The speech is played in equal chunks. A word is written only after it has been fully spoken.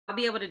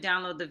be able to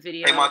download the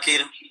video. Hey,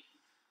 Marquita.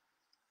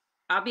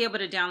 I'll be able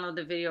to download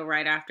the video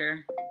right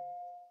after.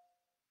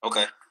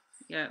 Okay.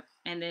 Yep.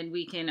 And then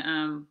we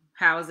can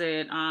house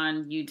it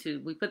on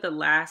YouTube. We put the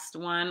last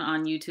one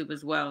on YouTube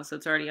as well, so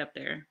it's already up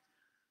there.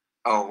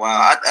 Oh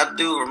wow, I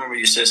do remember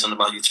you said something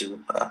about YouTube.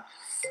 I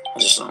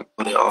just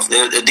put it off.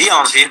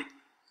 Dion's here.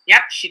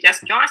 Yep, she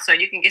just joined, so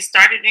you can get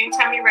started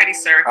anytime you're ready,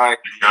 sir. All right,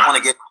 I want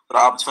to get the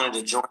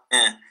opportunity to join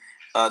in.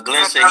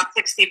 Glenn said about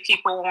 60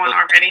 people on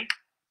already.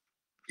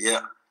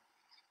 Yeah.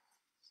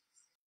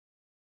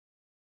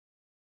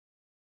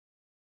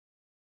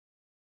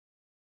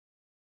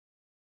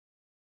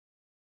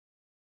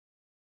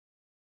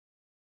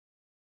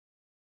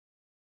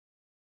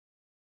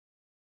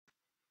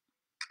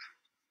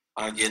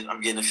 I'm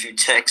getting a few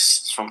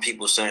texts from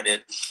people saying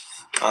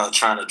that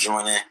trying to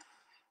join in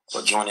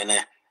or joining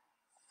in.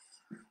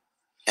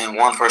 And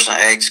one person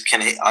asked,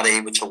 are they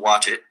able to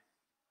watch it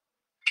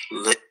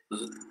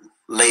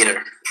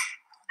later?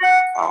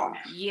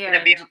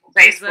 Yeah,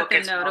 just let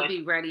them know it'll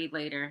be ready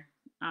later.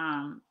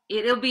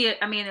 It'll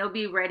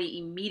be ready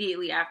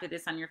immediately after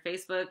this on your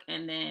Facebook,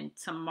 and then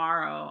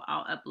tomorrow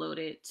I'll upload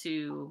it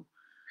to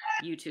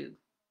YouTube.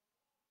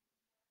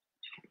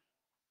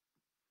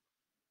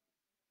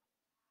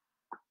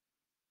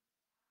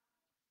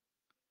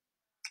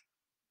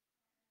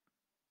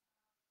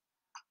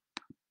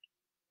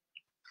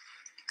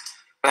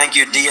 Thank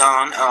you,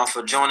 Dion,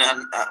 for joining.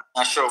 I'm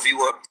not sure if you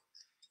were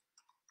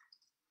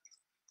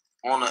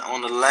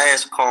on the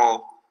last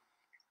call.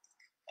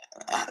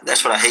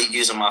 That's what I hate,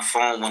 using my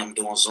phone when I'm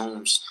doing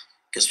Zooms,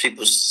 because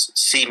people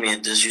see me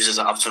and just use it as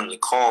an opportunity to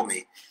call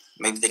me,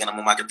 maybe thinking I'm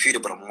on my computer,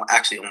 but I'm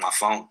actually on my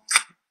phone.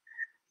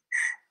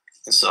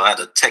 And so I had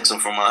to text them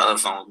from my other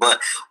phone.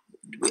 But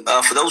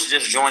for those who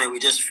just joining, we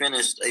just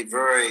finished a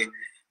very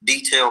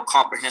detailed,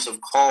 comprehensive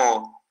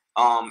call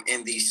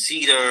in the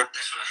Cedar,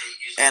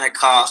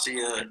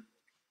 Anacostia,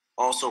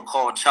 also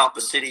called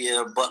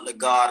Chalpicidia, Butler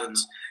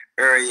Gardens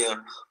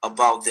area,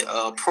 about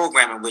the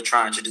programming we're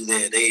trying to do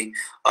there. They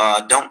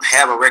don't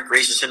have a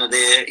recreation center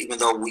there, even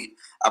though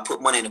I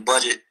put money in the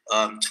budget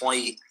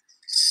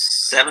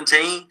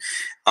 2017.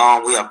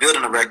 We are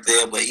building a rec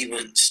there, but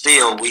even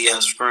still, we are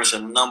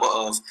experiencing a number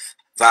of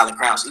violent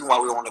crimes. Even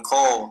while we were on the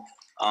call,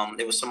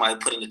 there was somebody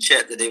put in the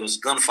chat that there was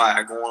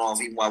gunfire going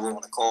off even while we were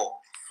on the call.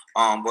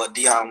 But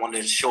Dion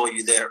wanted to show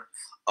you that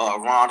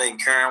Rhonda and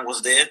Karen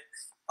was there,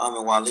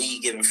 and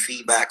Waleed giving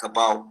feedback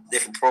about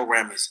different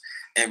programmings.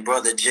 And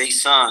Brother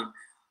Jason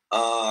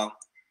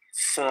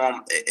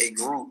formed a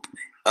group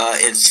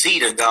in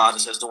Cedar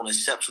Gardens that's doing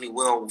exceptionally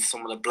well with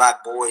some of the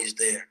black boys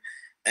there.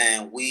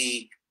 And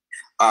we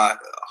are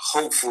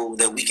hopeful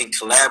that we can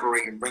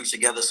collaborate and bring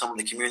together some of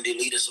the community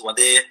leaders who are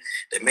there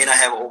that may not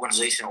have an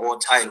organization or a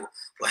title,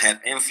 but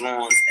have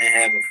influence and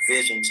have a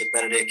vision to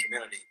better their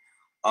community.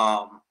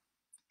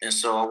 And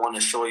so I want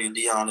to show you,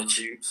 Dion, that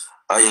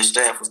your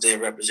staff was there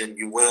representing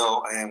you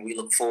well, and we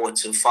look forward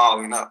to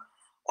following up.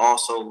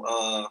 Also,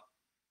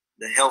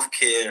 the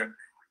healthcare,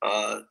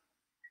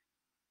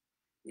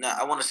 now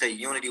I want to say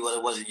Unity, but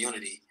it wasn't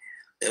Unity.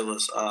 It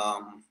was,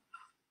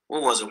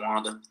 what was it,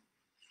 Wanda?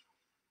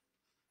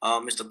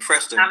 Mr.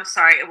 Preston. I'm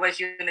sorry, it was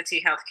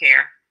Unity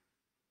Healthcare.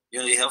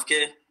 Unity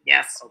Healthcare?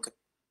 Yes. Okay.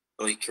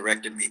 So he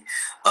corrected me.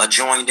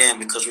 Joined in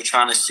because we're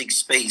trying to seek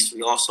space.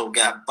 We also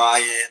got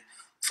buy-in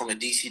from the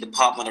DC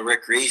Department of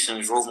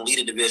Recreation's Roving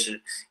Leader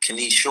Division,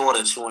 Kenise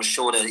Shorter, to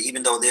ensure that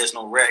even though there's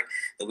no rec,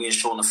 that we're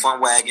ensuring the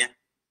fun wagon,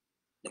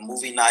 the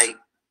movie night,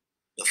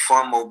 the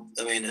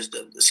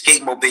the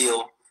skate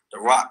mobile, the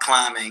rock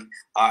climbing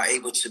are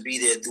able to be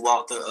there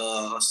throughout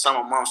the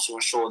summer months to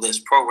ensure there's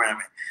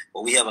programming.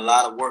 But we have a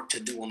lot of work to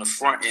do on the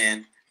front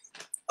end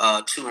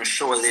to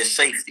ensure their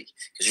safety,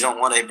 because you don't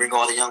want to bring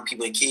all the young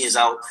people and kids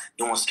out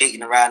doing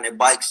skating and riding their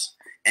bikes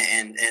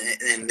and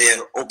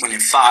they're opening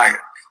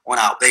fire on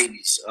our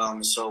babies.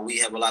 So we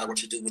have a lot of work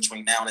to do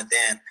between now and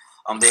then.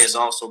 There's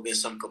also been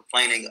some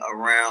complaining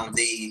around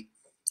the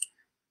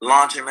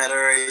laundromat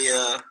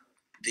area,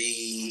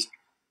 the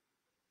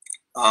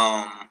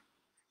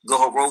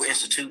Go Road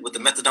Institute with the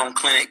Methadone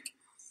Clinic,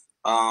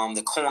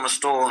 the corner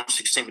store on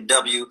 16th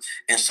W,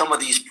 and some of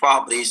these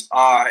properties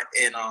are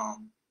in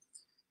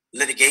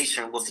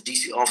litigation with the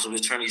DC Office of the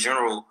Attorney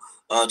General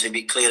to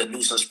be declared a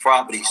nuisance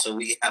property. So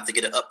we have to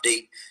get an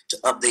update to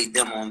update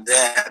them on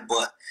that.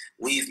 But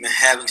we've been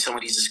having some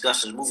of these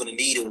discussions, moving the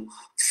needle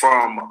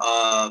from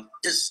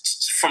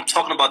just from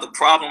talking about the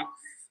problem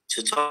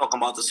to talking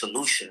about the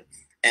solution.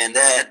 And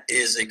that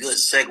is a good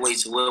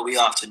segue to where we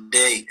are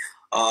today.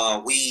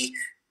 We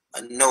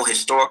know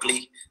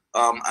historically,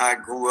 I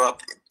grew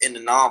up in the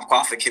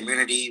nonprofit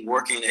community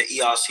working at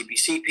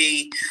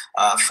ERCPCP,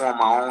 formed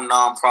my own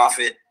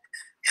nonprofit,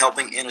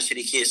 helping inner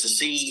city kids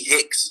succeed,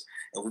 Hicks.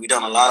 And we've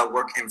done a lot of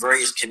work in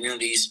various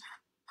communities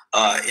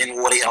in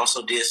Ward 8.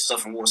 Also did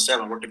stuff in Ward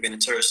 7, worked at Ben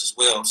and Terrace as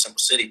well, Central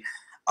City.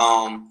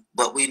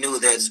 But we knew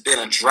there's been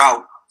a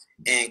drought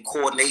in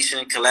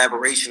coordination,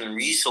 collaboration, and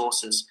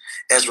resources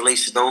as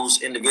relates to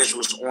those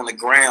individuals on the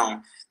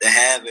ground that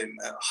have a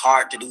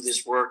heart to do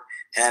this work,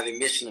 have a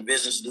mission and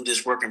vision to do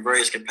this work in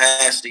various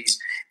capacities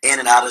in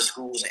and out of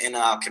schools and in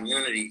our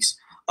communities.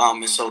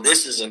 And so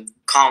this is a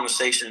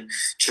conversation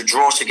to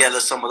draw together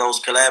some of those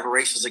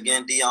collaborations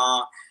again,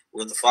 Dion,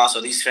 with the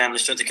Foster East Family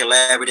Strength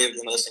Collaborative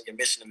and Listen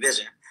Mission and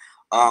Vision,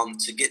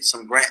 to get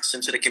some grants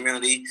into the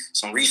community,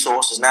 some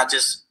resources, not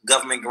just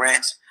government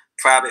grants,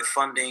 private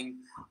funding,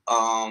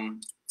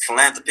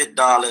 philanthropic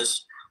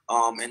dollars,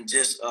 and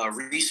just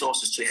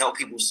resources to help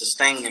people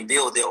sustain and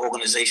build their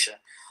organization.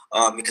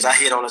 Because I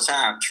hear it all the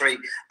time, Trey,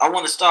 I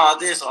want to start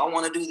this, or I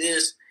want to do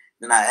this.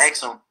 Then I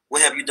ask them,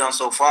 what have you done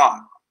so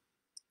far?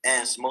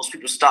 And so most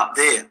people stop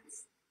there.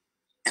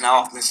 And I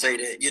often say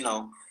that,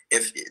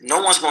 if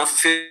no one's going to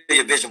fulfill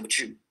your vision but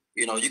you,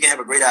 you can have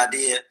a great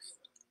idea.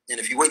 And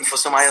if you're waiting for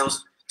somebody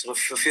else to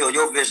fulfill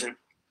your vision,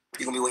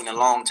 you're going to be waiting a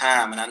long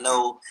time. And I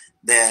know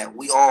that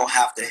we all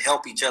have to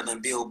help each other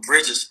and build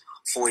bridges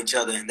for each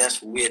other. And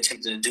that's what we're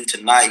attempting to do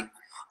tonight.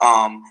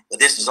 But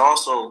this is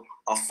also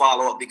a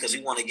follow-up because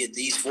we want to get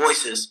these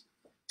voices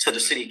to the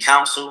city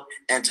council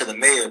and to the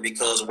mayor,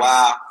 because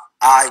while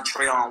I,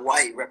 Trayon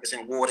White,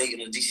 represent Ward 8 in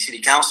the DC City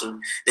Council,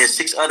 there's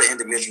 6 other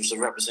individuals that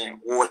represent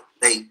Ward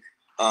 8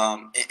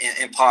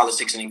 in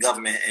politics and in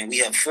government. And we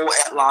have 4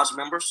 at-large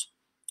members,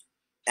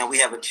 and we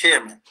have a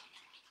chairman.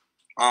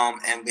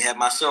 And we have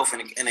myself,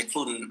 and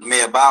including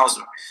Mayor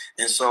Bowser.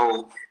 And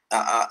so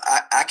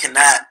I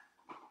cannot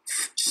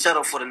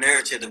settle for the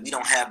narrative that we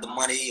don't have the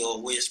money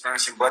or we're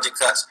experiencing budget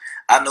cuts.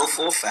 I know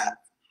for a fact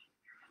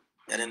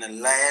that in the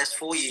last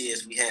 4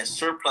 years, we had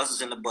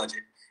surpluses in the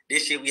budget.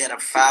 This year, we had a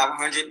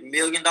 $500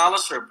 million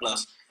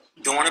surplus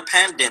during a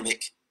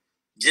pandemic,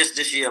 just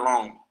this year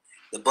alone.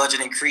 The budget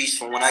increased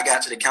from when I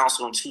got to the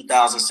council in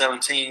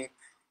 2017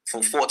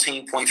 from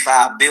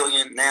 $14.5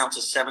 billion now to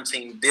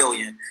 $17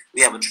 billion.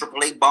 We have a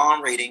AAA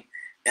bond rating,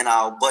 and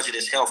our budget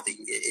is healthy.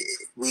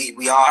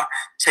 We are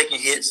taking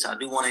hits. I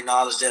do want to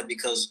acknowledge that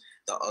because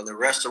the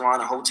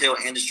restaurant and hotel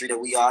industry that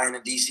we are in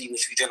DC,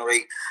 which we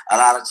generate a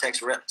lot of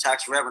tax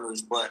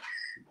revenues, but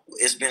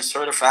it's been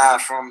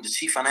certified from the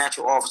chief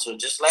financial officer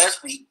just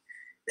last week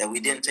that we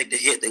didn't take the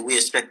hit that we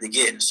expect to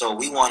get. And so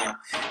we want to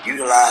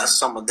utilize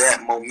some of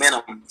that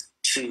momentum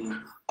to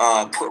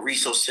put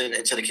resources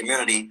into the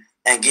community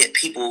and get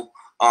people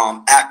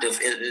active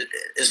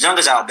as young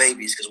as our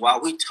babies. Because while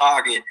we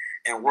target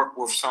and work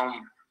with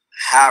some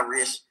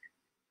high-risk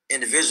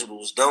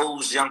individuals,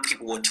 those young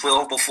people were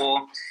 12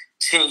 before,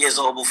 10 years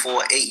old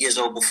before, 8 years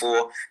old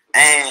before,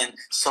 and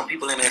some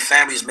people in their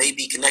families may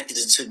be connected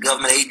to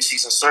government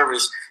agencies and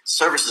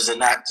services and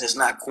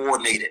not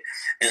coordinated.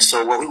 And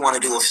so what we want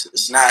to do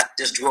is not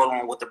just dwell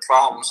on what the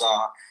problems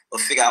are,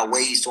 but figure out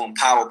ways to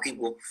empower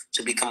people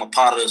to become a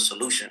part of the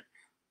solution.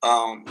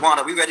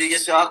 Wanda, are we ready to get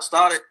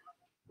started?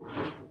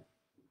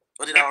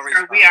 Or did I already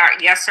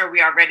start? Yes, sir,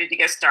 we are ready to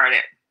get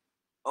started.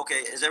 Okay,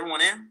 is everyone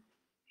in?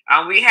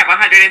 We have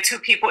 102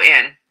 people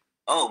in.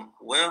 Oh,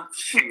 well,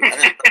 shoot.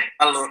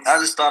 I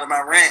just started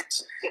my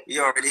rant.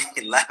 You already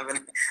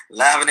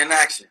live in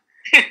action.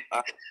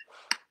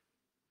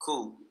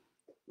 Cool.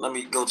 Let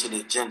me go to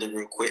the agenda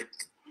real quick.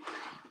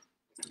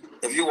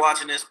 If you're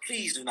watching this,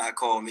 please do not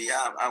call me.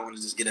 I want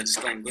to just get a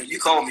disclaimer. If you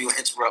call me or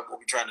interrupt what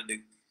we're trying to do,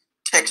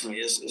 text me.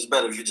 It's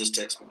better if you just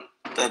text me.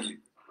 Thank you.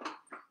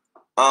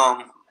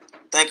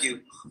 Thank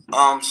you.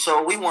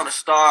 So we want to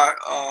start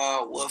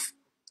with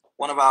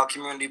one of our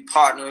community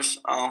partners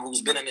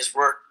who's been in this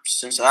work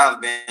since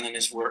I've been in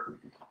this work.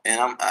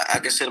 And I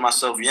consider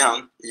myself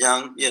young,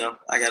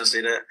 I got to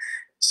say that.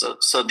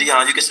 So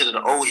Dion, you consider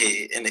the old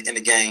head in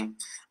the game.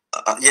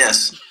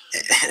 Yes,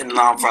 in the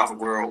nonprofit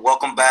world.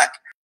 Welcome back.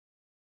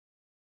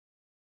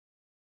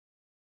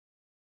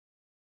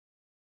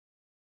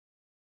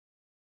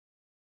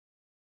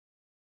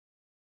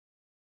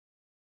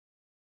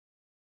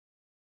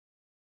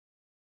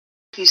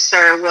 Thank you,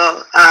 sir.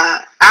 Well,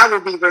 I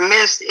would be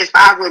remiss if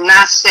I would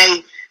not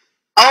say,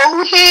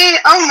 old head,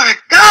 oh my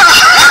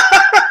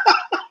God.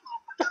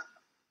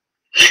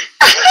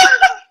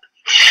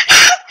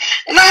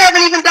 And I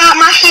haven't even dyed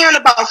my hair in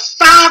about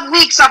 5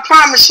 weeks. I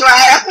promise you I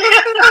haven't.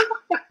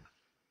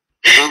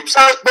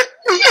 So,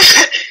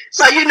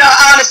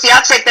 honestly,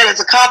 I take that as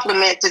a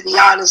compliment, to be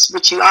honest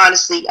with you,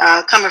 honestly,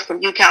 coming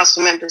from you,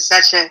 council members,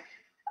 such a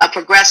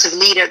progressive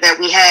leader that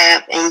we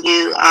have, and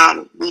you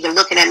even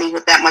looking at me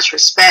with that much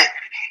respect.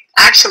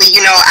 Actually,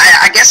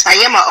 I guess I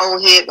am an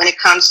old head when it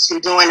comes to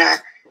doing a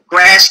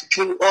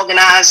grassroots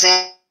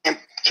organizing and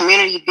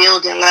community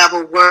building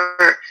level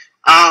work.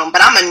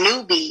 But I'm a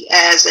newbie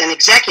as an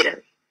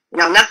executive.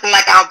 Nothing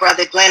like our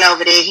brother Glenn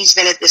over there. He's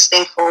been at this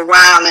thing for a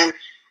while, and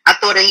I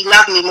thought that he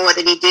loved me more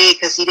than he did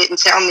because he didn't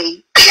tell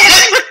me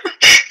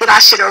that I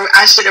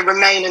should have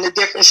remained in a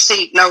different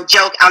seat. No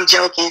joke, I'm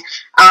joking.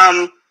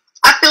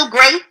 I feel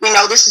great.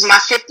 This is my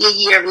 50th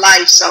year of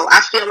life, so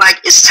I feel like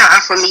it's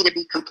time for me to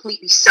be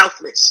completely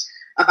selfless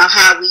about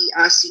how we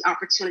see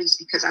opportunities,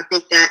 because I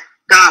think that,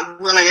 God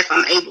willing, if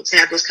I'm able to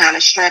have this kind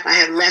of strength, I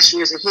have less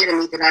years ahead of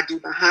me than I do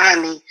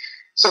behind me.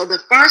 So the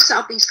First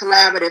Southeast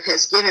Collaborative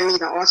has given me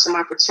the awesome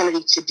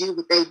opportunity to do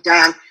what they've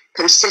done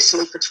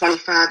consistently for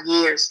 25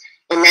 years.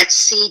 and that's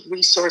seed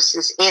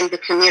resources in the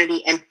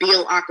community and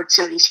build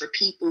opportunities for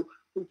people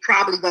who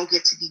probably won't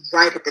get to be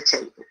right at the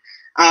table.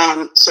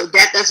 So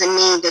that doesn't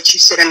mean that you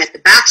sit them at the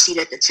back seat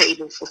at the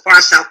table. For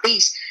Far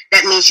Southeast,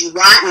 that means you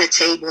widen the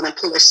table and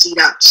pull a seat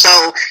up. So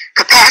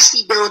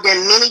capacity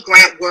building, mini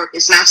grant work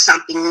is not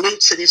something new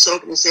to this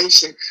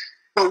organization.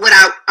 But what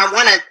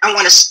I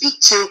want to speak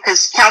to,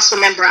 because council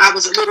member, I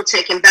was a little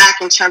taken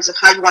back in terms of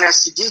how you want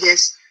us to do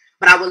this,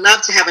 but I would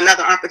love to have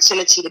another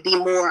opportunity to be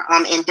more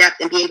in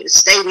depth and be able to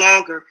stay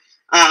longer.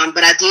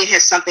 But I did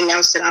have something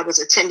else that I was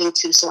attending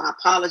to, so I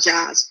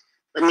apologize.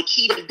 But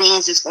Nikita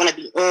Beans is going to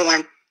be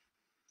on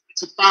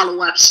to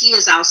follow up. She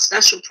is our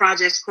special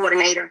projects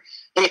coordinator.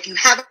 And if you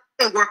haven't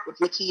worked with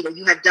Nikita,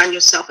 you have done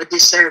yourself a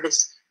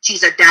disservice.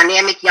 She's a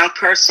dynamic young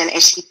person,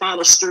 and she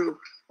follows through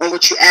on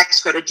what you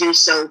ask her to do.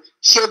 So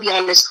she'll be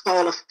on this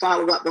call to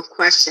follow up with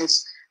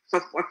questions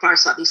for Far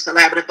Southeast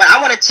Collaborative. But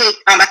I want to take,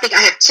 I think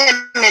I have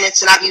 10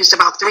 minutes, and I've used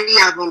about 3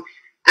 of them,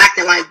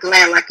 acting like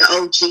Glenn, like an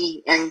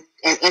OG,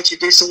 and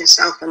introducing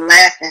yourself and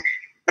laughing.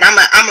 But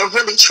I'm going to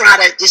really try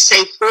to just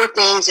say 4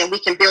 things, and we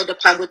can build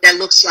upon what that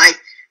looks like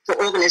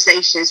for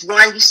organizations.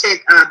 One, you said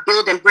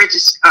building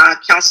bridges,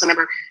 council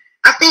member.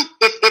 I think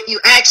if you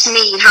ask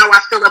me how I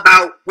feel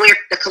about where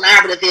the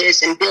collaborative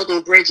is and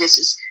building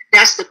bridges,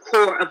 that's the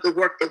core of the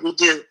work that we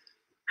do.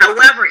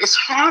 However, it's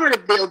harder to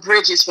build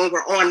bridges when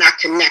we're all not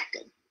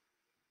connected,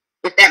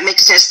 if that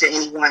makes sense to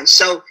anyone.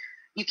 So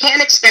you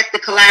can't expect the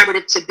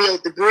collaborative to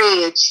build the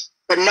bridge,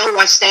 but no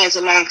one stands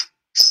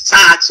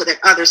alongside so that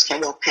others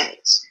can walk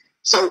past.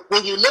 So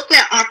when you look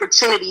at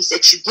opportunities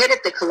that you get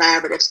at the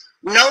collaboratives,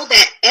 know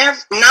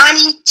that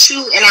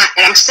 92, and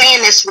I'm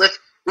saying this with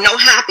no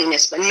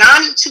happiness, but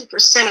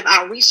 92% of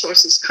our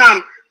resources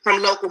come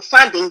from local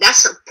funding.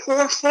 That's a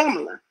poor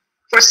formula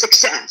for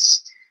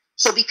success.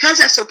 So because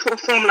that's a poor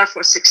formula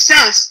for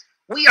success,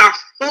 we are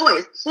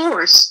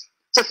forced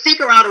to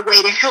figure out a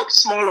way to help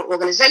smaller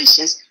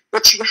organizations,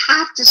 but you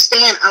have to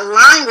stand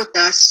aligned with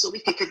us so we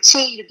can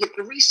continue to get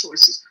the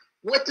resources.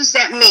 What does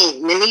that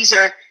mean? And these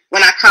are,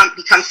 when I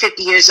become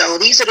 50 years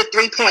old, these are the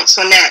 3 points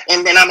on that,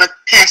 and then I'm going to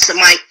pass the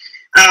mic.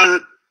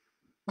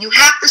 You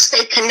have to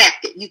stay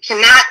connected. You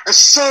cannot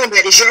assume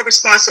that it's your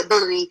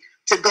responsibility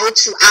to go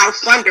to our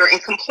funder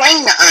and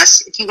complain to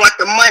us if you want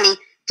the money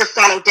to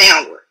funnel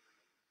downward.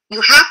 You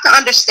have to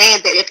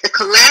understand that if the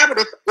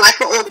collaborative, like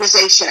an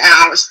organization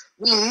ours,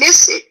 we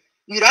miss it,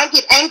 you don't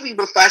get angry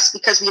with us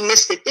because we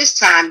missed it this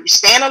time. You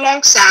stand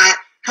alongside,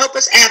 help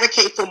us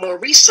advocate for more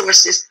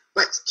resources,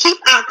 but keep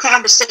our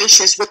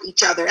conversations with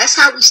each other. That's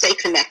how we stay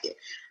connected.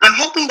 I'm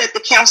hoping that the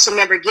council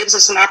member gives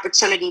us an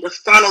opportunity to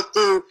funnel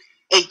through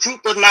a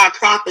group of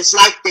nonprofits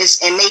like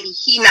this, and maybe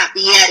he not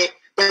be at it,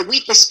 that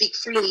we can speak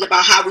freely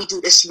about how we do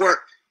this work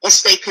and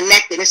stay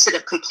connected instead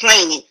of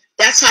complaining.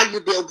 That's how you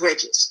build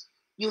bridges.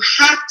 You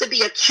have to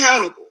be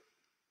accountable.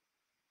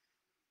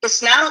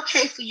 It's not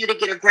okay for you to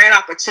get a grant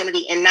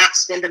opportunity and not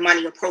spend the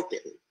money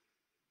appropriately.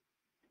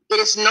 It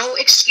is no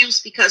excuse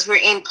because we're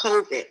in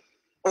COVID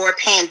or a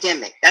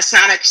pandemic. That's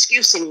not an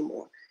excuse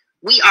anymore.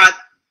 We are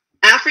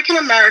African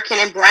American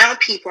and brown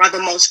people are the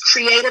most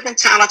creative and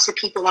talented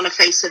people on the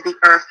face of the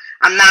earth.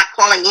 I'm not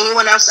calling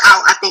anyone else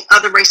out. I think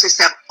other races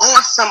have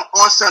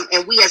awesome,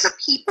 and we as a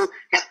people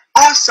have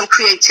awesome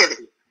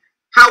creativity.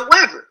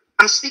 However,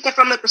 I'm speaking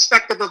from the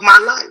perspective of my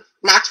life,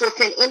 not to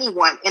offend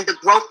anyone, and the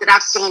growth that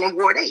I've seen in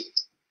Ward 8.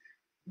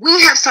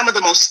 We have some of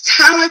the most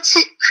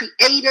talented,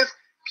 creative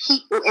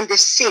people in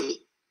this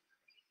city.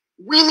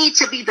 We need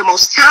to be the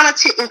most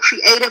talented and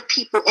creative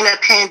people in a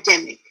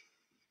pandemic.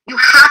 You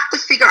have to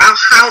figure out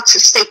how to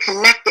stay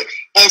connected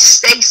and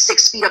stay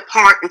 6 feet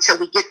apart until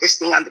we get this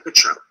thing under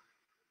control.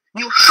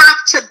 You have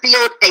to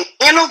build an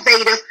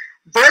innovative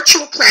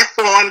virtual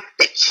platform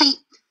that keeps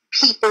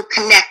people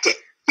connected.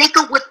 Think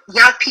of what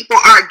young people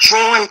are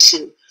drawn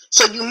to.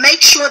 So you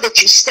make sure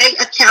that you stay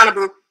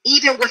accountable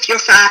even with your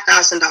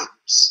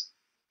 $5,000.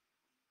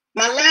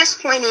 My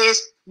last point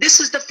is, this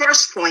is the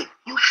first point.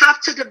 You have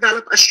to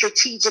develop a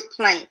strategic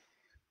plan.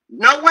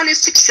 No one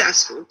is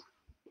successful.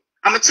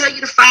 I'm going to tell you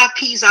the 5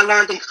 P's I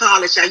learned in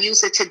college. I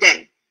use it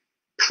today.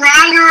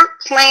 Prior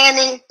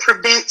planning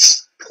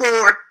prevents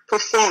poor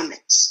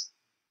performance.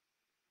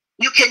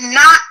 You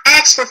cannot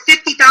ask for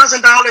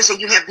 $50,000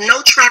 and you have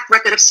no track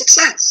record of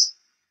success.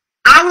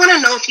 I want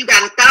to know if you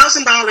got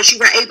 $1,000, you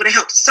were able to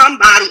help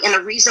somebody and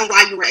the reason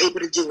why you were able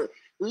to do it.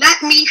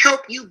 Let me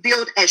help you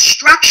build a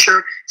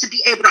structure to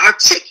be able to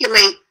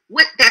articulate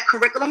what that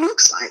curriculum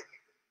looks like.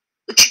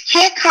 But you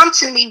can't come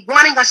to me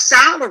wanting a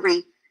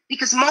salary,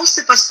 because most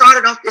of us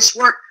started off this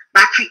work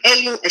by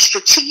creating a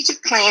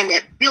strategic plan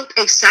that built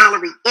a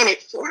salary in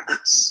it for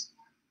us.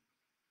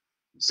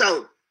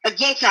 So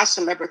again,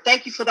 council member,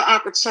 thank you for the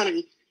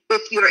opportunity.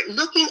 If you're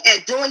looking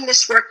at doing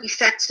this work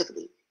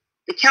effectively,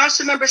 the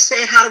council member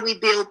said, how do we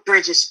build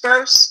bridges?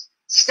 First,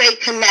 stay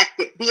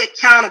connected, be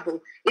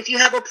accountable. If you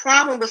have a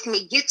problem with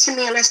me, get to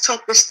me and let's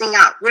talk this thing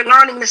out. We're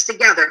learning this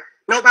together.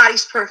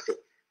 Nobody's perfect.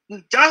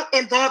 You don't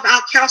involve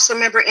our council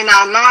member in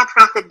our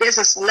nonprofit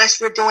business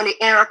unless we're doing it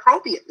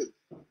inappropriately.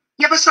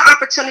 Give us an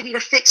opportunity to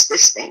fix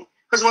this thing.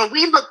 Because when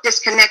we look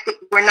disconnected,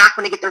 we're not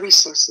going to get the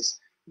resources.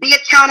 Be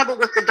accountable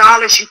with the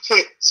dollars you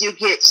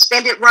get.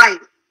 Spend it right.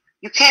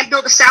 You can't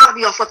build a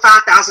salary off a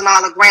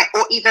 $5,000 grant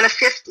or even a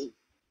 50.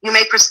 You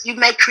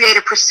may create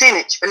a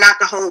percentage, but not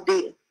the whole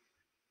deal.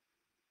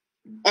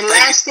 And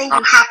last thing,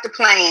 you have to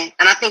plan.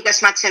 And I think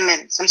that's my 10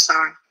 minutes. I'm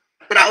sorry.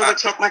 Did I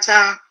overtalk my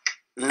time?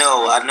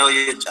 No, I know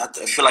you. I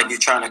feel like you're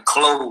trying to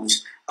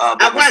close.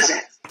 I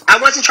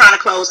wasn't trying to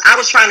close. I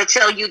was trying to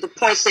tell you the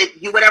points that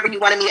whatever you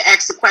wanted me to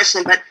ask the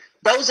question, but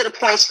those are the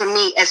points for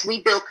me as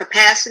we build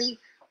capacity.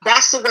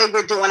 That's the way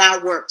we're doing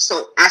our work.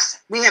 So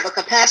we have a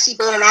capacity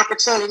building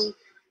opportunity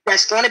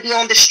that's going to be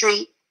on the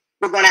street.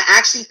 We're going to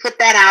actually put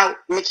that out.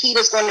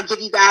 Nikita's going to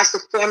give you guys the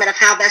format of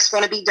how that's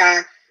going to be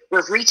done.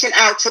 We're reaching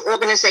out to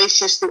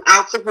organizations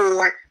throughout the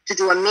ward to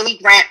do a mini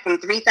grant from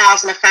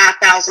 $3,000 to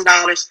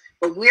 $5,000.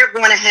 But we're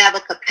going to have a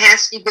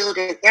capacity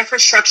building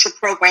infrastructure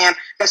program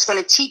that's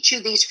going to teach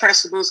you these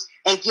principles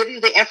and give you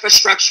the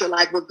infrastructure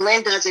like what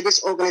Glenn does at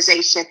this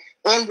organization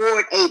in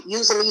Ward 8,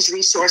 using these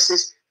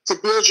resources to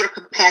build your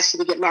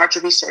capacity to get larger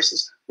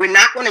resources. We're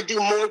not going to do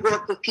more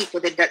work with people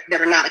that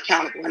are not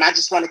accountable. And I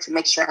just wanted to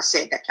make sure I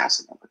said that,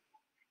 Councilmember.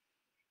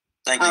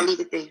 Thank you. I'll leave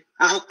it there.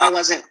 I hope I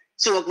wasn't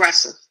too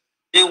aggressive.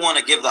 I do want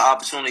to give the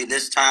opportunity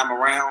this time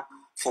around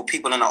for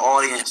people in the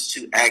audience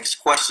to ask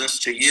questions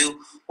to you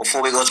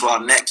before we go to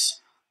our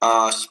next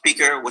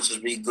speaker, which is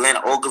Glenn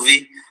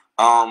Ogilvie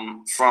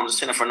from the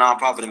Center for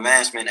Nonprofit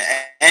Advancement.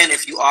 And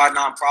if you are a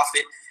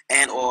nonprofit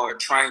and or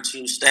trying to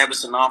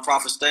establish a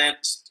nonprofit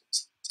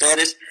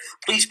status,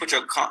 please put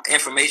your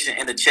information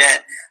in the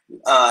chat,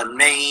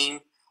 name,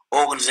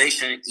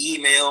 organization,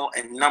 email,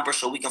 and number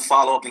so we can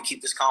follow up and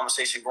keep this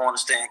conversation going and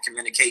stay in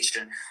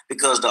communication,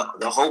 because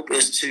the hope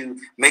is to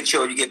make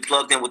sure you get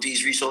plugged in with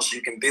these resources.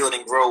 You can build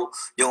and grow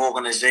your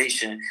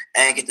organization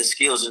and get the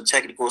skills and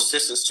technical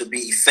assistance to be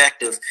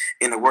effective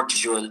in the work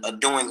that you're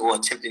doing or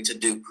attempting to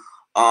do.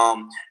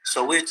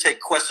 So we'll take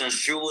questions.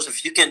 Jules,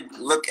 if you can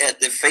look at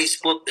the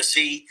Facebook to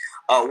see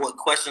what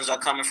questions are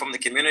coming from the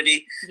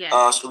community,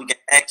 so we can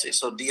actually,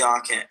 so Dion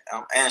can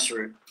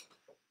answer it.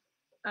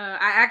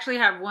 I actually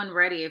have one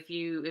ready if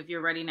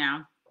you're ready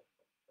now.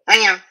 I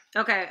am.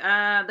 Okay.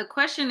 The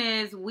question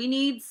is, we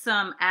need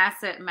some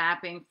asset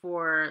mapping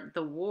for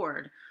the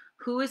ward.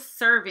 Who is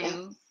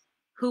serving?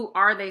 Who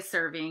are they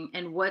serving?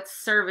 And what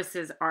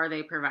services are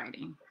they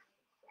providing?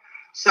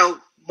 So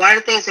one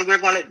of the things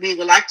that we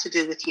would like to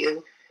do with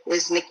you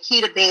is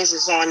Nikita Beans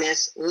is on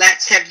this.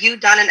 Have you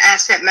done an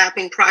asset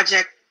mapping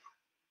project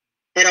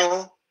at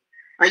all?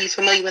 Are you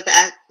familiar with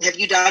that? Have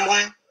you done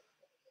one?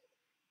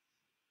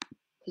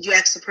 Did you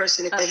ask the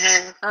person if they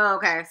have? Oh,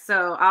 okay.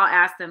 So I'll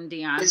ask them,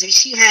 Dion. Because if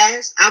she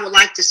has, I would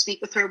like to speak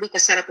with her. We can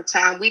set up a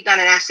time. We've done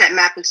an asset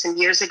mapping some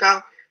years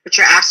ago, but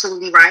you're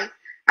absolutely right.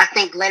 I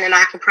think Glenn and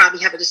I can probably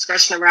have a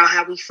discussion around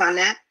how we fund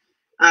that.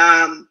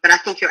 But I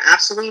think you're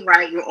absolutely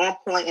right. You're on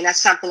point, and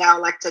that's something I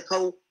would like to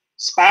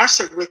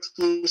co-sponsor with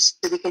you so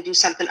we can do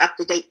something up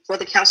to date for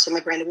the council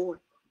member and the ward.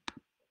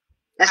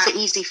 That's the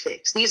easy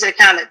fix. These are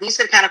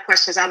the kind of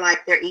questions I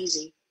like. They're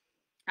easy.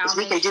 Because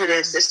we can do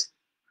this. This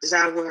is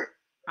our work.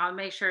 I'll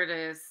make sure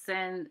to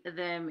send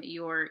them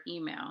your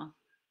email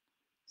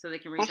so they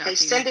can reach out to you. Okay,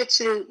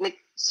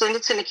 send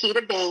it to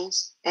Nikita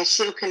Beans, and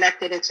she'll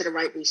connect it into the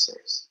right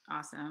resource.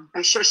 Awesome.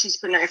 I'm sure she's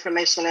putting her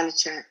information in the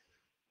chat.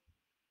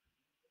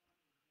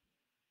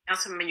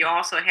 Councilman, you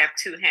also have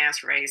 2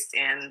 hands raised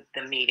in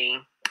the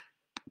meeting.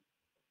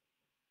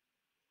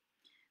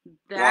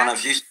 Well,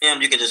 if you see them,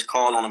 you can just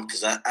call on them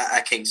because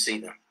I can't see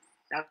them.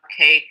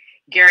 Okay.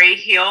 Gary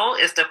Hill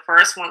is the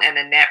first one, and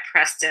Annette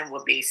Preston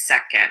will be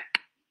second.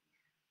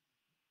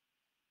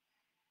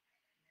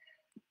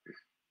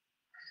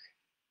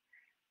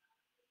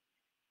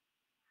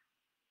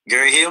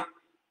 Gary Hill?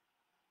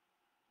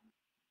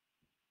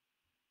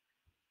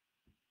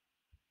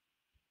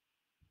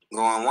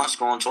 Going once,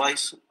 going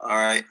twice. All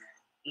right.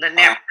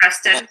 Lynette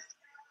Preston.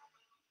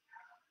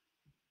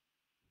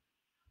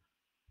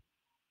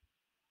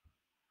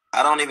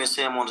 I don't even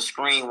see him on the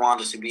screen,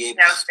 Wanda, to be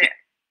able to speak.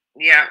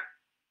 Yeah.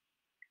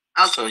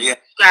 Okay. So, yeah.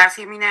 You guys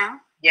hear me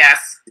now?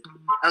 Yes.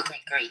 Okay,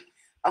 great.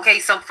 Okay,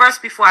 so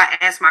first, before I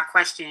ask my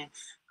question,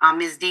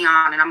 Ms.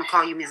 Dion, and I'm going to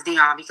call you Ms.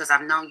 Dion because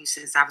I've known you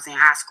since I was in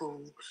high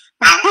school.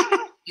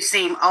 You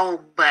seem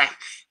old, but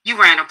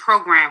you ran a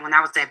program when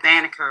I was at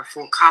Banneker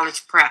for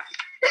college prep.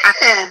 I've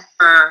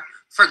never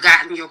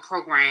forgotten your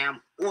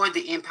program or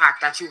the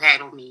impact that you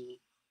had on me.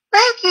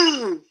 Thank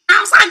you. I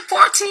was like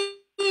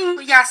 14,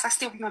 but yes, I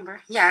still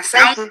remember. Yes,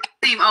 I don't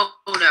seem old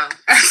though.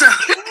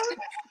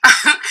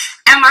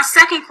 And my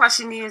second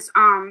question is,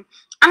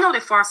 I know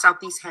that Far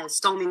Southeast has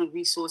so many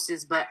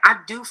resources, but I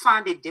do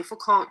find it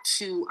difficult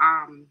to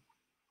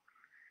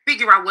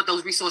figure out what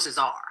those resources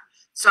are.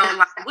 So,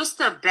 like, what's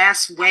the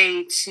best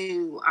way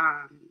to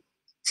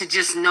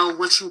just know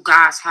what you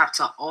guys have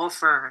to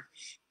offer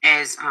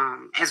as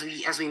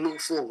we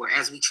move forward,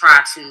 as we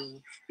try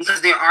to?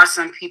 Because there are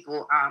some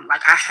people,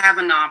 like I have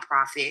a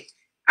nonprofit.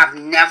 I've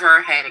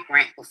never had a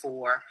grant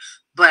before,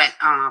 but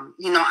I'm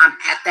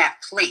at that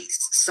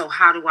place. So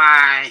how do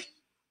I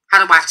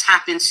how do I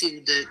tap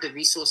into the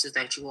resources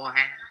that you all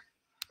have?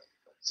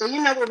 So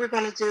you know what we're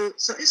going to do.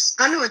 So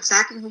I know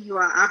exactly who you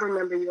are. I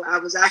remember you. I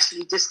was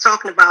actually just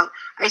talking about,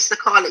 I used to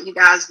call it, you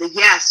guys, the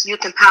Yes, You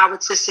Can Power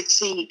to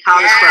Succeed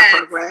college prep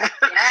program.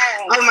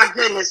 Yes. Oh my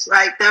goodness,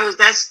 right?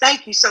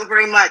 Thank you so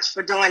very much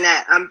for doing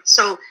that.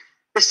 So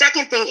the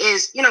second thing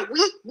is, you know,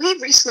 we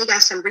recently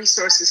got some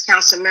resources,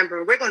 council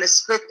member. We're going to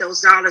split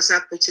those dollars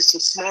up into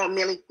some small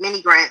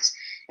mini grants.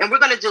 And we're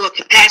going to do a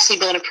capacity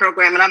building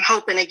program. And I'm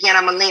hoping, again,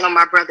 I'm going to lean on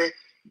my brother,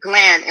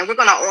 Glenn, and we're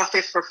going to offer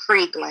it for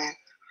free, Glenn.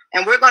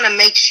 And we're going to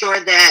make sure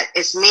that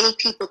as many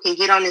people can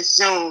get on this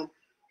Zoom,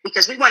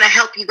 because we want to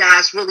help you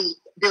guys really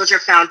build your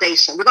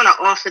foundation. We're going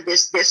to offer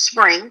this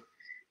spring,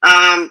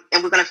 and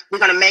we're going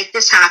to make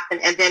this happen.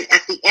 And then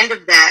at the end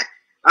of that,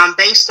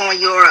 based on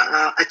your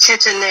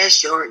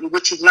attentiveness or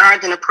what you've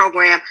learned in the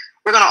program,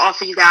 we're going to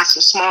offer you guys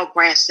some small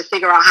grants to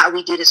figure out how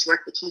we do this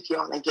work to keep you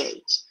all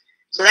engaged.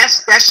 So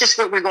that's just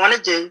what we're going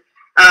to do.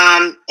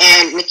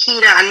 And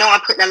Nikita, I know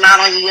I'm putting a lot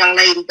on you, young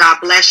lady. God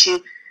bless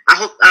you. I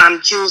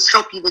hope Jules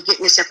help you with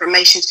getting this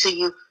information to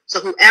you. So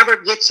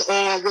whoever gets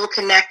on, we'll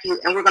connect you,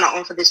 and we're going to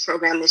offer this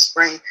program this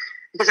spring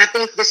because I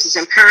think this is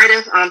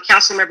imperative.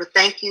 Council member,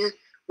 thank you.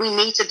 We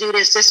need to do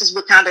this. This is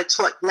what kind of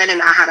taught Glenn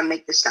and I how to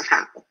make this stuff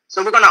happen.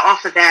 So we're going to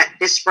offer that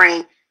this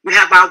spring. You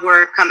have our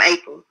word come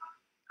April.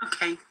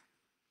 Okay.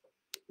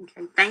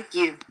 Thank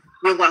you.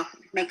 You're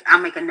welcome. I'll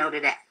make a note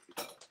of that.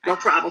 No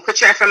problem.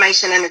 Put your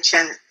information in the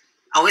chat.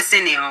 Oh, it's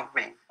in there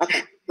already.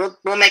 Okay.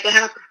 We'll make it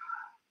happen.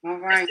 All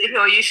right. Mr.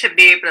 Hill, you should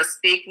be able to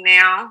speak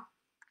now.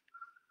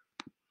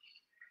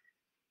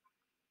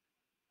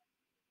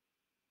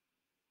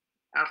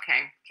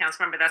 Okay,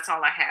 Councilmember, that's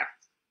all I have.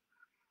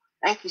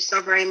 Thank you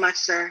so very much,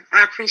 sir.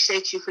 I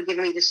appreciate you for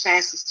giving me this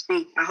chance to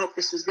speak. I hope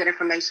this was good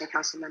information,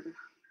 Councilmember.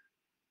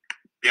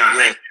 Dion,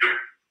 thank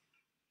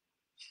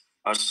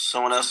you.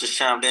 Someone else just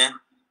chimed in.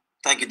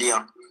 Thank you,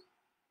 Dion.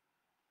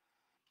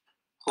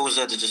 Who was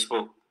that just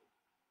spoke?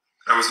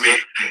 That was me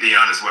and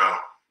Dion as well.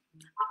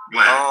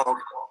 Glenn. Oh,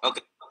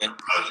 okay.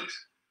 Apologies.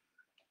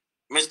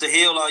 Mr.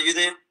 Hill, are you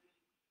there?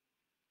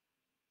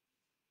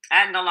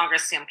 I no longer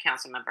see him,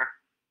 Councilmember.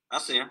 I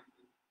see him.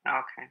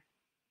 Okay.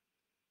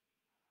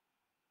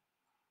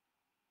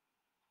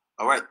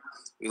 All right,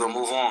 we're gonna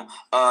move on.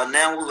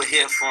 Now we will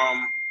hear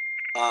from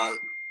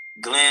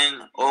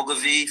Glenn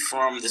Ogilvie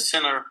from the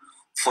Center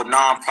for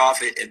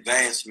Nonprofit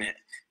Advancement.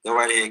 Go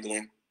right ahead,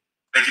 Glenn.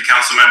 Thank you,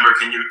 Council Member.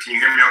 Can you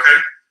hear me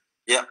okay?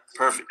 Yeah,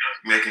 perfect.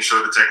 Making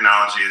sure the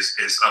technology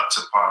is up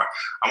to par.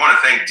 I want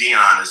to thank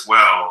Dion as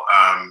well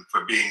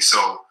for being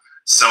so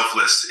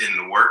selfless in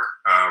the work.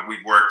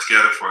 We've worked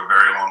together for a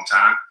very long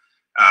time.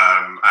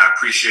 I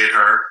appreciate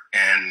her,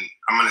 and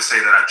I'm going to say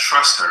that I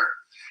trust her.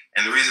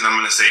 And the reason I'm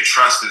going to say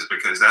trust is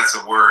because that's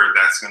a word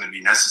that's going to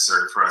be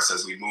necessary for us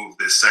as we move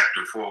this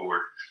sector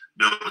forward,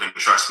 building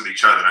trust with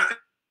each other. And I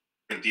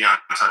think Dion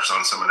touched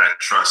on some of that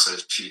trust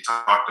as she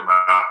talked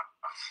about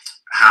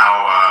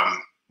how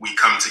we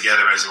come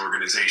together as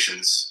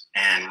organizations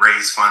and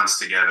raise funds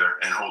together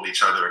and hold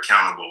each other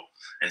accountable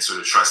and sort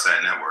of trust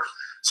that network.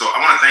 So I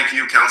want to thank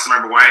you,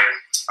 Councilmember White,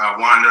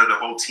 Wanda, the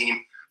whole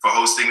team for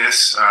hosting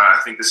this. I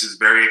think this is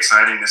very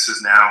exciting. This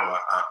is now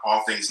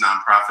All Things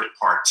Nonprofit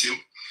Part 2.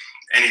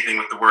 Anything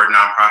with the word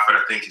nonprofit,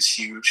 I think, is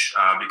huge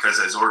because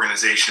as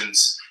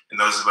organizations and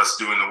those of us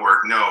doing the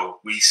work know,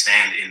 we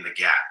stand in the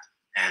gap.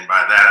 And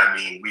by that, I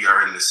mean we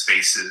are in the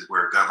spaces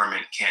where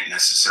government can't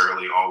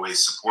necessarily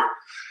always support.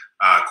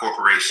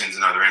 Corporations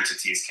and other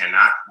entities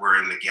cannot.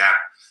 We're in the gap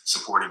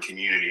supporting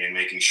community and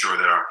making sure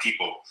that our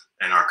people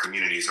and our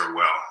communities are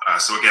well.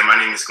 So again, my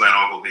name is Glenn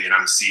Ogilvie, and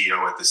I'm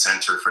CEO at the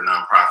Center for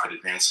Nonprofit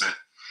Advancement.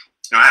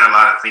 You know, I had a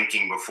lot of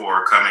thinking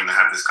before coming to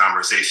have this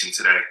conversation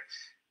today,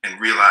 and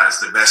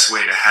realized the best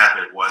way to have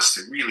it was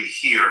to really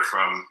hear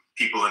from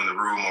people in the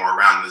room or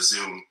around the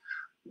Zoom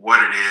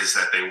what it is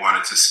that they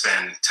wanted to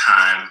spend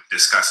time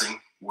discussing,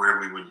 where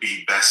we would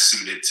be best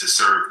suited to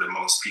serve the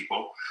most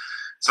people.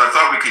 So I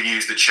thought we could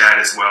use the chat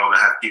as well to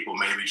have people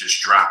maybe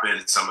just drop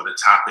in some of the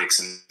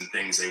topics and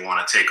things they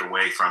want to take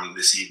away from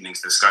this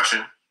evening's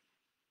discussion.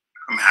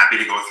 I'm happy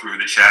to go through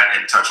the chat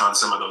and touch on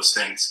some of those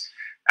things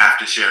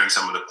after sharing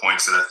some of the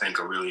points that I think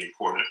are really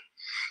important.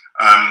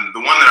 The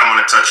one that I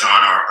want to touch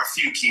on are a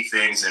few key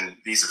things, and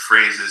these are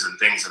phrases and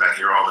things that I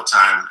hear all the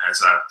time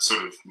as I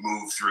sort of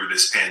move through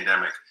this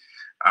pandemic.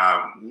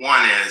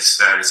 One is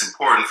that it's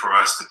important for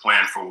us to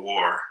plan for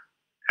war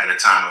at a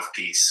time of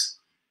peace.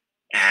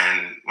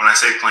 And when I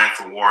say plan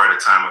for war at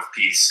a time of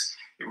peace,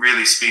 it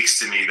really speaks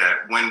to me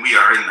that when we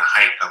are in the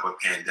height of a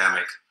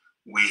pandemic,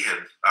 we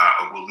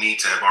will need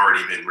to have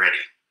already been ready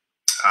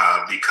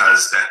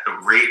because at the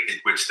rate at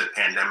which the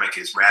pandemic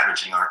is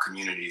ravaging our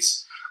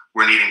communities,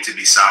 we're needing to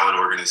be solid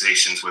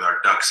organizations with our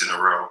ducks in a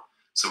row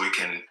so we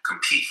can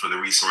compete for the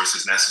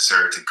resources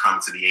necessary to come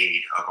to the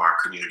aid of our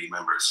community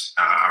members,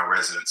 our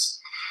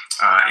residents.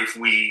 If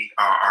we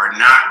are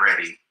not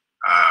ready,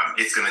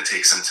 it's going to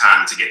take some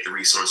time to get the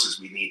resources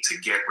we need to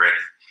get ready.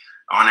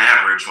 On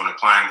average, when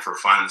applying for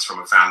funds from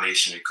a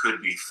foundation, it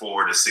could be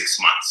 4 to 6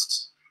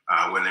 months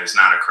when there's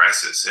not a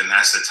crisis. And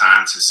that's the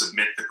time to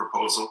submit the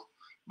proposal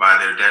by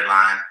their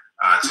deadline,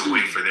 to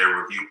wait for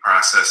their review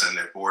process and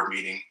their board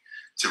meeting,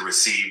 to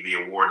receive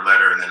the award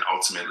letter, and then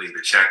ultimately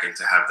the check, and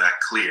to have that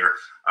clear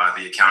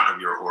the account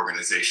of your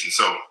organization.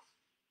 So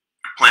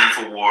plan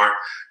for war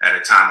at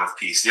a time of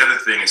peace. The other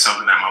thing is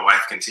something that my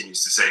wife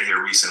continues to say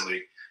here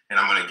recently, and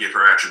I'm going to give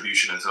her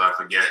attribution until I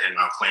forget, and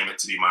I'll claim it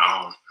to be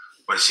my own.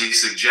 But she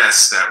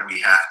suggests that we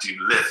have to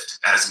lift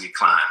as we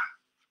climb.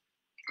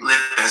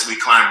 Lift as we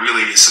climb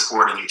really is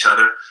supporting each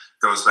other,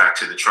 goes back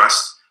to the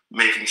trust,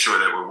 making sure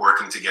that we're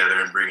working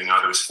together and bringing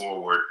others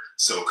forward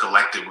so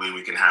collectively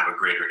we can have a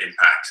greater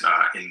impact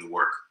in the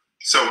work.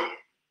 So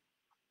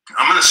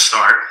I'm going to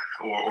start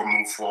or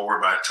move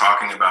forward by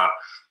talking about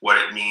what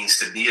it means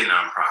to be a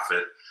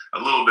nonprofit, a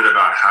little bit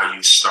about how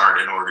you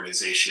start an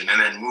organization, and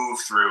then move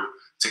through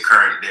to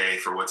current day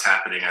for what's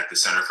happening at the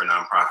Center for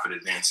Nonprofit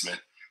Advancement,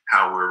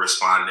 how we're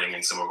responding,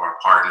 and some of our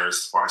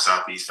partners, Far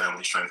Southeast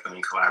Family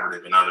Strengthening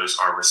Collaborative and others,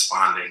 are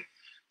responding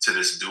to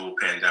this dual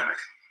pandemic.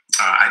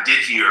 I did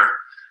hear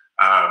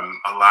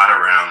a lot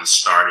around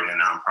starting a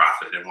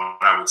nonprofit, and what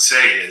I would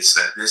say is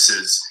that this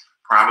is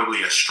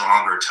probably a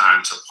stronger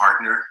time to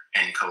partner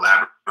and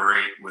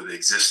collaborate with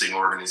existing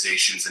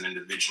organizations and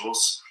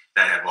individuals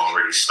that have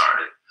already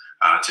started,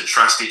 to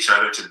trust each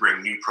other, to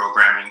bring new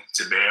programming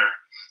to bear,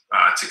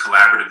 to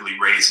collaboratively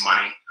raise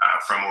money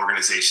from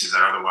organizations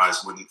that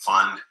otherwise wouldn't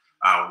fund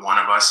one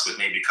of us, but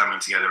maybe coming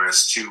together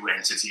as two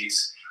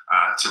entities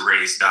to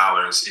raise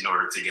dollars in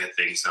order to get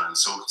things done.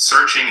 So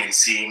searching and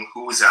seeing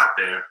who is out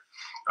there,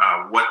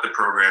 what the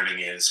programming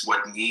is,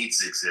 what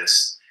needs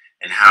exist,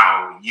 and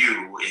how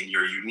you, in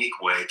your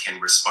unique way, can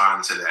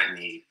respond to that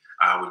need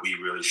would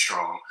be really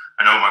strong.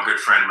 I know my good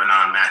friend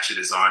Manon Matchett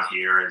is on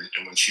here, and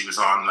when she was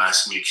on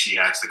last week, she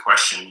asked the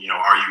question,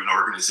 are you an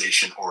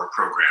organization or a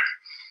program?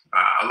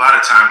 A lot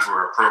of times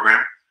we're a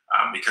program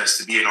because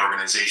to be an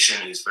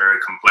organization is very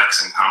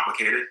complex and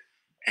complicated,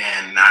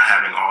 and not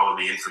having all of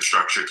the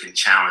infrastructure can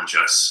challenge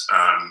us.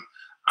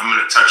 I'm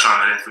going to touch on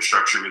that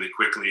infrastructure really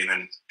quickly and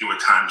then do a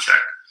time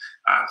check.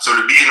 So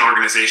to be an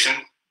organization,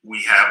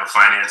 we have a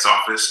finance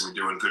office. We're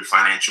doing good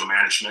financial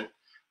management.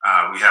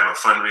 We have a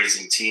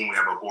fundraising team. We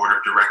have a board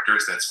of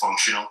directors that's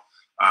functional.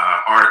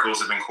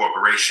 Articles of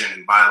incorporation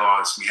and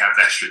bylaws. We have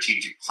that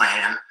strategic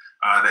plan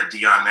that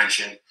Dion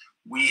mentioned.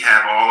 We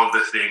have all of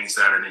the things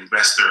that an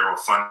investor or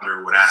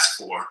funder would ask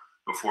for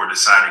before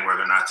deciding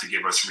whether or not to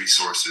give us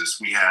resources.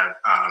 We have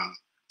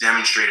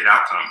demonstrated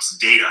outcomes,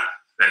 data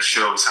that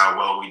shows how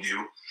well we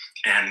do,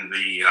 and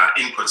the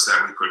inputs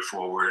that we put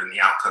forward and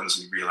the outcomes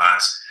we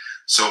realize.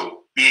 So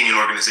being an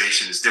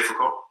organization is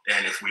difficult,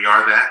 and if we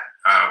are that,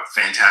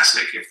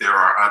 fantastic. If there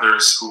are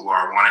others who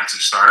are wanting to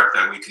start up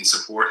that we can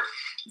support,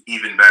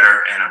 even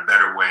better, and a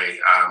better way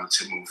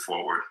to move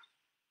forward.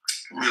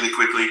 Really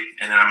quickly,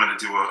 and then I'm going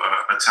to do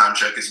a time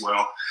check as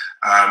well.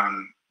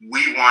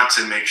 We want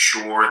to make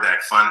sure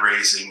that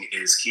fundraising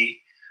is key.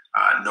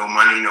 No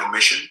money, no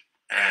mission.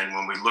 And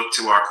when we look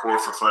to our core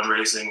for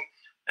fundraising,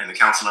 and the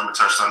council member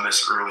touched on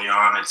this early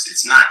on,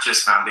 it's not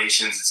just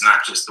foundations, it's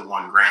not just the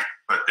one grant,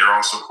 but there are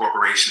also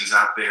corporations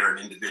out there and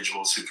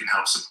individuals who can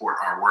help support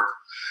our work.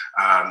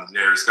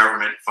 There's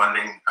government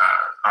funding,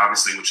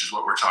 obviously, which is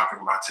what we're talking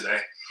about today,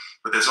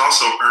 but there's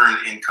also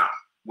earned income,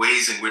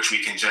 ways in which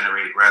we can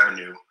generate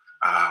revenue,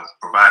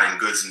 providing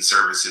goods and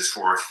services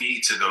for a fee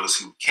to those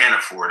who can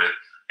afford it,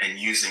 and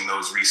using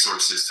those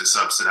resources to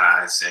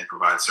subsidize and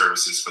provide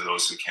services for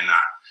those who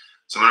cannot.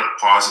 So I'm going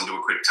to pause and do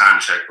a quick time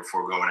check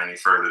before going any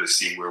further to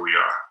see where we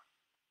are.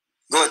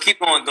 Go ahead, keep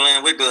going,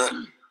 Glenn. We're good.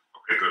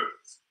 Okay, good.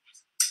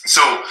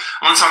 So I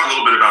want to talk a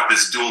little bit about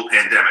this dual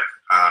pandemic.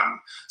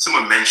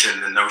 Someone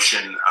mentioned the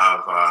notion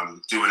of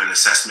doing an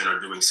assessment or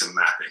doing some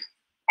mapping.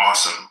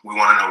 Awesome. We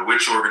want to know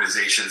which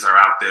organizations are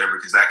out there,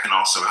 because that can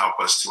also help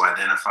us to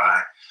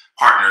identify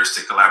partners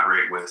to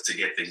collaborate with to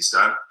get things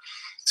done,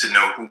 to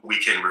know who we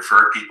can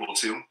refer people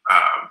to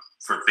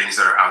for things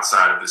that are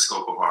outside of the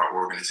scope of our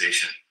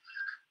organization.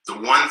 The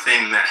one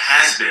thing that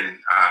has been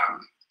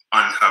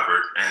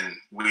uncovered, and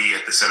we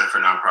at the Center for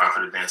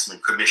Nonprofit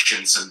Advancement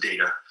commissioned some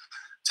data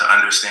to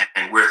understand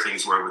where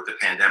things were with the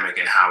pandemic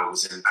and how it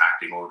was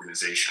impacting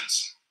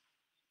organizations.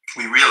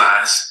 We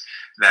realized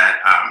that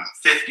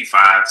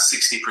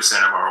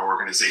 55-60% of our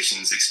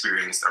organizations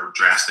experienced a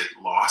drastic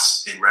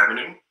loss in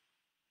revenue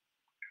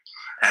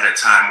at a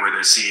time where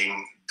they're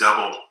seeing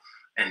double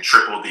and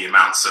triple the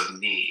amounts of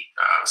need.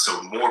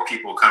 So more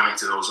people coming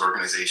to those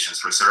organizations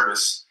for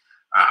service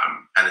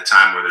at a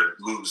time where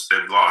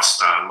they've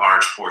lost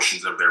large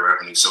portions of their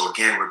revenue. So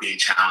again, we're being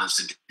challenged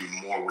to do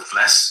more with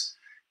less,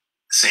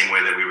 the same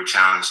way that we were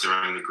challenged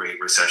during the Great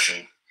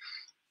Recession.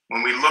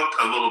 When we looked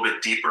a little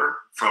bit deeper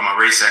from a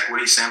race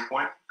equity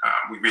standpoint,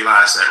 we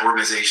realized that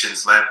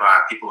organizations led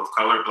by people of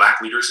color, Black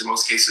leaders in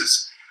most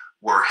cases,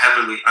 were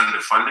heavily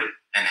underfunded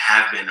and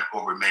have been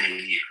over many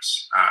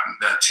years.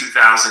 The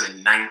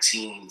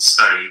 2019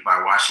 study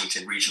by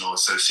Washington Regional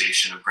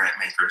Association of Grant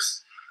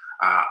Makers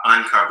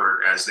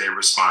uncovered, as they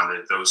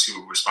responded, those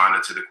who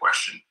responded to the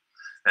question,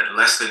 that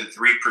less than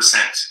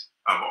 3%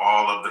 of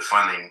all of the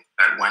funding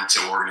that went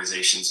to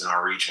organizations in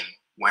our region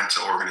went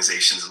to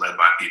organizations led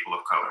by people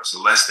of color.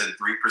 So less than 3%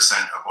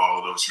 of all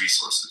of those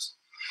resources.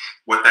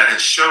 What that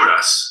has showed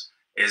us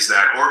is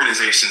that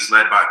organizations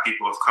led by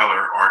people of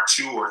color are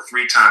 2 or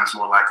 3 times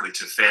more likely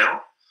to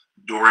fail.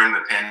 During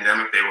the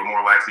pandemic, they were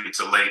more likely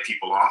to lay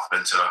people off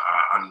and to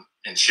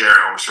and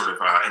share or sort of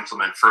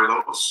implement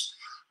furloughs.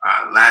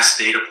 Last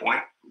data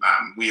point,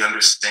 we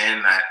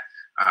understand that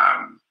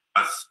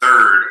a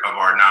third of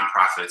our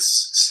nonprofits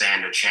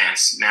stand a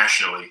chance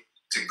nationally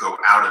to go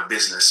out of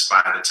business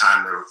by the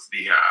time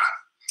the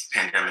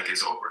pandemic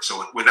is over.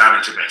 So without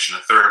intervention,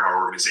 a third of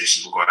our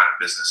organizations will go out of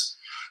business.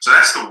 So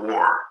that's the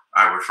war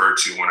I refer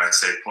to when I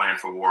say plan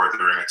for war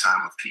during a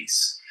time of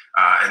peace,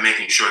 and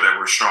making sure that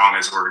we're strong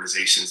as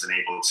organizations and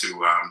able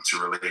to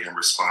relate and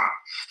respond.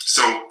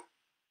 So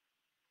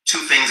 2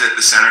 things at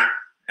the center,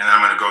 and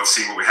I'm going to go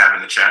see what we have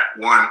in the chat.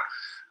 One,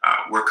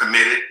 we're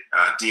committed,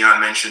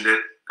 Dion mentioned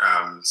it,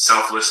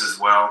 selfless as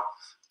well,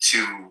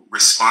 to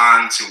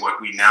respond to what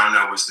we now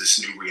know is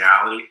this new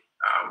reality.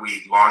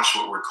 We launched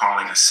what we're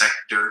calling a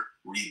sector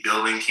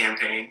rebuilding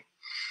campaign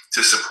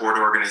to support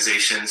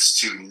organizations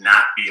to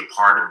not be a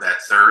part of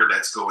that third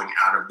that's going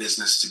out of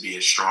business to be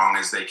as strong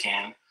as they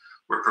can.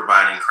 We're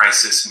providing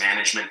crisis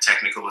management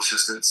technical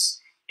assistance,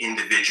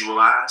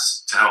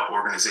 individualized, to help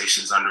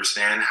organizations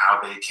understand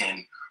how they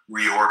can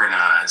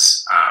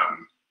reorganize,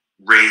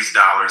 raise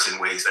dollars in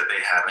ways that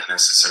they haven't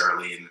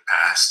necessarily in the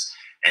past,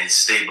 and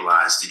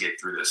stabilize to get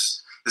through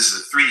this. This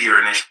is a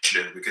 3-year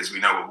initiative because we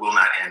know it will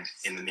not end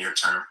in the near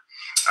term.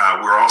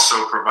 We're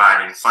also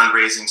providing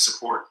fundraising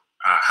support,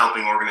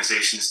 helping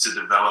organizations to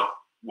develop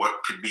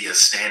what could be a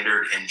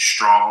standard and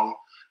strong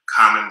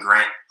common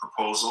grant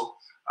proposal.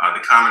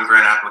 The common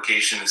grant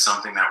application is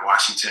something that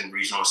Washington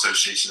Regional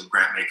Association of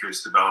Grant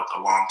Makers developed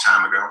a long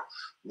time ago.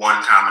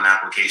 One common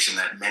application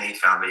that many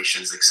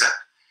foundations accept.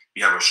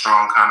 You have a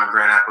strong common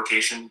grant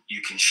application.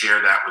 You can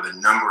share that with a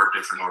number of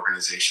different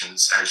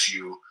organizations as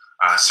you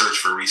search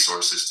for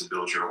resources to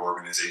build your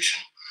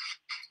organization.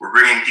 We're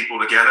bringing people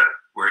together.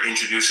 We're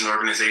introducing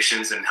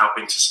organizations and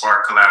helping to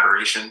spark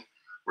collaboration.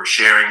 We're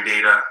sharing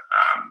data,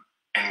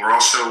 and we're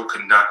also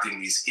conducting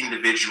these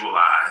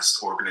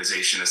individualized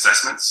organization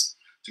assessments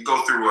to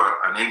go through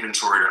an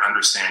inventory to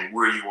understand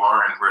where you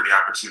are and where the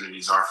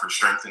opportunities are for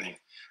strengthening,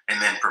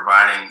 and then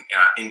providing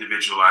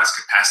individualized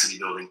capacity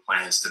building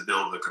plans to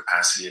build the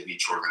capacity of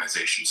each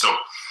organization. So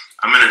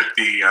I'm going to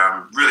be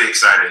really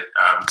excited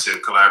to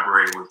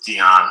collaborate with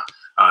Dion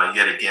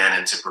yet again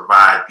and to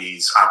provide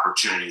these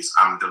opportunities.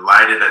 I'm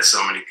delighted that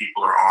so many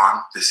people are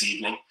on this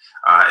evening.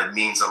 It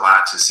means a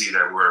lot to see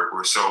that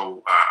we're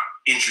so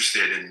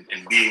interested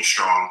in being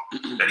strong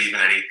that even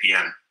at 8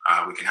 p.m.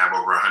 We can have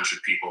over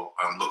 100 people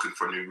looking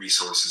for new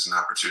resources and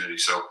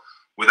opportunities. So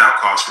without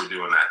cost, we're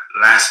doing that.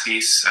 Last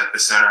piece at the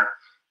center,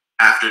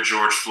 after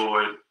George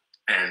Floyd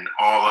and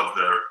all of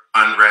the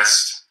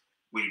unrest,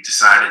 we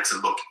decided to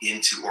look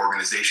into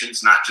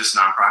organizations, not just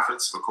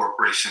nonprofits, but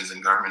corporations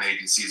and government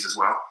agencies as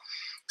well,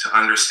 to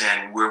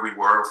understand where we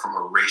were from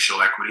a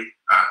racial equity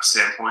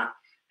standpoint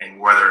and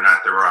whether or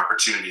not there were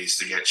opportunities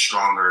to get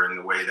stronger in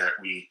the way that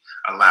we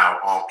allow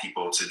all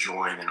people to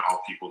join and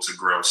all people to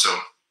grow. So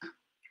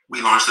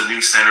we launched a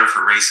new Center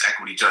for Race,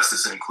 Equity,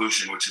 Justice, and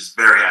Inclusion, which is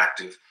very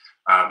active.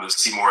 You'll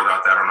see more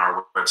about that on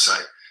our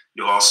website.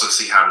 You'll also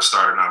see how to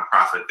start a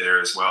nonprofit there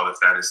as well, if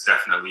that is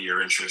definitely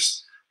your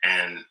interest.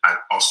 And I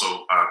also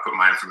put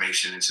my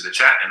information into the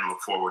chat and look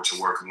forward to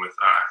working with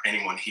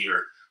anyone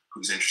here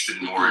who's interested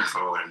in more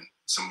info and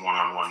some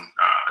one-on-one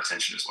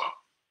attention as well.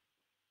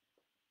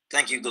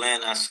 Thank you,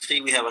 Glenn. I see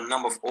we have a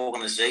number of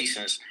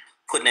organizations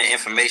putting their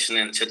information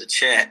into the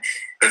chat.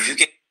 If you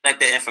can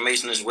collect that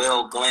information as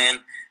well, Glenn,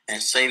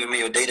 and save them in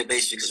your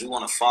database, because we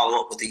want to follow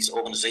up with these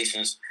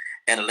organizations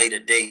at a later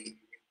date.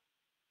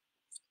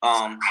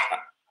 I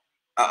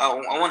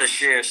want to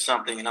share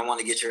something, and I want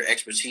to get your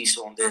expertise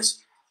on this.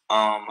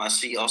 I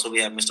see also we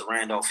have Mr.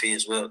 Randolph here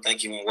as well.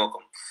 Thank you and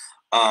welcome.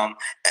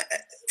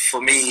 For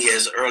me,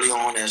 as early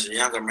on as a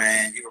younger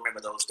man, you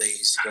remember those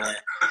days, Glenn.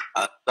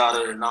 I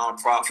started a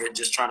nonprofit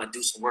just trying to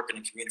do some work in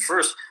the community.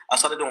 First, I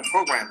started doing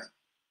programming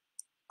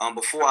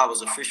before I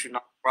was official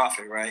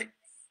nonprofit, right?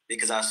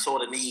 Because I saw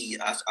the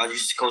need. I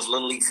used to coach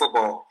Little League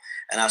football,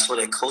 and I saw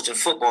that coaching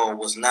football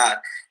was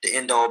not the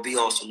end-all,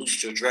 be-all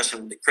solution to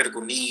addressing the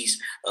critical needs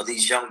of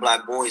these young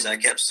black boys I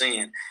kept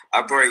seeing.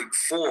 I buried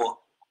 4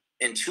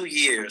 in 2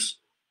 years,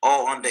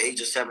 all under the age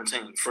of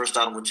 17. First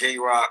started with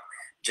J-Rock,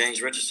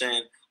 James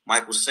Richardson,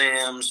 Michael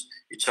Sims.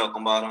 You're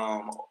talking about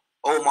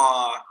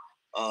Omar,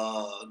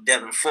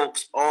 Devin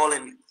Folks, all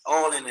in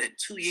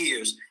 2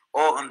 years,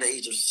 all under the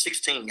age of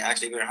 16.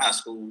 Actually, we were in high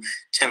school,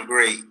 10th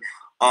grade.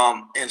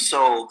 And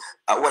so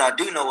what I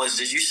do know is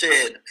you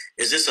said,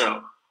 is this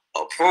a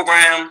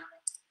program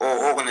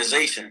or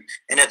organization?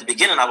 And at the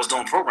beginning, I was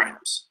doing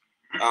programs.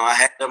 I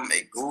had them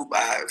a group.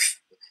 I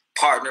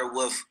partnered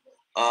with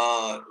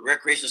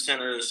recreation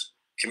centers,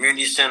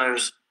 community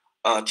centers,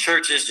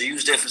 churches to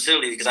use their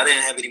facility because I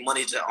didn't have any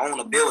money to own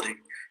a building,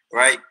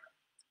 right?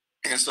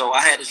 And so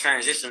I had to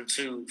transition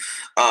to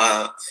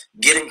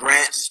getting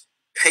grants,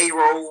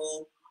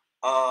 payroll,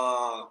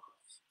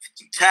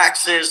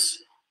 taxes,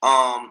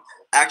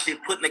 actually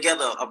putting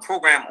together a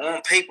program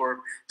on paper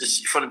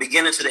just from the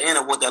beginning to the end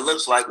of what that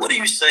looks like. What do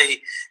you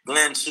say,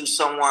 Glenn, to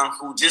someone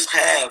who just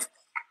have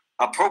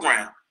a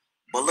program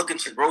but looking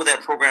to grow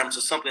that program to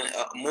something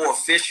more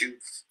official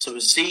to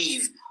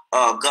receive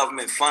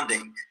government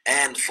funding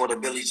and for the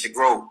ability to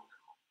grow?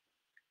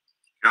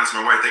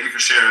 Councilman White, thank you for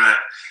sharing that.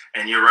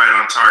 And you're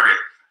right on target.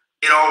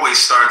 It always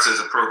starts as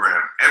a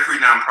program. Every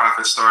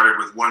nonprofit started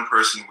with one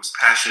person who was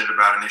passionate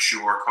about an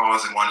issue or a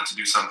cause and wanted to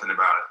do something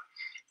about it.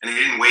 And they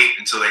didn't wait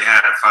until they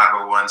had a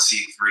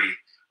 501c3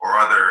 or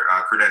other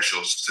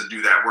credentials to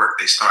do that work.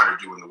 They started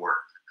doing the work.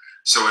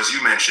 So as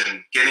you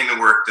mentioned, getting the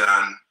work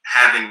done,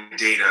 having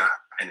data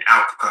and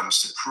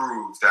outcomes to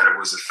prove that it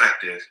was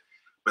effective,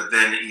 but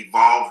then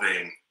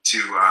evolving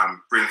to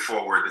bring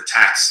forward the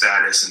tax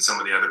status and some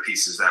of the other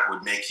pieces that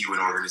would make you an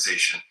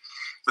organization.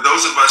 For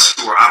those of us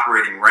who are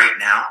operating right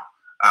now,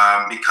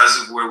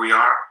 because of where we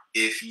are,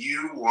 if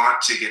you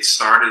want to get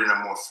started in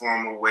a more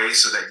formal way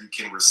so that you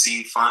can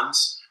receive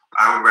funds,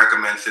 I would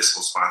recommend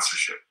fiscal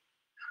sponsorship.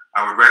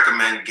 I would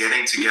recommend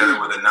getting together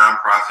with a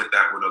nonprofit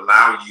that would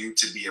allow you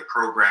to be a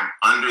program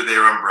under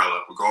their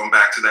umbrella. We're going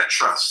back to that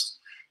trust,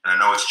 and I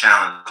know it's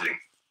challenging.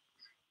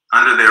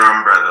 Under their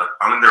umbrella,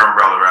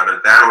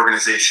 that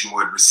organization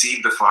would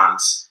receive the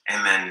funds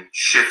and then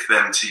shift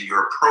them to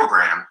your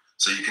program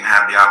so you can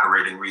have the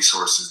operating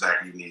resources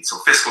that you need. So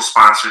fiscal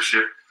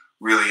sponsorship,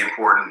 really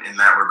important in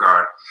that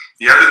regard.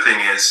 The other thing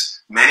is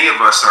many of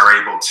us are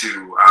able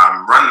to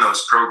run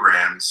those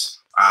programs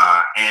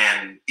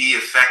and be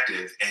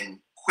effective and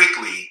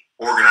quickly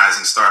organize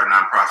and start a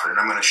nonprofit. And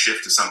I'm going to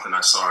shift to something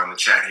I saw in the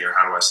chat here.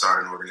 How do I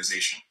start an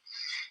organization?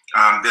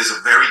 There's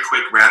a very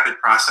quick, rapid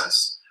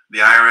process. The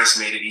IRS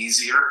made it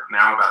easier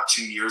now about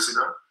 2 years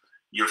ago.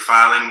 You're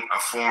filing a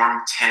Form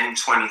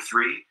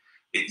 1023.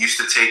 It used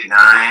to take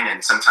 9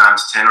 and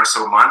sometimes 10 or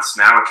so months.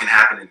 Now it can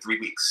happen in 3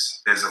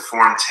 weeks. There's a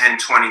Form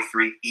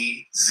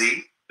 1023-EZ,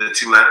 the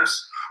 2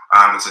 letters.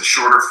 It's a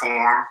shorter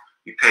form.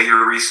 You pay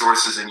your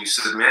resources and you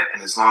submit.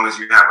 And as long as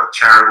you have a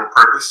charitable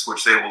purpose,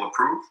 which they will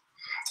approve,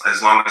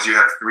 as long as you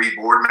have 3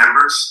 board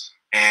members,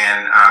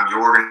 and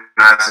you're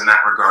organized in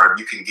that regard,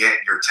 you can get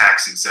your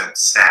tax exempt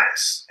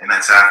status. And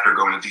that's after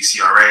going to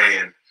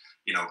DCRA and,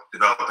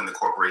 developing the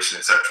corporation,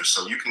 et cetera.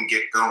 So you can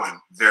get going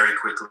very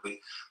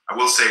quickly. I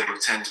will say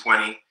with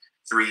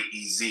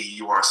 1023-EZ,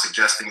 you are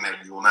suggesting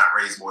that you will not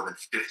raise more than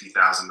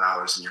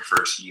 $50,000 in your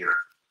first year.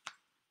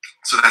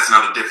 So that's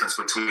another difference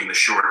between the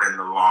short and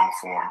the long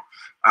form.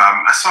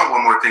 I saw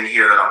one more thing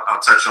here that I'll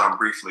touch on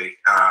briefly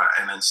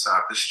and then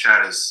stop. This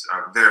chat is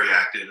very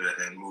active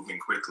and moving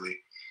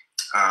quickly.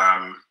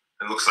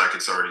 It looks like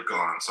it's already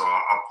gone, so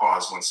I'll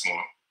pause once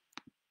more.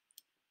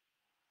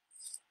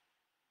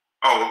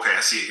 Oh, okay, I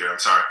see it here. I'm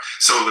sorry.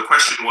 So the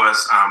question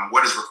was,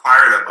 what is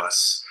required of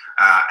us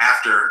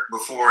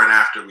before and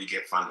after we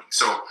get funding?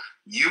 So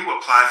you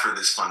apply for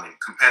this funding,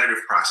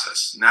 competitive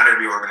process. Not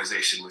every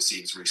organization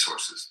receives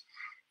resources.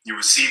 You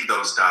receive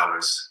those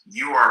dollars.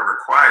 You are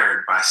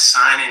required by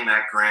signing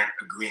that grant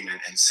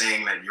agreement and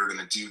saying that you're going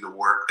to do the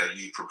work that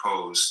you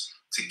propose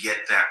to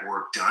get that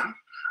work done.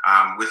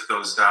 With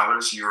those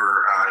dollars,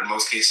 you're in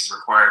most cases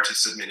required to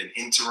submit an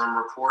interim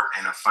report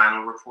and a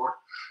final report.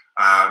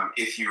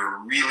 If you're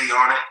really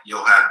on it,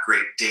 you'll have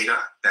great data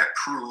that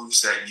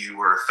proves that you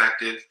were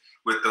effective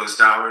with those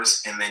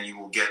dollars, and then you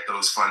will get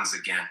those funds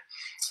again.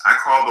 I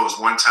call those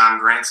one-time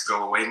grants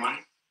go away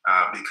money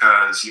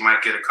because you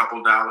might get a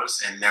couple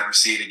dollars and never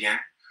see it again.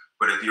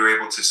 But if you're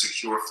able to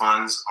secure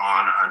funds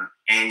on an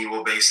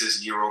annual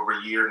basis, year over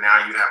year,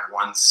 now you have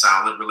one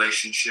solid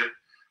relationship.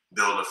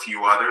 Build a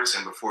few others,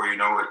 and before you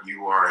know it,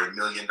 you are $1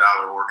 million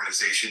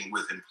organization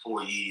with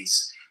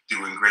employees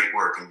doing great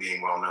work and being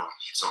well known.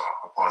 So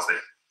I'll pause there.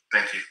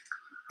 Thank you.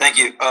 Thank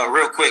you.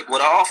 Real quick,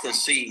 what I often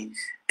see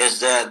is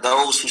that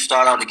those who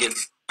start out to get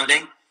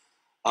funding,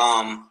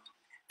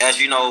 as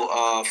you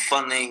know,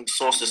 funding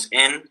sources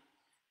end,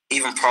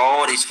 even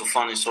priorities for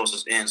funding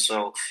sources end.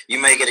 So you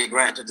may get a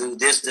grant to do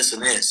this, this,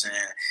 and this, and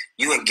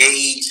you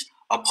engage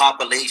a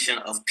population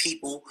of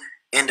people,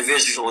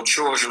 individuals or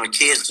children or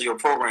kids to your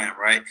program,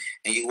 right?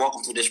 And you walk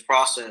them through this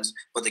process,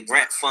 but the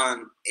grant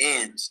fund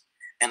ends.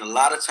 And a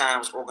lot of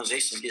times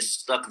organizations get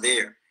stuck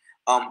there.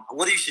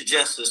 What do you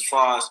suggest as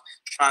far as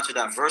trying to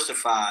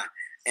diversify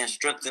and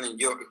strengthen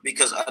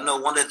because I know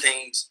one of the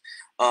things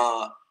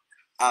I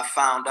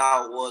found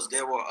out was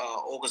there were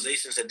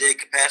organizations that did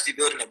capacity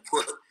building and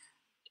put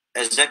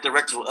executive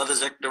directors with other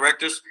executive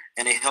directors,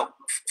 and they helped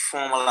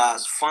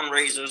formalize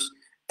fundraisers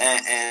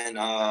and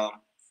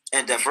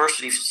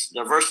diversity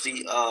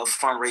of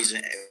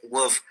fundraising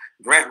with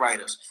grant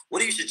writers. What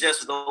do you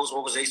suggest to those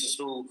organizations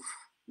who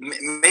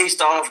may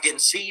start off getting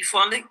seed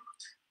funding,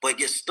 but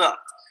get stuck?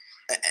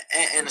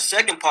 And the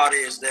second part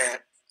is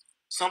that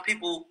some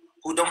people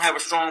who don't have a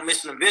strong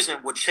mission and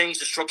vision would change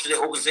the structure of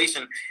their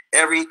organization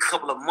every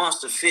couple of months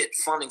to fit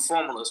funding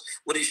formulas.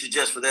 What do you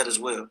suggest for that as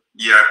well?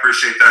 Yeah, I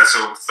appreciate that.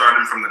 So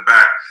starting from the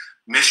back,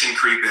 mission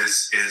creep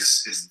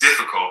is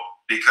difficult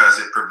because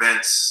it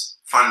prevents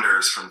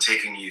funders from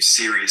taking you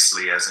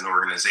seriously as an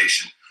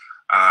organization.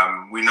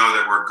 We know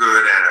that we're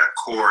good at a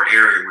core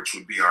area, which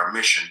would be our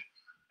mission,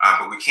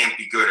 but we can't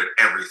be good at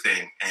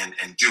everything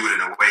and do it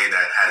in a way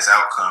that has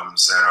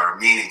outcomes that are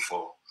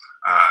meaningful.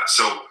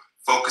 So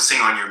focusing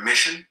on your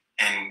mission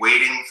and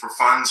waiting for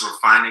funds or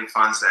finding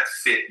funds that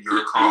fit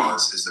your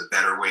cause is the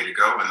better way to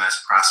go, and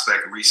that's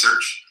prospect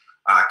research.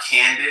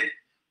 Candid,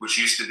 which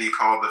used to be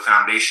called the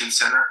Foundation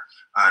Center,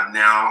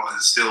 now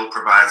still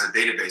provides a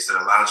database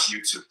that allows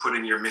you to put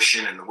in your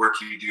mission and the work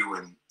you do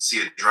and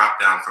see a drop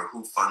down for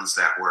who funds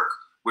that work,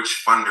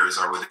 which funders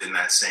are within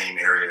that same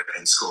area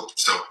and scope.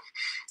 So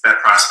that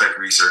prospect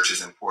research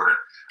is important.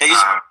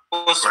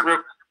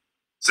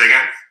 Say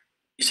again?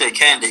 You said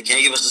Candid. Can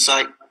you give us the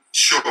site?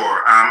 Sure.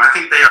 I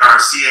think they are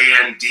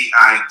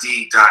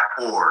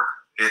candid.org.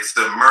 It's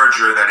the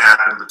merger that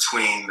happened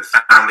between the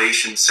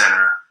Foundation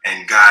Center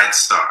and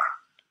GuideStar.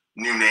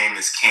 New name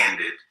is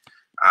Candid.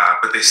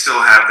 But they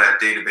still have that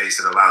database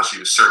that allows you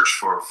to search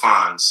for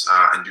funds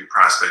and do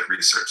prospect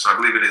research. So I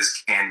believe it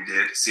is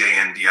Candid,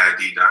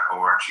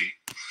 candid.org.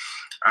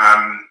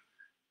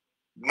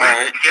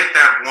 When you get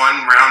that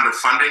one round of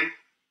funding,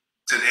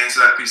 to answer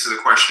that piece of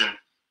the question,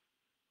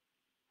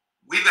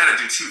 we've got to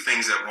do two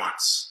things at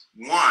once.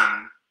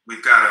 One,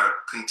 we've got to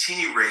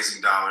continue raising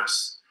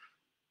dollars,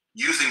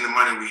 using the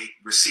money we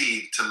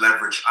receive to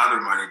leverage other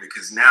money,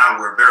 because now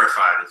we're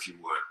verified, if you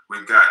would.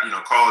 We've got,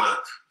 call it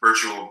a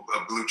virtual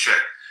blue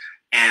check.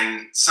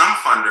 And some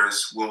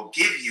funders will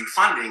give you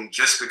funding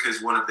just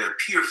because one of their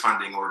peer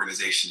funding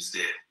organizations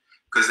did,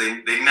 because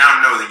they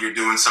now know that you're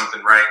doing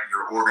something right,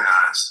 you're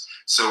organized.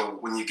 So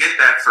when you get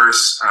that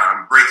first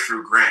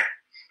breakthrough grant,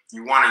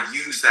 you want to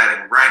use that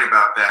and write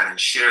about that and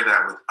share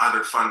that with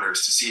other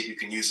funders to see if you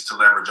can use it to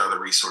leverage other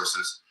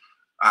resources.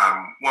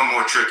 One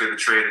more trick of the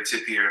trade, a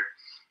tip here.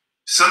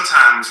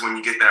 Sometimes when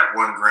you get that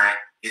one grant,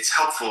 it's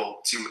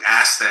helpful to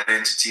ask that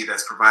entity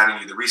that's providing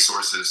you the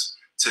resources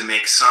to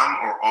make some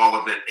or all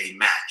of it a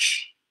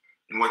match.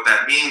 And what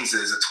that means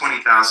is a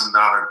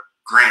 $20,000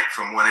 grant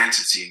from one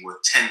entity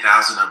with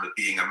 10,000 of it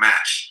being a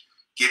match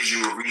gives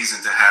you a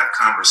reason to have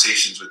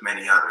conversations with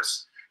many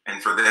others,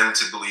 and for them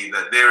to believe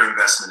that their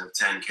investment of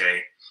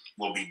 10K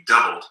will be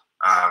doubled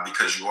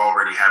because you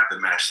already have the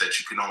match that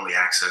you can only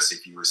access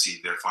if you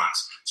receive their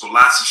funds. So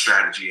lots of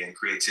strategy and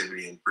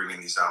creativity in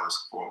bringing these dollars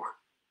forward.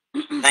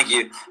 Thank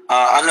you.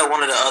 I know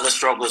one of the other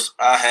struggles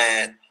I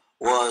had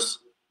was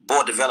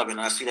board development,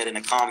 and I see that in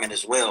the comment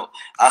as well.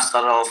 I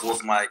started off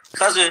with my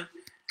cousin,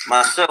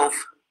 myself,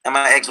 and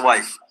my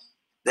ex-wife.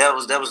 That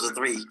was the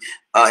three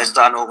in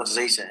starting an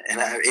organization, and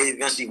it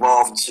eventually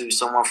evolved into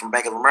someone from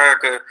Bank of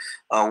America,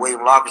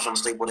 William Lockers from the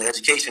State Board of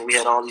Education. We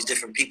had all these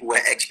different people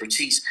with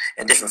expertise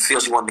in different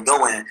fields we wanted to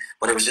go in,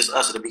 but it was just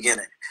us at the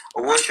beginning.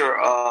 What's your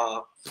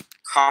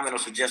comment or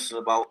suggestion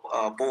about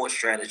board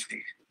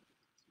strategy?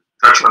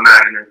 Touch on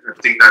that, and I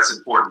think that's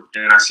important.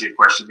 And I see a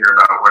question here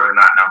about whether or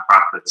not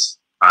nonprofits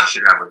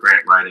should have a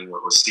grant writing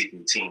or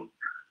seeking team.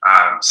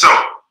 So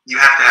you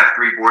have to have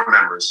 3 board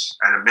members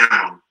at a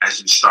minimum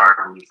as you start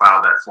when you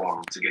file that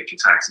form to get your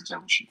tax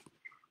exemption.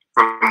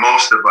 For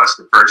most of us,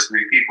 the first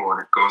 3 people, and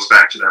it goes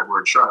back to that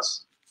word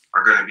trust,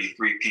 are going to be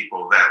 3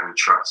 people that we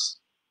trust.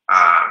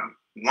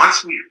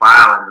 Once we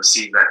file and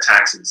receive that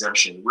tax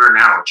exemption, we're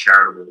now a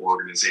charitable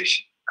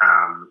organization.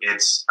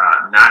 It's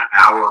not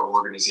our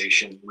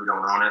organization. We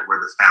don't own it. We're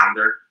the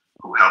founder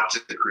who helped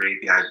to create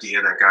the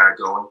idea that got it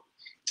going.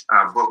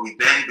 But we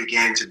then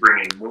begin to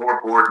bring in more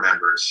board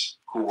members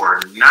who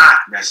are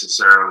not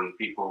necessarily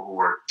people who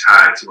are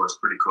tied to us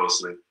pretty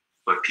closely,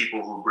 but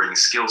people who bring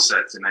skill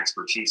sets and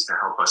expertise to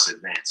help us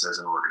advance as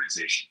an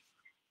organization.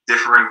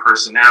 Differing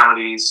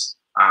personalities,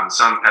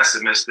 some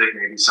pessimistic,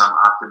 maybe some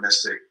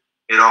optimistic.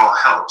 It all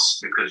helps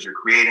because you're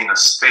creating a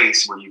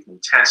space where you can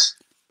test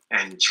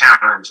and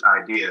challenge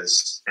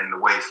ideas and the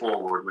way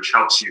forward, which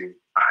helps you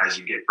as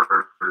you get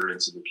further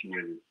into the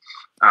community.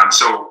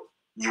 So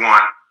you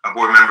want a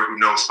board member who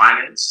knows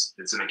finance.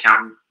 It's an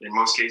accountant in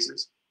most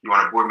cases. You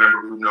want a board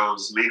member who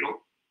knows legal,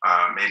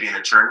 maybe an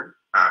attorney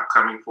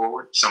coming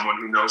forward, someone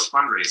who knows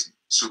fundraising.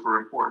 Super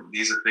important.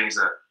 These are things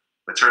that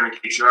attorney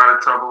keeps you out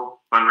of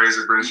trouble,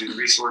 fundraiser brings you the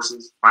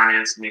resources,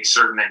 finance makes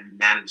certain that you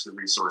manage the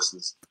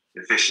resources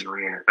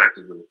efficiently and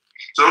effectively.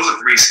 So those are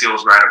 3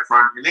 skills right up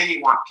front. And then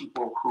you want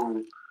people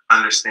who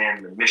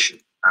understand the mission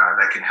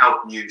that can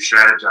help you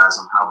strategize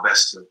on how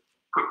best to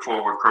put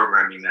forward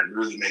programming that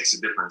really makes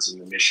a difference in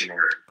the mission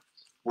area.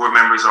 Board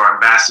members are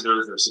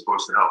ambassadors. They're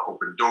supposed to help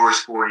open doors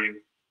for you.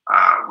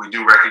 We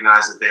do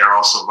recognize that they are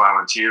also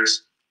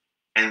volunteers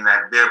and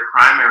that their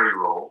primary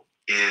role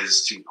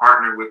is to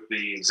partner with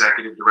the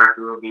executive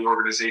director of the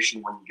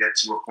organization when you get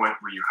to a point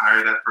where you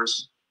hire that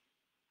person,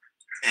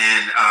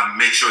 and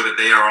make sure that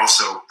they are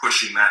also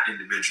pushing that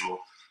individual,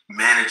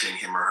 managing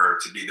him or her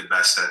to be the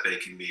best that they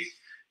can be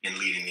in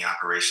leading the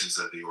operations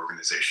of the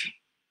organization.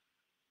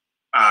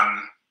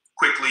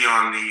 Quickly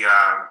on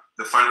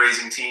the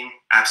fundraising team,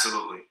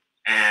 absolutely.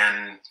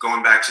 And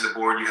going back to the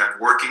board, you have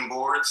working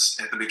boards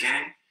at the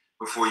beginning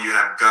before you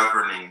have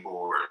governing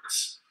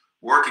boards.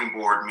 Working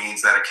board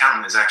means that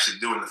accountant is actually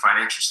doing the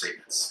financial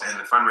statements and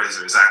the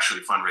fundraiser is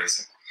actually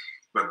fundraising.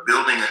 but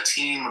building a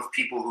team of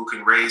people who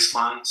can raise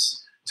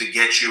funds to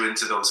get you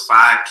into those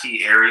 5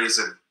 key areas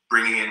of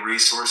bringing in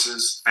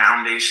resources,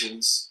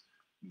 foundations,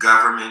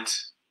 government,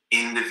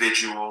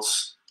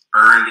 individuals,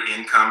 earned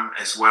income,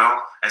 as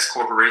well as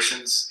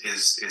corporations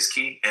is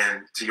key.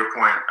 And to your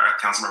point,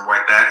 Councilmember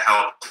White, that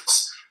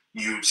helps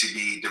you to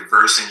be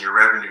diverse in your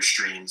revenue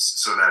streams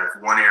so that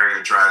if one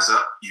area dries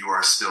up, you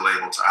are still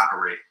able to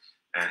operate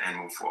and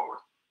move forward.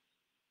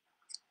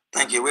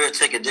 Thank you. We'll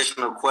take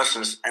additional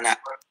questions. And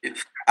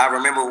I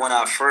remember when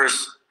I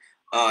first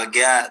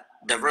got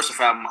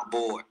diversified my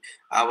board,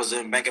 I was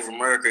in Bank of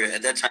America.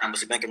 At that time, it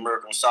was the Bank of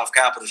America on South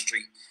Capitol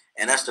Street.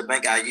 And that's the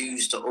bank I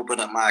used to open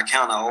up my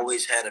account. I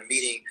always had a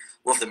meeting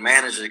with the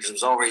manager because there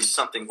was always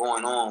something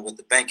going on with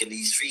the bank and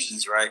these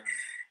fees, right?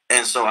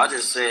 And so I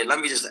just said,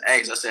 let me just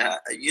ask. I said,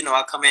 you know,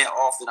 I come in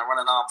often. I run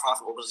a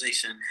nonprofit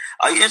organization.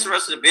 Are you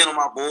interested in being on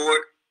my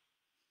board?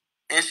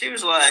 And she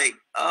was like,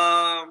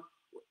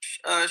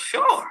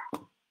 sure.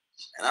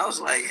 And I was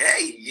like,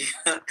 hey,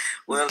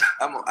 well,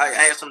 I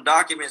had some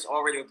documents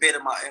already prepared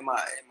in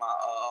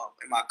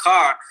my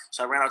car,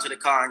 so I ran out to the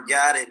car and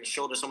got it and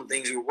showed her some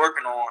things we were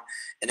working on,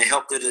 and it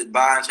helped her to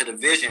buy into the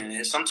vision.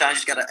 And sometimes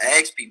you just gotta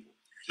ask people.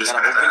 You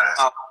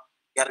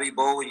gotta be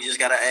bold. You just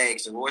gotta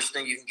ask. The worst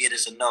thing you can get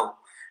is a no.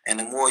 And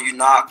the more you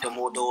knock, the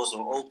more doors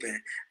will open.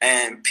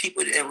 And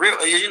people, and real,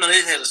 you know, they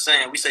have a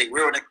saying, we say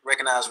real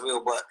recognize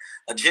real, but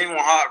a genuine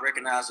heart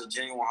recognizes a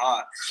genuine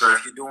heart. Sure.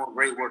 If you're doing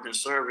great work in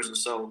service. And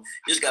so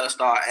you just got to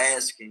start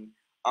asking.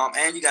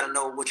 And you got to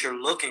know what you're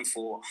looking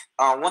for.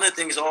 One of the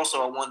things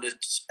also I wanted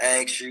to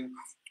ask you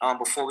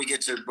before we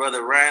get to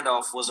Brother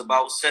Randolph was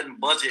about setting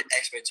budget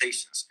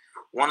expectations.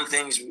 One of the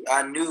things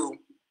I knew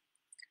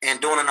in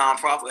doing a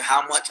nonprofit,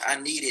 how much I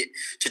needed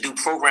to do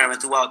programming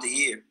throughout the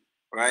year.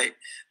 Right?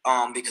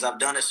 Because I've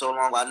done it so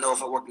long, I know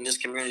if I work in this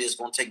community, it's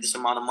going to take this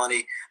amount of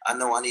money. I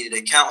know I need an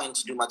accountant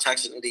to do my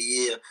taxes in the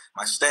year,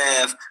 my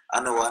staff.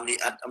 I know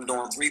I'm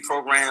doing 3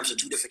 programs in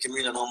 2 different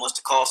communities. I know how much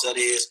the cost that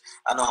is.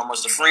 I know how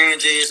much the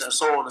fringe is, and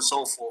so on and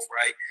so forth,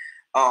 right?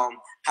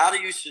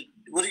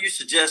 What do you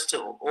suggest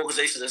to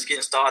organizations that's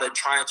getting started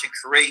trying to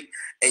create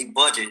a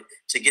budget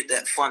to get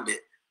that funded?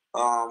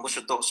 What's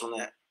your thoughts on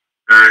that?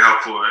 Very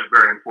helpful and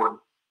very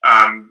important.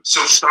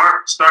 So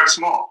start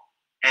small.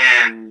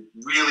 And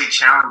really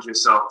challenge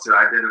yourself to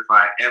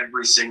identify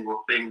every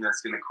single thing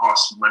that's going to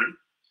cost money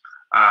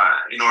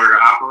in order to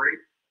operate.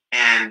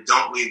 And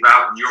don't leave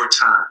out your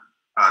time,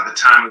 the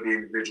time of the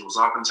individuals.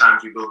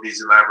 Oftentimes we build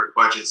these elaborate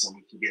budgets and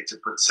we can get to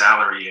put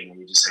salary in and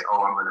we just say,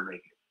 oh, I'm going to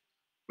make it.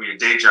 Well, your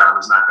day job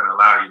is not going to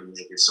allow you to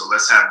make it. So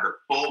let's have the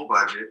full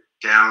budget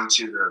down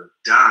to the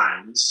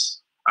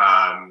dimes,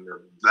 the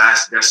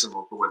last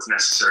decimal for what's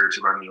necessary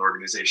to run the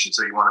organization.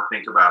 So you want to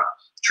think about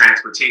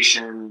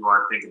transportation, you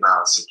want to think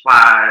about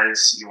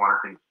supplies, you want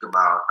to think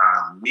about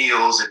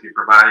meals if you're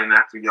providing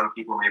that for young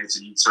people, maybe it's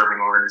a youth serving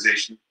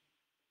organization,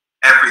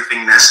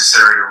 everything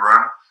necessary to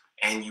run.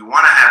 And you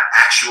want to have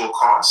actual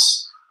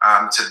costs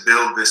to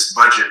build this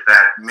budget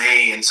that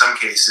may, in some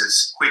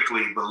cases,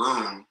 quickly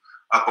balloon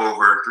up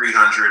over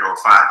 $300,000 or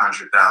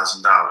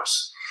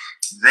 $500,000.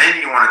 Then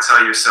you want to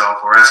tell yourself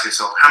or ask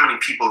yourself, how many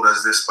people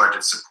does this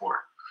budget support?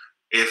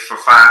 If for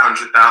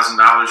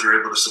 $500,000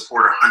 you're able to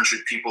support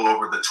 100 people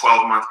over the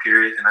 12-month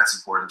period, and that's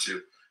important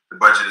too, the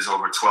budget is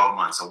over 12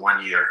 months, a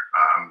 1-year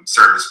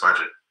service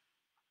budget,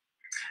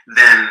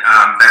 then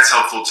that's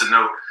helpful to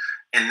note.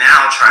 And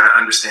now try to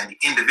understand the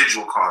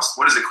individual cost.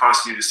 What does it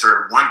cost you to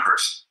serve one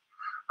person?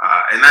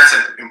 And that's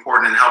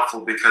important and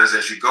helpful because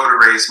as you go to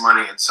raise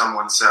money and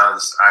someone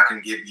says, I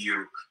can give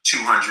you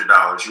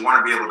 $200, you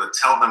want to be able to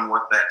tell them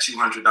what that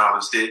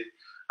 $200 did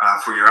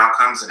for your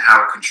outcomes and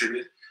how it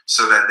contributed,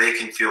 so that they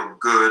can feel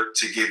good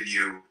to give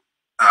you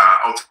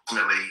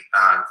ultimately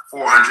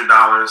 $400,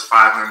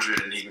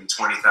 $500, and even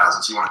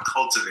 $20,000. So you want to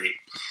cultivate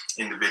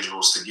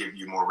individuals to give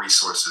you more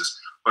resources,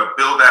 but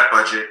build that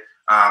budget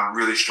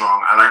really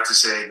strong. I like to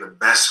say the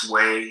best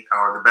way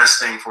or the best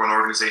thing for an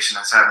organization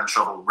that's having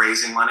trouble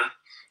raising money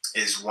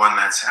is one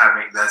that's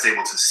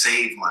able to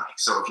save money.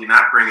 So if you're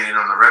not bringing it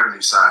on the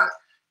revenue side,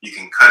 you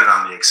can cut it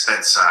on the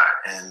expense side,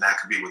 and that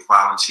could be with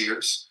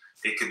volunteers.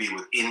 It could be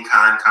with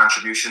in-kind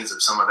contributions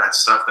of some of that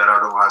stuff that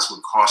otherwise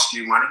would cost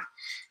you money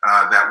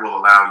that will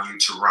allow you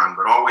to run.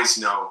 But always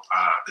know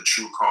the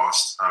true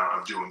cost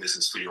of doing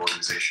business for your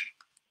organization.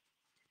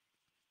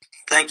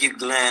 Thank you,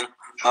 Glenn.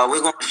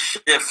 We're going to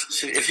shift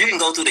to, if you can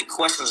go through the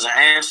questions and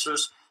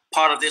answers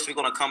part of this, we're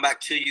going to come back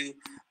to you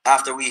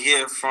after we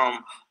hear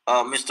from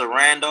Mr.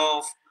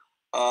 Randolph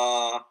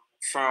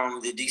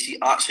from the DC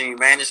Arts and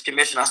Humanities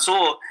Commission.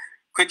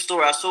 Quick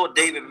story, I saw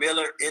David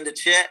Miller in the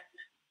chat.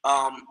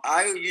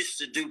 I used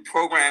to do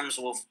programs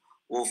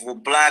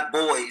with black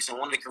boys, and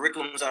one of the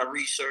curriculums I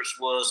researched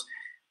was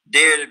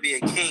Dare to be a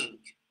King,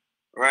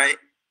 right?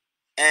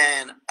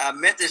 And I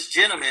met this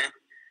gentleman,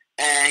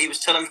 and he was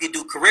telling me he could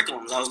do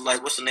curriculums. I was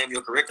like, what's the name of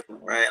your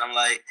curriculum, right? I'm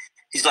like,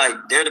 he's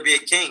like, Dare to be a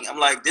King. I'm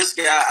like, this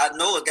guy, I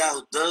know a guy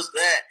who does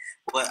that,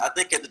 but I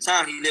think at the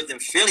time he lived in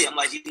Philly. I'm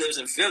like, he lives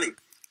in Philly.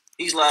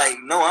 He's like,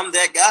 no, I'm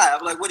that guy.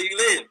 I'm like, where do you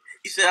live?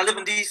 He said, I live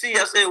in D.C.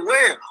 I said,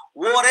 where?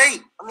 Ward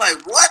 8. I'm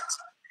like, what?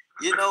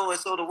 You know, and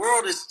so the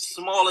world is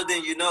smaller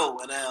than you know.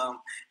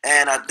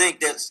 And I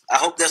think I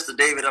hope that's the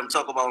David I'm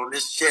talking about on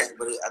this chat,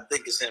 but I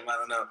think it's him. I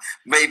don't know.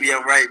 Maybe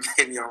I'm right,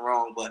 maybe I'm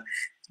wrong. But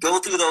go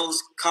through those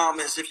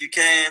comments if you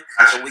can,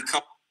 so we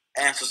come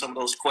answer some of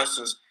those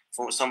questions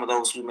from some of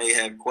those who may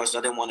have questions.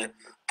 I didn't want to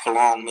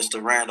prolong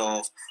Mr.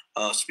 Randolph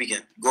speaking.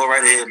 Go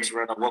right ahead, Mr.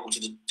 Randolph. Welcome to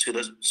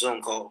the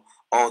Zoom call,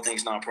 All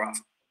Things Nonprofit.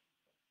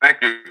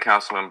 Thank you,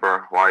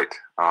 Councilmember White.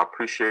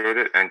 Appreciate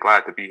it and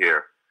glad to be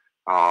here.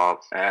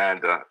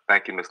 And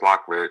thank you, Ms.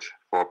 Lockridge,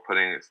 for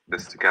putting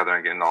this together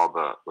and getting all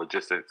the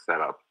logistics set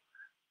up.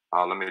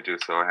 Let me do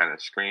so ahead and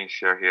screen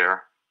share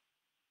here.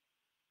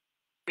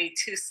 Give me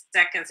 2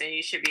 seconds and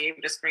you should be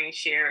able to screen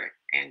share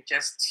in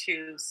just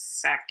 2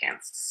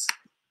 seconds.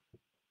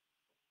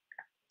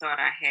 Thought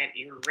I had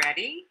you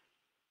ready.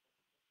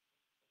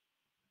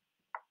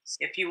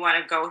 If you want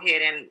to go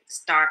ahead and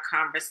start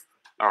conversation.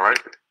 All right.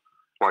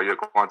 Well, you're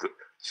going to.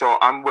 So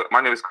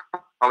my name is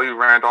Carly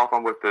Randolph.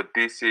 I'm with the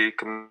DC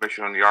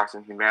Commission on the Arts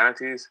and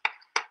Humanities,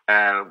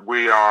 and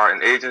we are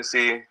an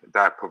agency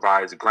that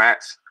provides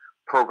grants,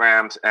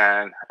 programs,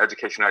 and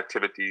educational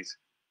activities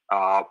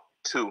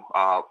to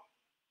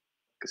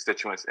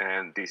constituents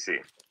in DC.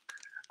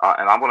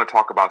 And I'm going to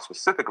talk about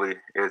specifically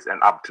is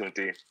an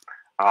opportunity,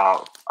 a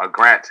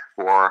grant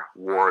for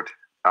Ward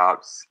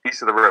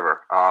East of the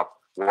River,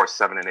 Ward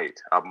 7 and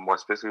 8, more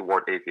specifically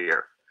Ward 8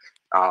 here.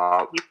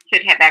 You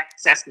should have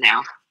access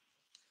now.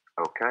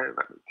 Okay,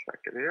 let me check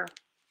it here.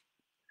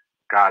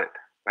 Got it.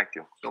 Thank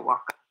you. You're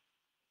welcome.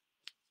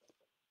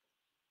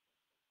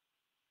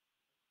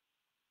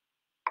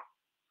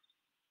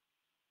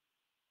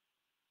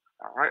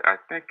 All right, I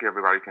think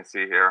everybody can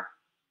see here.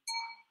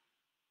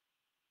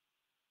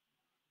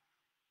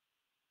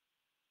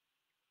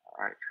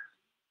 All right.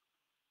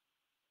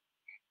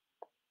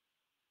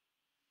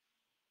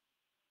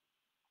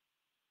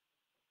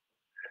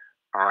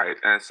 All right,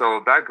 and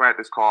so that grant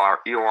is called our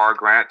EOR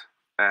grant,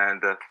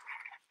 and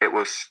it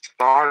was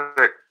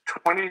started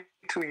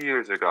 22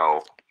 years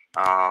ago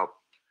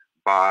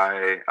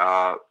by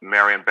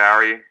Marion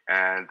Barry,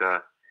 and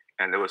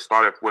it was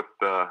started with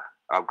the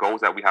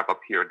goals that we have up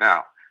here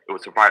now. It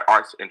was to provide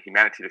arts and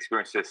humanities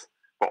experiences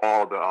for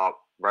all the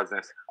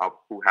residents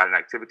who had an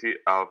activity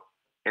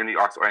in the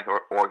arts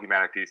or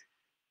humanities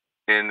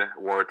in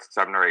wards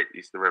 7 or 8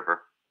 east of the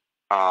river,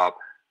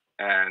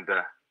 and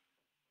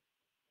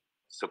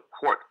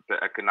support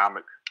the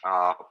economic,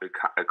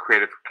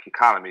 creative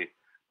economy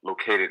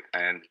located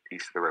in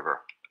east of the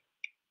river.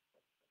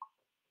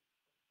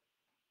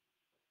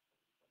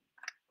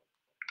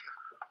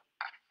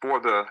 For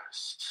the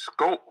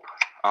scope,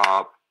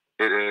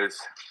 it is,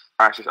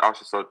 I should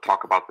also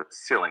talk about the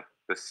ceiling.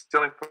 The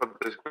ceiling for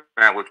this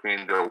grant, which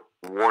means the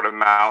award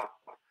amount,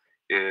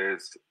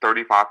 is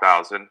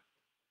 $35,000,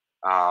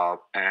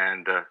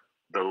 and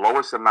the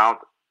lowest amount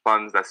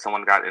funds that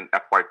someone got in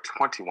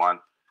FY21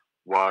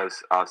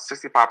 was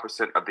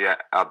 65% of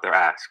their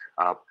ask.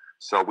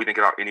 So we didn't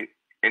get out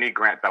any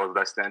grant that was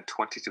less than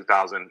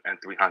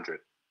 $22,300.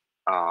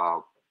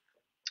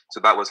 So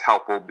that was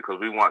helpful because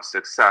we want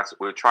success.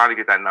 We're trying to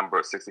get that number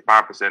of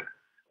 65%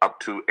 up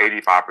to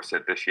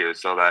 85% this year,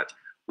 so that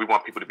we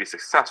want people to be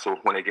successful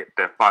when they get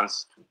their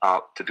funds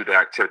to do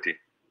their activity.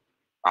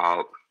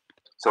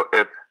 So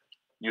if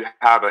you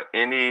have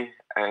and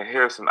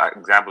here are some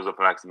examples of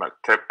some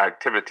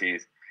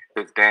activities.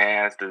 It's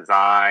dance,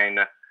 design,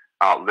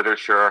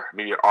 literature,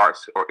 media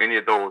arts, or any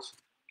of those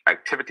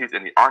activities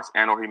in the arts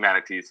and or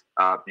humanities,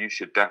 you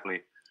should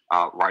definitely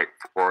write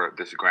for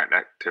this grant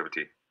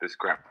activity, this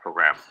grant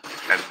program.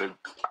 And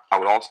I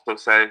would also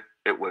say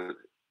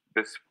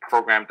this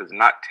program does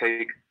not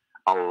take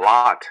a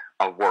lot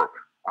of work.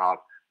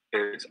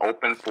 It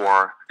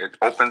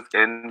opens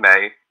in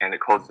May and it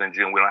closes in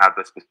June. We don't have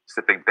the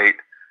specific date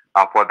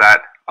for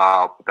that.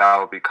 That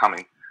will be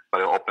coming,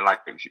 but it'll open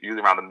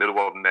usually around the middle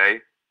of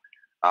May.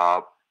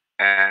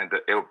 And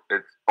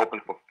it's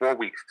open for 4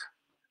 weeks,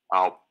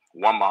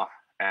 1 month,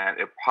 and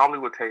it probably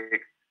would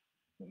take,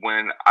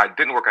 when I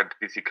didn't work at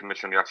the DC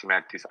Commission on the Arts and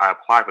Humanities, I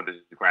applied for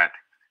this grant,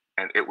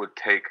 and it would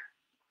take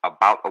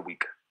about a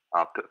week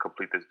to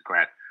complete this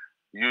grant.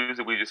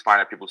 Usually we just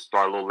find that people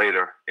start a little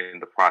later in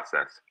the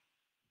process.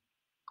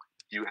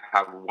 You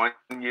have 1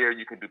 year,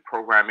 you can do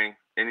programming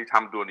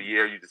anytime during the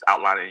year. You just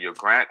outline it in your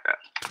grant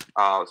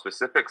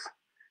specifics,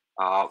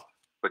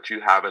 but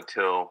you have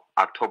until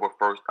October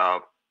 1st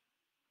of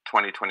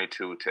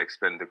 2022 to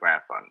expend the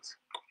grant funds.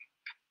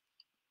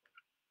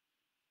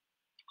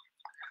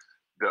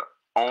 The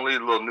only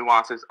little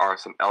nuances are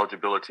some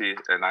eligibility,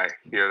 and I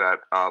hear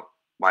that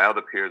my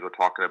other peers were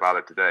talking about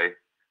it today,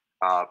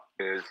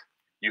 is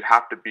you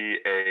have to be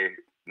a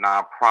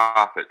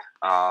nonprofit.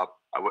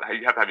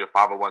 You have to have your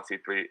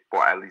 501c3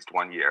 for at least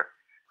 1 year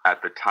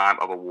at the time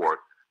of award.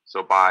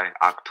 So by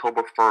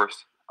October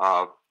 1st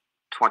of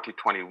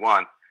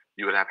 2021,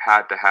 you would have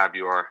had to have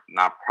your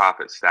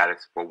nonprofit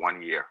status for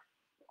 1 year.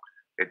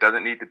 It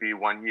doesn't need to be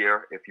 1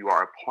 year if you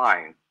are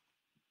applying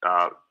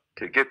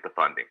to get the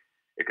funding.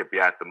 It could be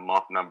at the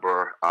month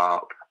number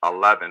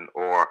 11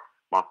 or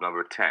month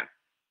number 10,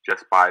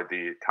 just by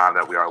the time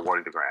that we are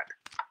awarding the grant.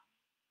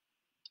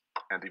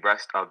 And the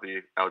rest of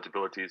the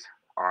eligibilities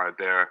are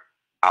there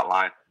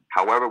outlined.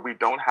 However, we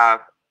don't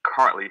have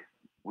currently,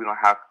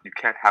 you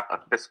can't have a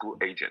fiscal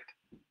agent.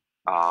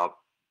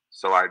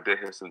 So I did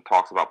hear some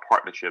talks about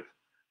partnerships.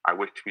 I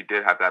wish we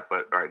did have that,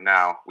 but right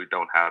now we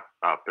don't have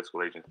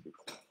fiscal agencies.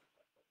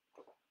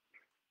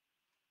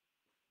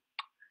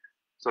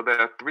 So there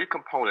are 3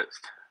 components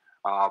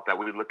that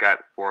we look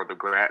at for the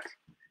grant,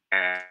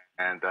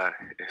 and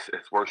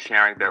it's worth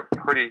sharing. They're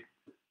pretty,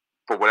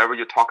 for whatever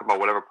you're talking about,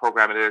 whatever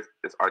program it is,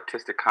 it's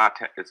artistic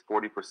content is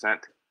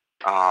 40%.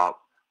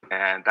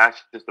 And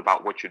that's just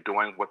about what you're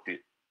doing, what the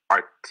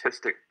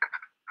artistic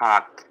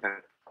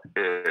content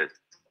is.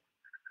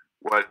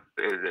 What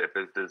is it? If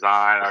it's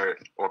design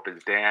or if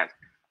it's dance,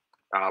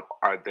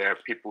 are there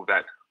people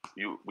that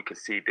we can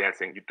see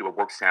dancing? You do a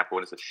work sample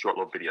and it's a short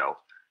little video.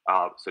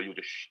 So you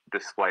just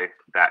display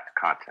that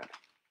content.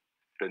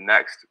 The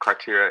next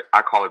criteria,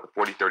 I call it the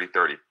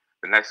 40-30-30.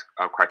 The next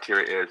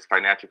criteria is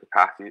financial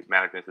capacity,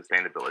 management, and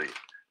sustainability,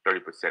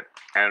 30%.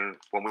 And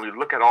when we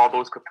look at all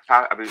those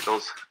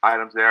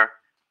items there,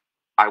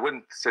 I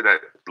wouldn't say that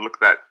look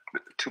at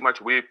too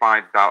much. I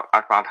found out,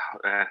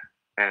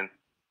 and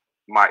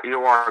my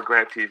EOR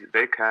grantees,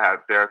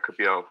 there could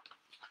be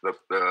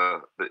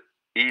the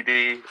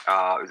ED,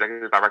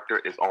 executive director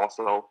is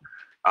also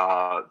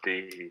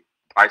the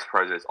vice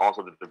president, is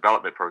also the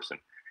development person,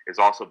 is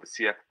also the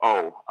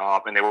CFO,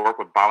 and they work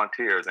with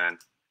volunteers and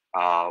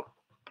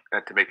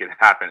to make it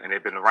happen. And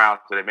they've been around,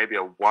 so there may be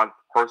one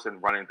person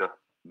running the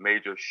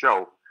major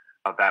show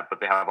of that, but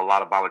they have a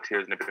lot of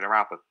volunteers and they've been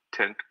around for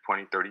 10,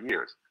 20, 30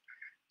 years.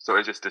 So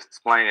it's just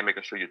displaying and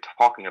making sure you're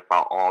talking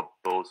about all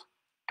those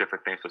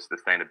different things for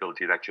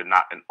sustainability, that you're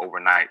not an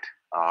overnight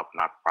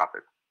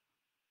nonprofit.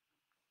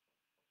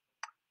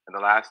 And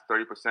the last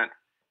 30%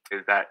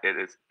 is that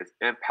its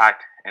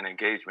impact and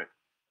engagement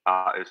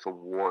is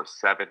toward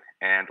 7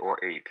 and or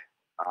 8.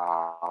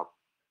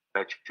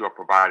 That you are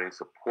providing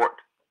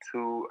support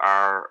to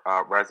our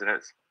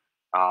residents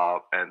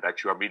and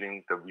that you are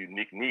meeting the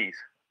unique needs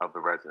of the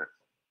residents.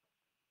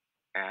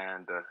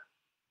 And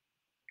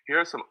here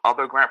are some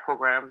other grant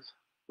programs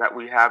that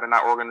we have in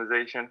our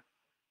organization.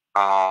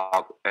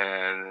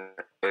 And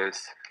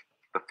it's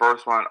the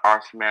first one,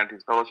 Arts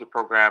Humanities Fellowship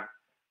Program.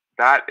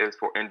 That is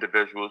for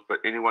individuals, but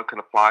anyone can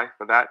apply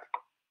for that.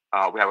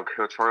 We have a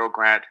curatorial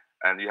grant,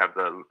 and you have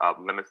the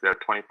limits there,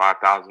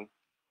 $25,000.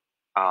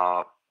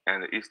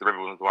 And the East of the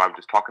River was what I was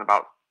just talking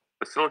about.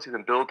 Facilities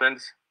and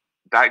buildings,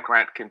 that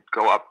grant can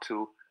go up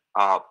to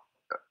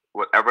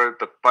whatever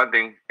the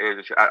funding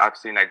is. I've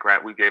seen that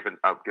grant. We given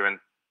a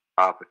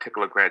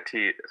particular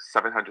grantee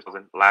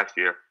 $700,000 last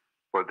year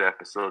for their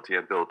facility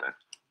and building.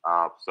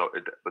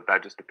 But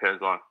that just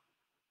depends on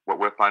what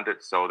we're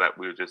funded, so that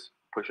we just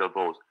push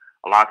those.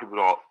 A lot of people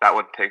don't. That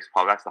one takes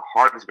probably, that's the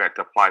hardest grant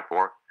to apply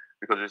for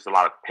because there's a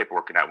lot of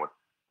paperwork in that one,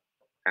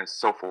 and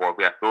so forth.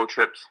 We have field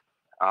trips,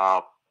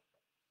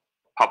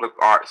 public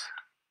arts,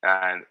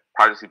 and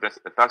projects, events,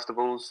 and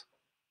festivals,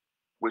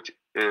 which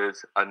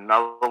is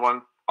another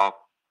one of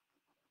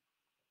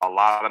a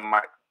lot of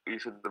my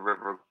East of the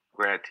River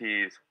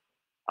grantees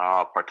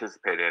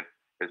participate in,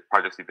 is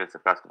projects, events,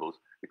 and festivals,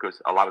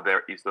 because a lot of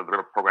their East of the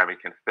River programming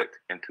can fit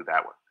into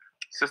that one.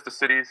 Sister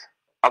Cities,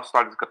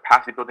 Upstart is a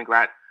capacity building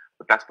grant,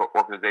 but that's for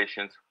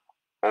organizations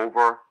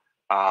over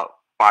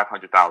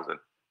 500,000.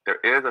 There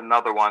is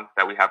another one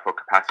that we have for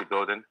capacity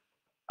building,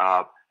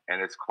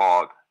 and it's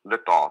called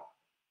Liftoff.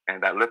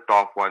 And that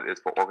Liftoff one is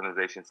for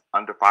organizations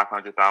under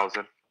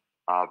 $500,000,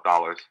 and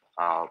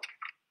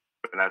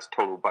that's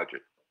total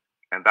budget.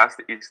 And that's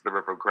the East of the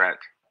River grant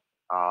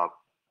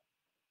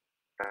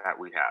that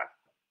we have.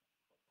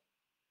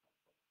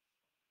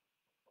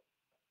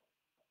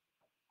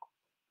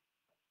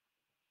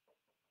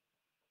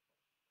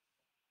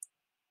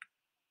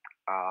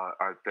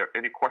 Are there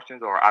any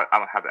questions, or I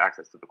don't have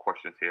access to the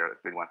questions here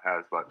if anyone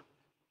has, but.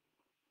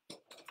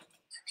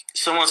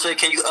 Someone said,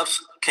 can you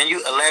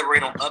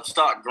elaborate on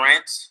Upstart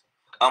grants?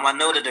 I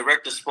know the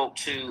director spoke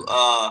to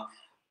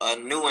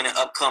new and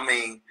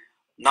upcoming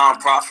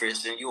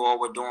nonprofits, and you all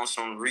were doing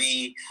some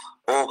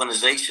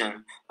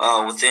reorganization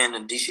within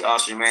the DC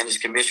Arts and Humanities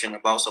Commission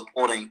about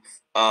supporting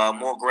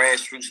more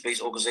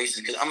grassroots-based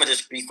organizations. Because I'm gonna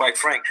just be quite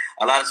frank,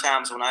 a lot of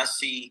times when I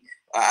received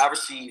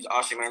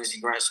Arts and Humanities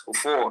grants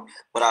before,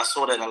 but I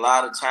saw that a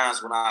lot of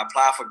times when I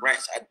applied for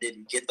grants, I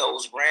didn't get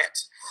those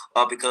grants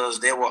because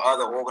there were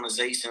other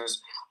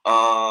organizations,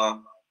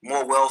 more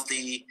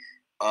wealthy,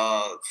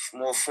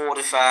 more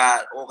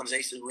fortified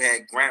organizations who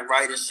had grant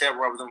writers.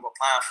 Several of them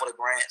applying for the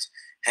grants,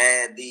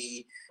 had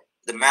the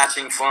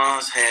matching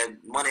funds, had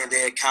money in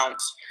their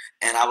accounts,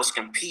 and I was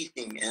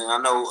competing. And I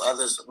know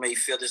others may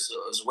feel this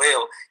as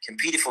well,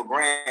 competing for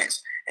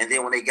grants. And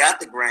then when they got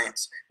the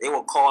grants, they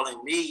were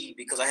calling me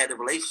because I had the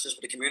relationships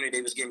with the community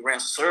they was getting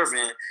grants to serve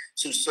in,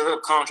 to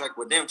subcontract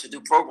with them to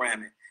do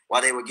programming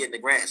while they were getting the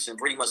grants and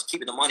pretty much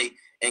keeping the money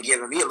and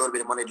giving me a little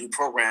bit of money to do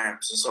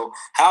programs. And so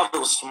how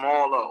those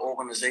smaller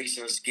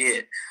organizations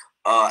get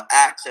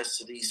access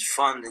to these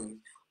funding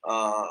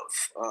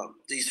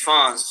these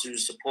funds to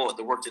support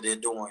the work that they're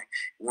doing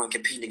when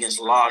competing against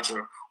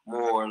larger,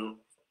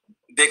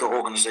 bigger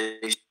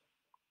organizations?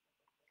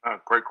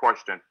 Great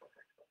question.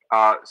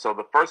 So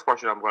the first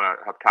question I'm going to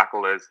have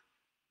tackle is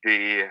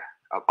the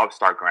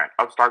Upstart grant.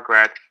 Upstart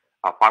grant,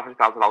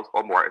 $500,000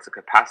 or more. It's a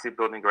capacity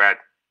building grant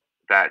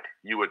that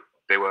you would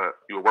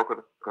work with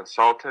a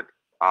consultant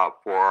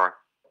for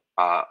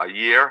a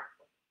year,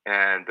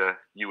 and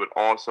you would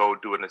also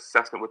do an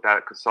assessment with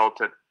that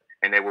consultant,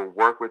 and they will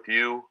work with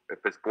you if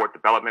it's board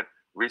development,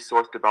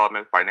 resource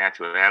development,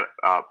 financial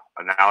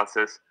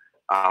analysis.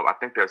 I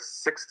think there's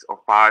 6 or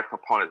 5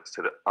 components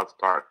to the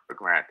Upstart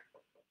grant.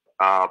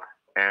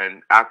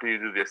 And after you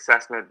do the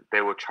assessment,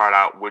 they will chart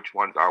out which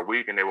ones are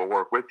weak, and they will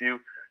work with you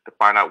to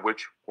find out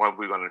which one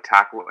we're going to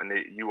tackle, and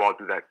you all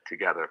do that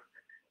together.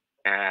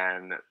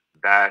 And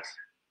that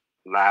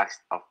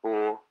lasts a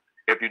full.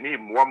 If you need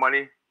more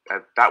money,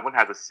 that one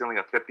has a ceiling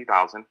of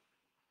 $50,000.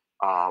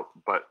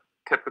 But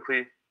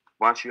typically,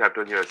 once you have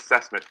done your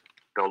assessment,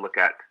 they'll look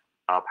at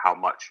how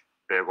much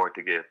they're going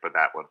to give for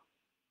that one.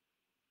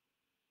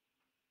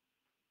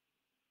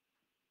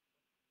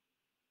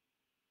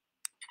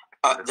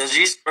 Does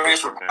these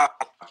grants require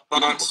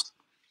funds?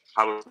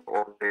 How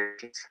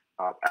organizations?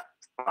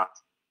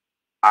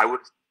 I would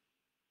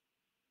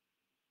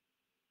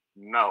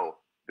no.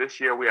 This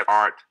year we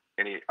aren't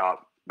any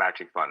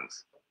matching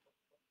funds.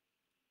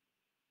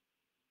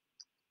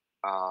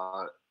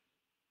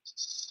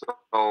 So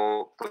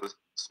for the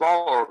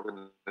small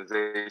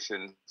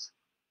organizations,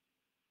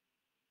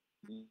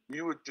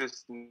 you would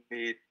just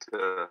need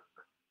to,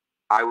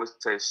 I would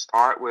say,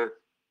 start with,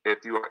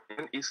 if you are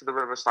in East of the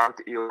River, start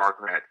with the EOR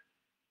grant.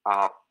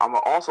 I'm going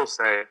to also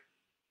say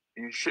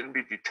you shouldn't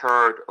be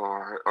deterred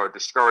or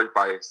discouraged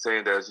by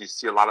saying that as you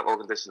see a lot of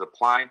organizations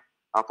applying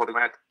for the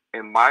grant.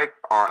 In my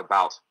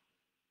about,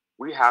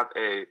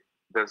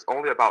 there's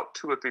only about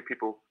 2 or 3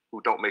 people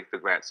who don't make the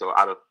grant. So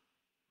out of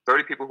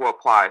 30 people who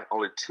apply,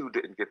 only 2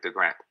 didn't get the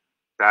grant.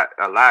 That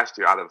last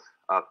year, out of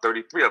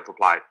 33 have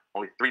applied,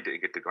 only 3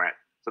 didn't get the grant.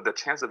 So the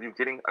chance of you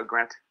getting a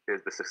grant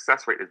the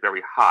success rate is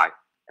very high.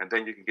 And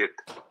then you can get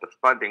the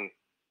funding,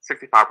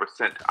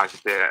 65%, I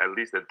should say, at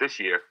least this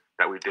year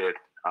that we did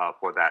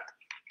for that.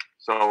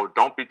 So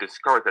don't be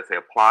discouraged as they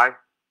apply.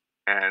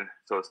 And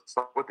so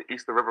start with the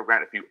East of the River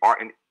grant if you are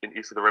in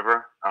East of the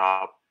River.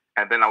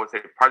 And then I would say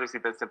Projects,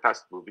 Events, and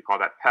Festivals. We call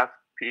that PEF,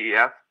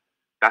 PEF.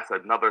 That's a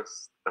number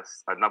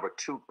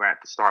 2 grant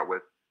to start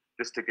with,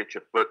 just to get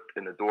your foot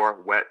in the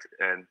door wet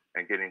and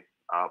getting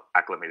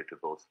acclimated to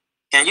those.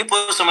 Can you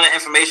put some of the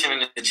information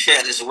in the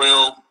chat as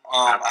well?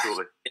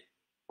 Absolutely.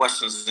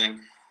 Questions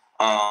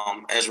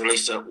as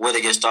relates to where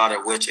to get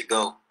started, where to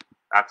go.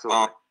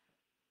 Absolutely.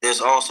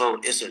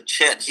 It's a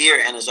chat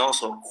here, and there's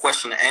also a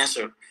question and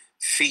answer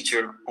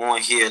feature on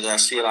here that I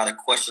see a lot of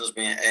questions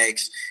being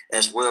asked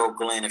as well.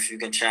 Glenn, if you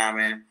can chime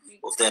in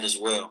with that as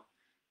well.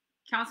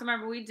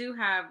 Councilmember, we do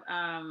have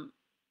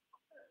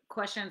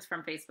questions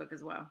from Facebook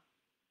as well.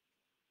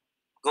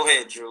 Go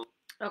ahead, Drew.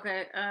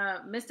 Okay,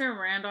 Mr.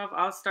 Randolph,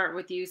 I'll start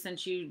with you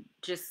since you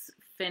just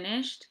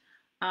finished.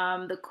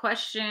 The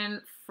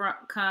question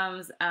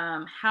comes,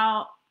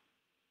 how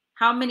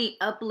many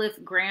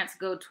uplift grants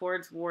go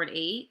towards Ward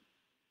 8?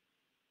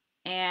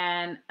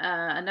 And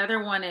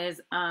another one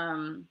is,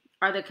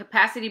 are the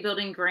capacity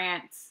building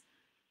grants,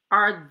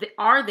 are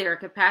there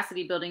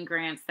capacity building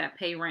grants that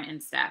pay rent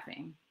and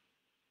staffing?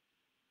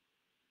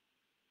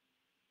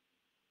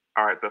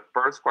 All right, the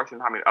first question,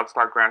 how many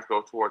Upstart grants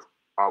go towards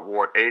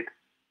Ward 8?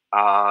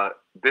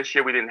 This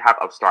year we didn't have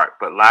Upstart,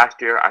 but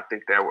last year I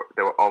think there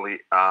were only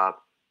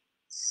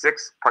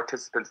 6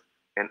 participants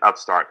in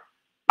Upstart.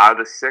 Out of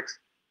the 6,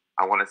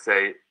 I want to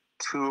say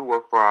 2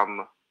 were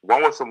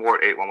one was from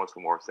Ward 8, one was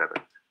from Ward 7.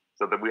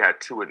 So then we had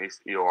 2 in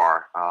East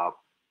EOR.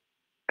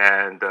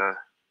 And the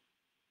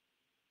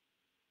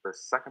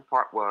second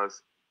part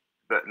was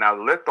now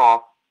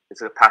Liftoff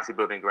is a capacity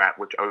building grant,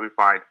 which we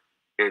find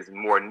is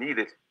more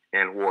needed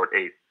in Ward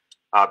 8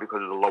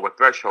 because of the lower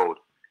threshold.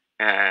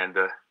 And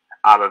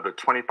out of the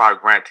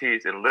 25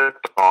 grantees in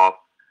Liftoff,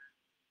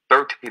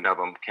 13 of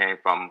them came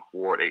from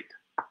Ward 8.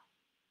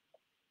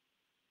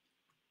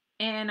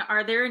 And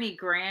are there any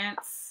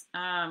grants?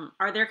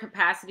 Are there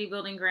capacity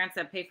building grants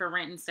that pay for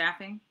rent and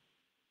staffing?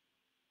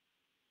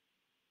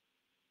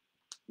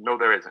 No,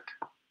 there isn't.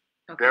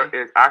 Okay. There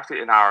is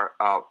actually in our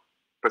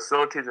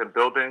facilities and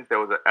buildings, there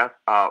was a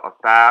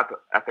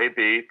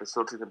FAB,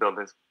 facilities and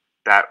buildings,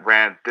 that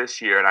ran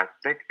this year, and I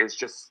think it's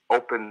just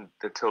open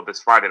until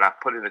this Friday. And I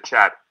put in the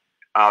chat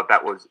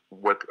that was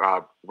with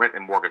rent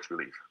and mortgage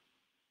relief.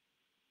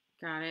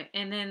 Got it.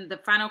 And then the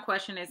final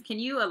question is, can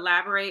you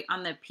elaborate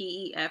on the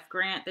PEF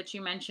grant that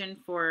you mentioned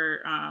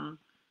for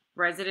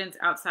residents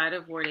outside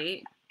of Ward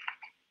 8?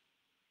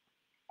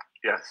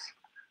 Yes.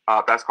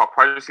 That's called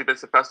Projects,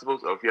 Events, and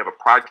Festivals. So if you have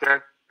a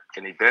project,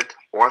 an event,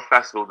 or a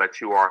festival that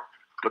you are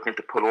looking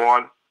to put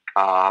on,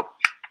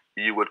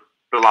 you would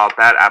fill out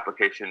that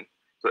application.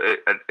 So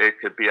it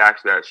could be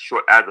actually as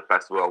short as a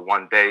festival, a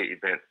one-day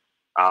event,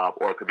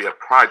 or it could be a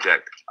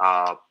project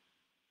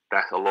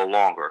that's a little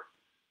longer.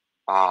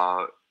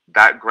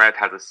 That grant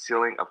has a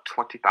ceiling of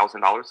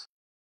 $20,000.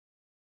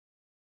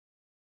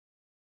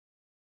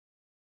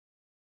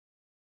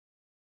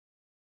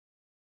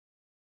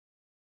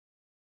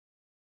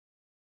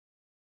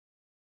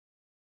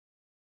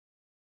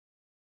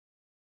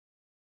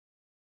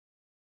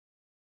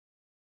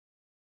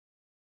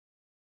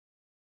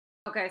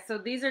 Okay, so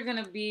these are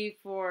going to be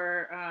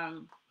for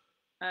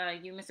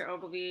you, Mr.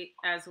 Ogilvie,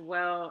 as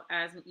well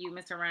as you,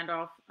 Mr.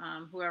 Randolph,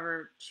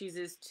 whoever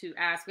chooses to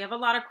ask. We have a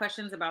lot of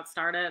questions about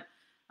startup.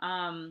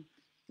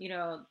 You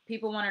know,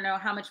 people want to know,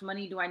 how much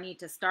money do I need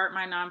to start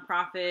my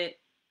nonprofit?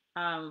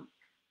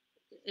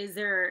 Is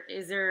there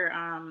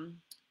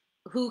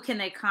who can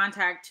they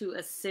contact to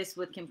assist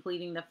with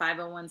completing the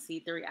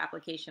 501c3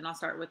 application? I'll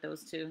start with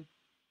those two.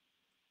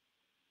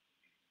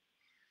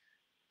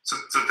 So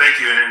thank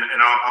you,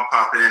 and I'll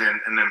pop in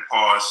and then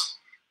pause.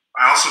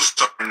 I also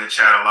saw in the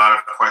chat a lot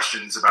of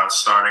questions about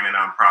starting a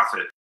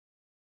nonprofit.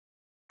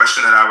 The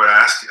question that I would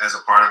ask as a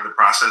part of the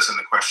process, and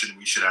the question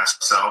we should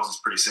ask ourselves, is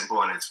pretty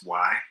simple, and it's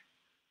why.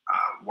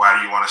 Why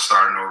do you want to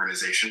start an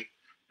organization?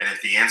 And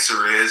if the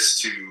answer is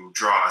to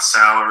draw a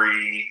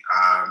salary,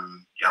 I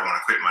want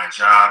to quit my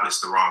job, it's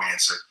the wrong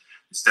answer.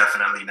 It's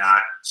definitely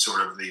not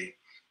sort of the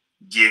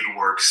gig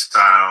work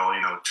style,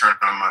 you know, turn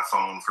on my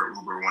phone for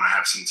Uber when I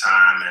have some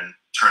time and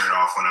turn it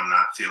off when I'm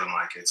not feeling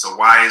like it. So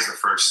why is the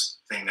first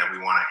thing that we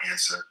want to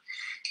answer.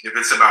 If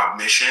it's about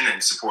mission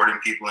and supporting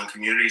people in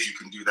communities, you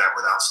can do that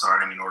without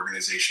starting an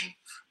organization.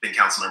 I think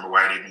Councilmember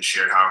White even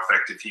shared how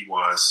effective he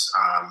was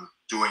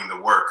doing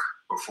the work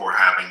before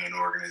having an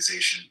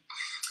organization.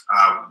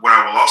 What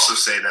I will also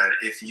say that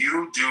if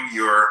you do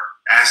your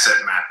asset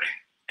mapping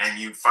and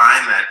you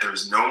find that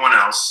there's no one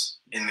else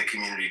in the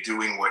community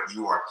doing what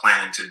you are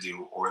planning to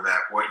do, or that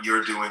what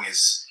you're doing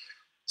is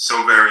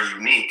so very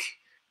unique,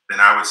 then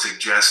I would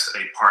suggest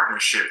a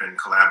partnership and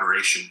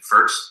collaboration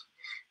first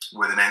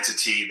with an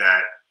entity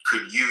that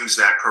could use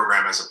that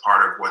program as a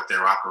part of what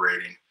they're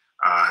operating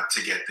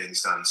to get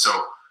things done. So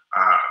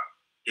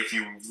if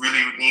you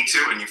really need to,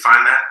 and you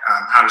find that,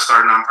 how to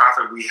start a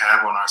nonprofit, we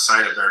have on our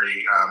site a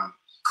very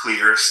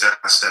clear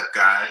step-by-step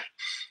guide.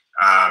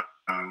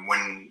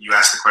 When you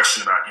ask the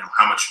question about, you know,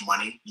 how much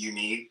money you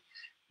need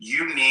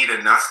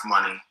enough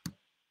money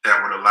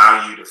that would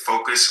allow you to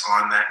focus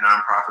on that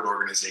nonprofit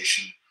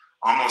organization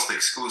almost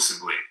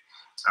exclusively,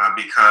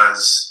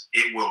 because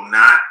it will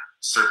not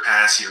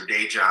surpass your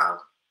day job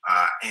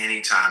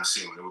anytime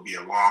soon. It will be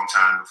a long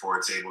time before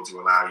it's able to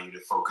allow you to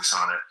focus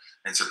on it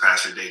and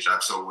surpass your day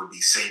job. So it would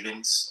be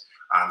savings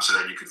so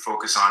that you could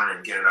focus on it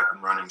and get it up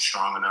and running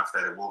strong enough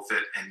that it will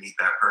fit and meet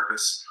that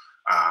purpose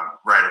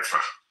right up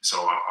front. So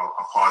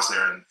I'll pause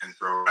there and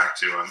throw it back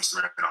to Mr.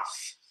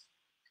 Randolph.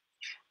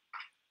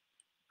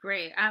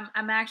 Great.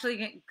 I'm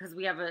actually, because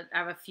I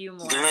have a few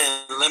more.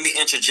 Glenn, let me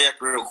interject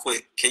real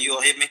quick. Can you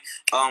all hear me?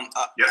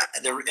 Yeah.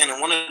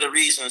 And one of the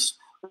reasons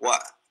why,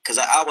 because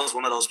I was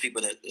one of those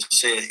people that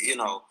said, you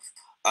know,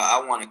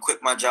 I want to quit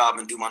my job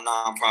and do my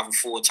nonprofit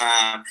full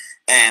time.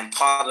 And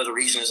part of the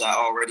reason is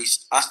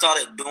I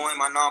started doing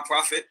my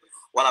nonprofit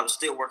while I was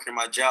still working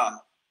my job,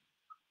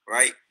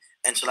 right?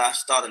 Until I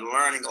started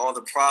learning all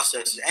the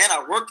processes. And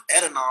I worked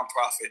at a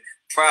nonprofit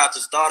prior to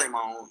starting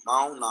my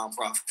own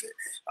nonprofit.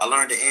 I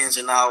learned the ins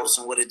and outs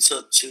and what it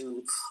took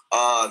to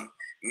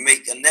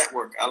make a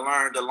network. I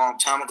learned a long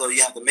time ago,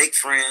 you have to make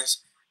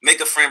friends,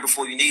 make a friend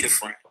before you need a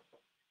friend.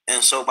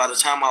 And so by the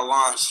time I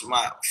launched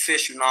my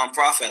official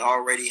nonprofit, I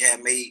already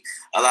had made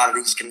a lot of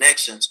these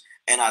connections.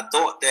 And I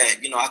thought that,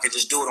 you know, I could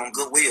just do it on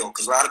goodwill,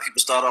 because a lot of people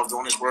start off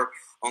doing this work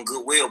on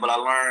goodwill. But I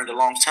learned a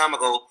long time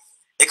ago,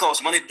 it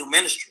costs money to do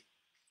ministry.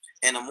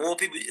 And the more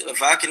people,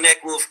 if I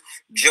connect with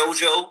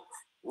JoJo,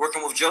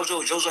 working with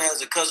JoJo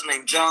has a cousin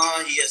named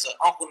John. He has an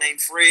uncle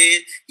named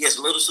Fred. He has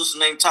a little sister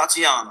named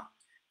Tatiana.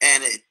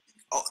 And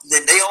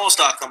then they all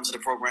start coming to the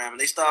program,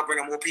 and they start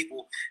bringing more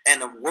people, and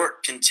the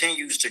work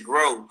continues to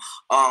grow.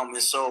 And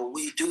so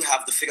we do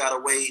have to figure out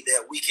a way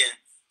that we can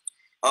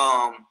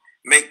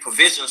make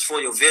provisions for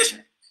your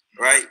vision,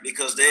 right?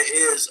 Because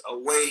there is a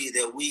way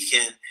that we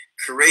can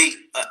create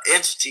an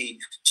entity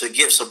to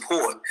give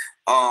support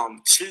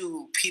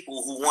to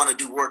people who want to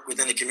do work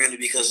within the community,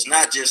 because it's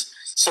not just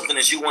something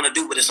that you want to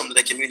do, but it's something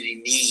the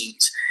community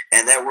needs.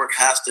 And that work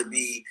has to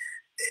be,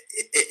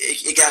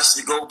 it got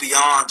to go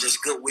beyond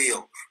just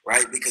goodwill,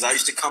 right? Because I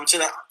used to come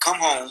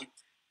home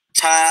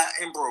tired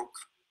and broke,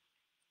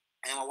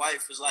 and my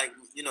wife was like,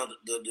 you know,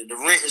 the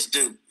rent is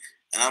due.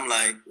 And I'm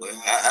like,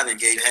 well, I didn't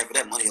give half of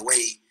that money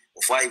away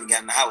before I even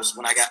got in the house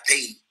when I got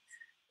paid,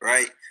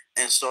 right?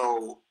 And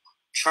so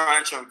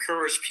trying to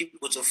encourage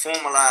people to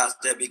formalize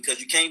that, because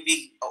you can't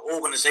be an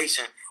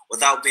organization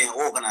without being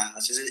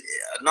organized.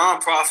 A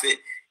nonprofit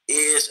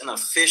is an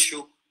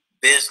official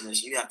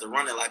business. You have to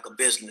run it like a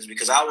business,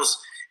 because I was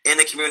in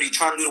the community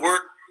trying to do the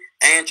work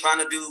and trying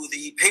to do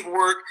the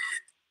paperwork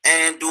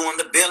and doing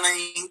the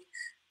billing.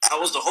 I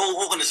was the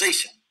whole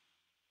organization.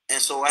 And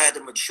so I had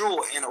to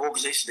mature in the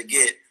organization to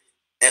get,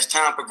 as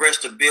time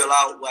progressed, to build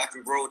out where I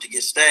can grow, to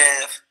get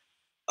staff,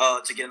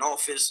 to get an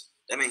office.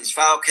 That means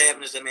file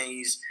cabinets. That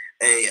means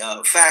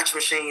a fax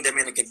machine. That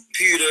means a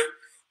computer.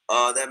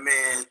 that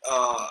man,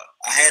 I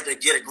had to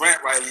get a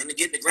grant writer. And to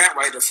get the grant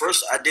writer,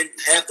 first I didn't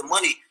have the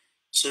money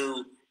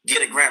to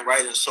get a grant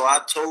writer. So I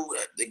told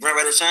the grant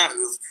writer at the time,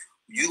 if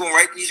you gonna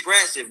write these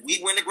grants, if we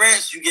win the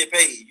grants, you get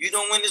paid. You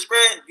don't win this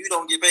grant, you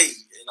don't get paid.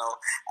 You know,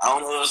 I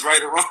don't know if it's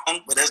right or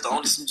wrong, but that's the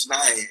only solution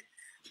I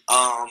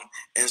had.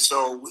 And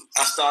so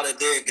I started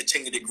there and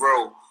continued to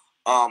grow.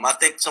 I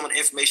think some of the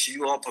information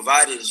you all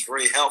provided is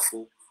very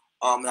helpful.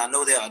 And I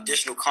know there are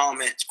additional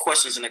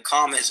questions in the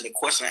comments in the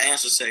question and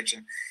answer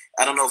section.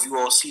 I don't know if you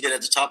all see that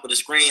at the top of the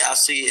screen. I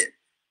see it.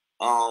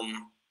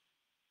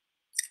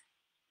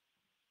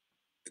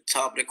 The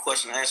top of the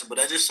question and answer, but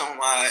that's just some of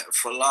my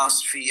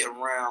philosophy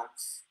around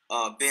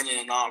being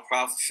in a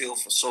nonprofit field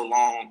for so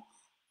long,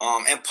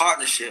 and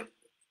partnership.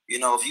 You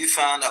know, if you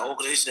find an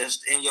organization that's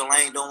in your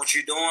lane doing what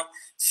you're doing,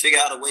 figure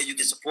out a way you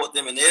can support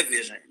them in their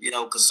vision. You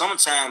know, because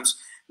sometimes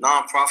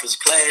nonprofits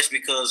clash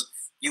because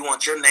you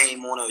want your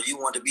name on it, or you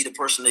want to be the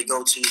person they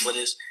go to, but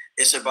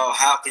it's about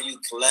how can you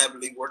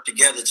collaboratively work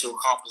together to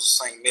accomplish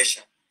the same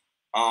mission.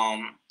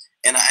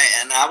 And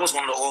I was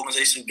one of the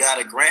organizations who got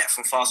a grant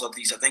from Far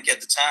Southeast. I think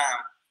at the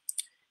time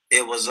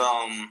it was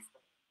a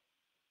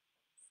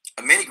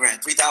mini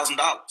grant, $3,000,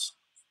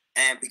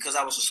 and because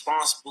I was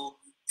responsible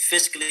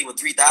fiscally with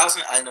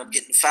 $3,000, I ended up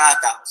getting $5,000,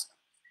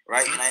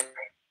 right? And I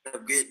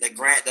ended up getting a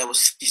grant that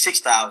was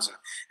 $6,000,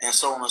 and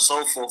so on and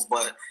so forth.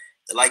 But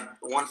like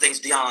one thing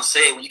Dion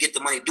said, when you get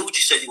the money, do what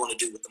you said you want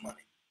to do with the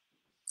money.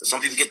 Because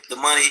some people get the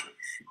money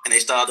and they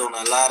start doing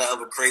a lot of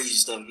other crazy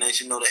stuff.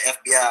 Next, you know, the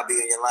FBI will be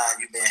in your line,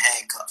 you've been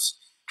handcuffs.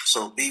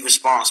 So be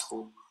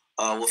responsible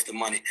with the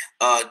money.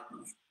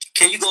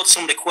 Can you go to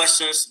some of the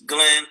questions,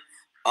 Glenn?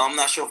 I'm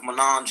not sure if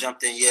Manon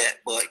jumped in yet,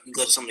 but you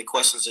go to some of the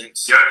questions and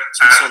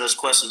some of those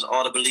questions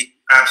audibly.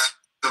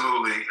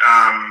 Absolutely.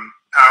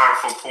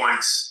 Powerful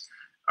points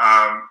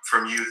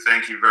from you.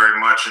 Thank you very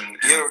much. And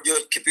your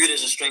computer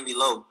is extremely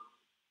low.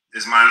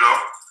 Is mine low?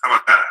 How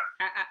about that?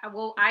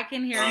 Well, I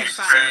can hear you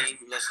fine.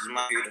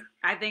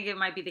 I think it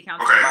might be the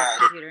councilman's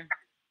computer.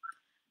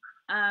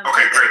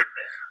 Okay, great.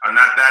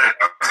 Not that.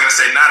 I was gonna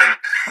say not.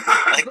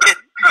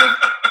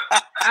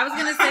 I was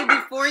gonna say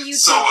before you.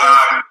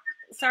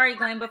 Sorry,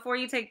 Glenn. Before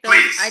you take those,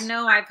 please. I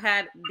know I've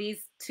had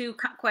these two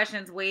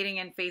questions waiting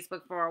in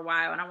Facebook for a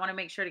while, and I want to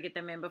make sure to get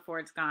them in before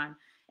it's gone.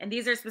 And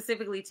these are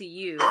specifically to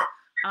you. Sure.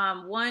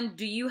 One,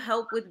 do you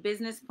help with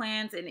business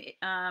plans, and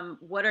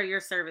what are your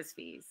service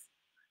fees?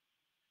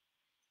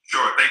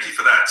 Sure, thank you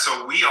for that.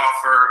 So we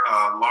offer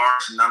a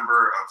large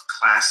number of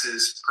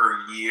classes per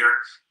year.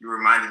 You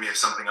reminded me of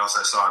something else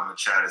I saw in the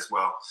chat as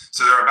well.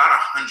 So there are about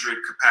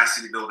 100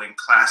 capacity building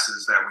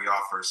classes that we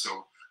offer,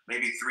 so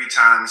maybe 3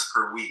 times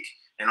per week,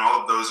 and all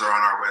of those are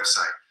on our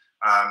website.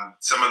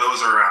 Some of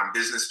those are around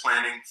business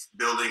planning,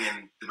 building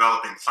and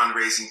developing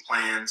fundraising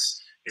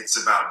plans.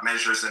 It's about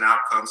measures and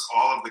outcomes,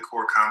 all of the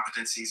core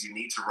competencies you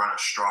need to run a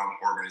strong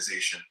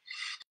organization.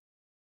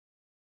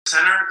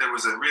 Center, there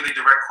was a really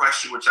direct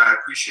question, which I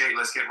appreciate.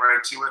 Let's get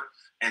right to it.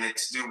 And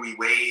it's, do we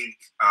waive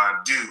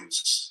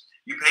dues?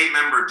 You pay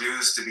member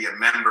dues to be a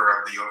member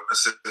of the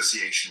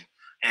association.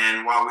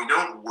 And while we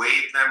don't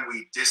waive them,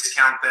 we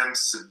discount them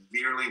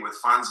severely with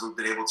funds we've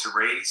been able to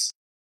raise.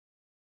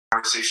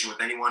 Conversation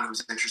with anyone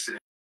who's interested in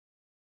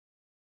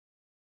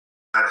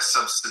at a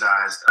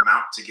subsidized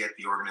amount to get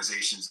the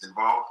organizations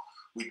involved.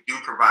 We do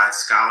provide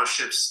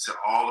scholarships to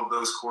all of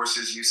those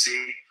courses you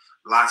see.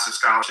 Lots of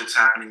scholarships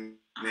happening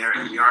there,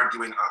 and we are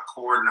doing a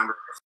core number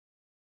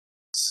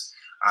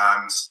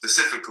of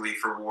specifically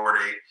for Ward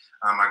 8.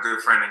 My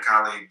good friend and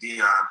colleague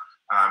Dion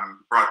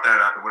brought that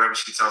up, and whatever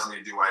she tells me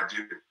to do, I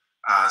do.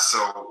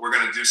 So we're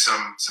going to do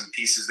some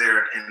pieces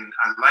there, and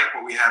I like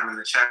what we have in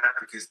the chat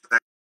because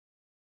that's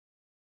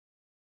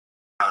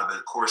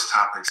the course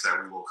topics that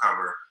we will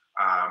cover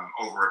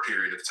over a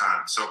period of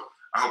time. So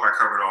I hope I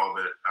covered all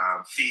of it.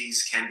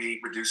 Fees can be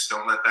reduced.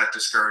 Don't let that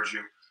discourage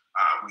you.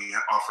 We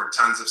offer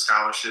tons of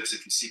scholarships.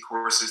 If you see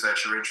courses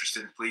that you're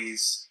interested in,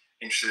 please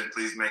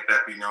make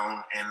that be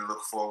known, and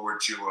look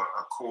forward to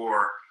a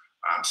core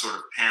sort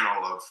of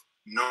panel of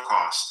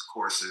no-cost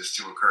courses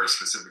to occur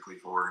specifically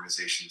for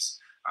organizations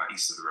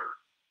east of the river.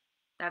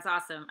 That's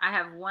awesome. I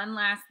have one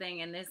last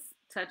thing, and this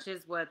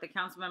touches what the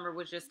council member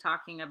was just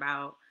talking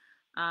about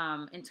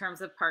in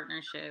terms of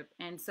partnership.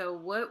 And so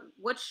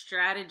what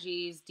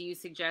strategies do you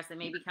suggest, and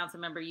maybe council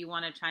member, you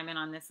want to chime in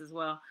on this as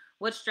well.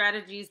 What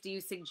strategies do you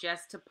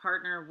suggest to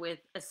partner with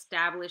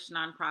established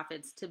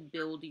nonprofits to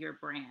build your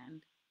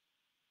brand?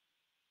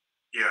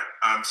 Yeah,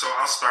 so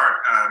I'll start.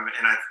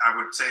 And I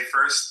would say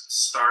first,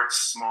 start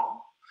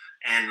small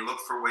and look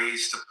for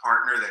ways to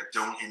partner that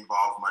don't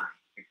involve money.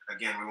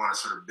 Again, we want to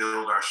sort of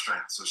build our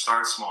strength. So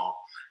start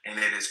small, and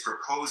it is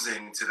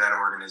proposing to that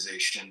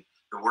organization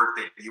the work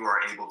that you are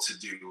able to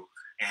do,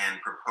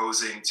 and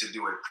proposing to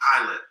do a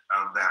pilot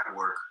of that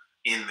work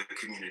in the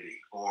community,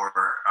 or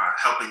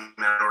helping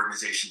that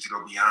organization to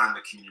go beyond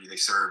the community they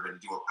serve and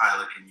do a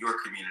pilot in your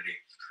community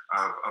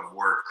of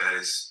work that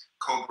is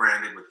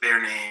co-branded with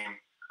their name,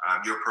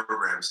 your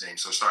program's name.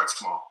 So start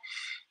small.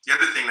 The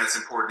other thing that's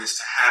important is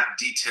to have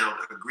detailed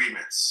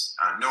agreements,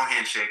 no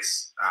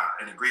handshakes,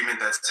 an agreement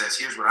that says,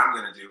 here's what I'm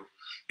going to do,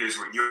 here's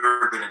what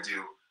you're going to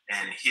do,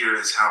 and here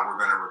is how we're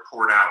going to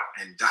report out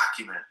and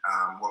document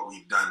what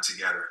we've done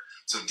together.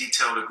 So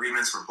detailed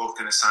agreements, we're both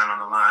going to sign on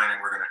the line, and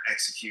we're going to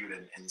execute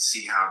and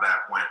see how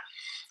that went.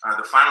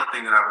 The final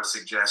thing that I would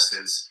suggest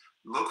is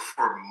look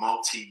for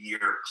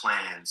multi-year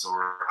plans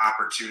or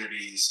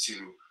opportunities to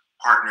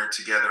partner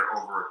together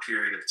over a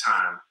period of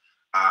time.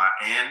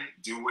 And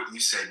do what you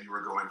said you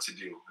were going to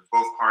do. If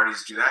both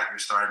parties do that, you're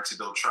starting to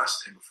build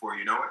trust, and before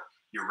you know it,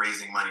 you're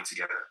raising money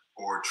together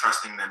or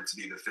trusting them to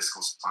be the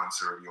fiscal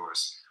sponsor of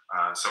yours.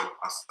 So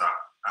I'll stop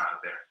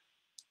there.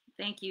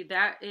 Thank you.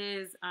 That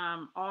is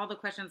all the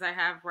questions I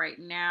have right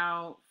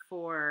now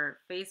for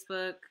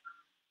Facebook.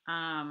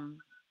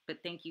 But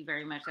thank you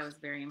very much. That was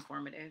very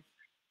informative.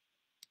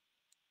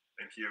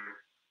 Thank you.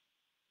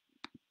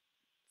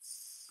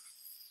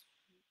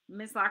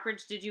 Ms.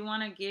 Lockridge, did you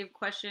want to give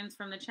questions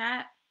from the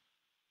chat?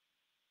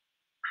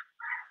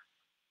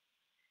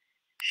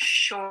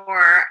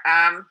 Sure.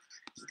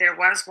 There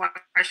was one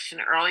question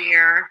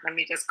earlier. Let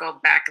me just go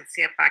back and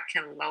see if I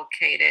can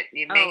locate it.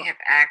 You may have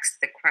asked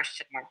the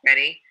question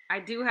already. I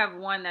do have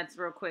one that's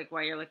real quick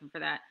while you're looking for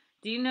that.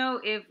 Do you know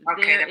if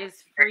there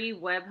is free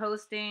web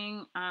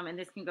hosting, and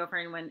this can go for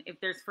anyone, if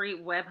there's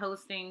free web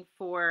hosting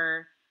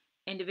for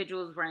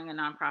individuals running a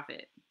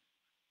nonprofit?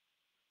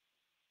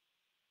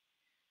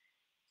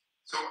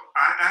 So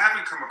I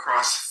haven't come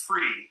across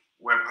free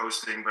web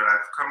hosting, but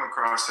I've come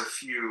across a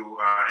few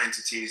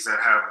entities that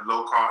have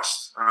low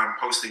cost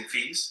hosting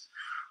fees.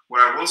 What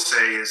I will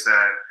say is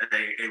that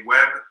a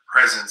web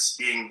presence,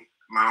 being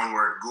my own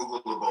word,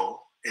 Googleable,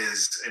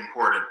 is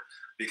important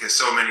because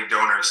so many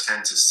donors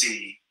tend to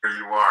see where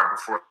you are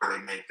before they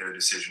make their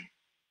decision.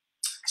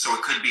 So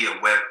it could be a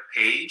web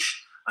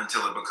page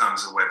until it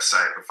becomes a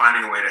website, but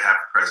finding a way to have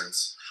a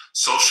presence.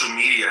 Social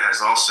media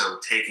has also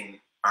taken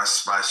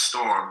us by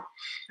storm,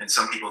 and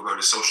some people go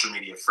to social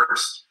media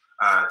first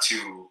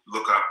to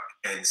look up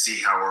and see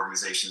how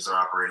organizations are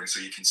operating. So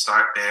you can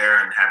start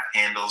there and have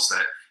handles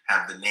that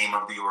have the name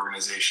of the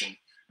organization,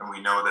 and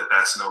we know that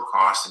that's no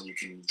cost, and you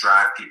can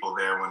drive people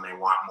there when they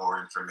want more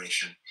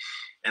information.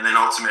 And then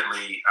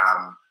ultimately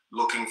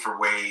looking for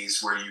ways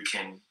where you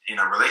can, in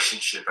a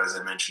relationship, as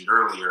I mentioned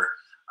earlier,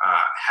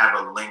 have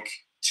a link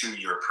to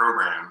your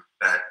program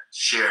that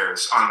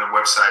shares on the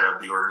website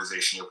of the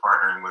organization you're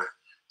partnering with,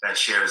 that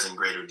shares in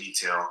greater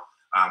detail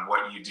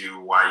what you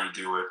do, why you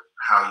do it,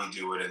 how you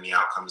do it, and the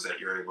outcomes that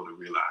you're able to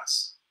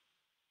realize.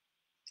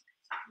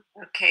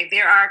 Okay,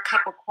 there are a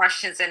couple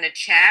questions in the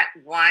chat.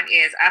 One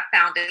is, I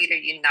found a Leader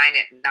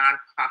United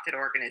nonprofit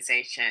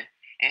organization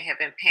and have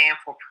been paying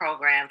for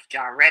programs,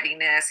 job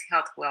readiness,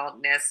 health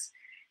wellness,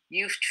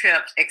 youth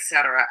trips,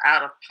 etc.,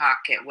 out of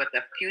pocket with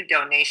a few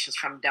donations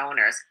from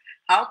donors.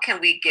 How can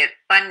we get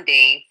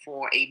funding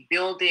for a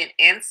building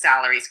and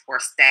salaries for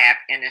staff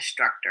and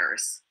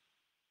instructors?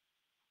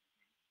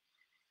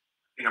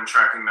 I'm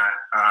tracking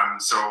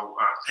that. So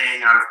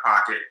paying out of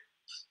pocket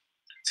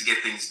to get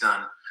things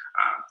done.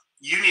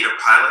 You need a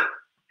pilot,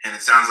 and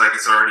it sounds like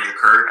it's already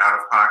occurred out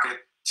of pocket,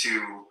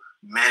 to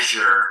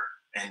measure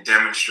and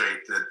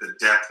demonstrate the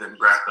depth and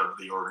breadth of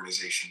the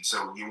organization.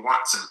 So you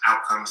want some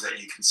outcomes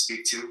that you can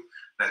speak to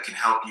that can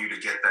help you to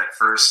get that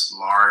first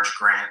large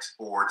grant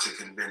or to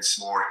convince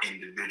more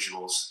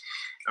individuals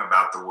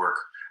about the work.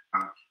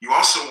 You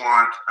also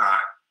want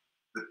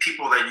the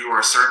people that you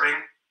are serving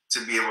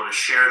to be able to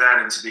share that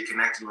and to be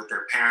connected with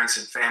their parents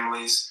and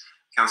families.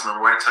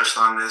 Councilmember White touched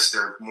on this.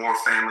 There are more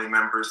family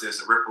members. There's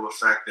a ripple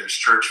effect. There's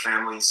church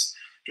families.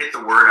 Get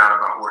the word out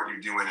about what you're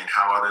doing and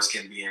how others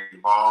can be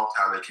involved,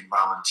 how they can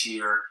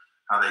volunteer,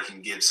 how they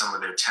can give some of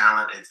their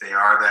talent if they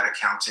are that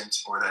accountant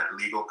or that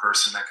legal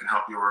person that can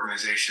help your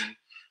organization,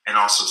 and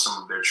also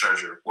some of their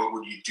treasure. What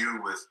would you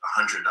do with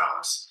 $100?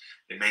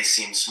 It may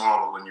seem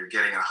small, but when you're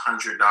getting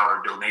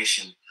 $100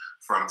 donation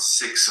from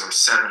 600 or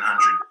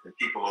 700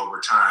 people over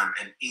time,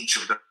 and each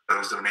of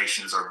those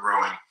donations are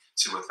growing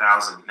to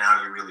 1,000,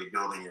 now you're really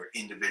building your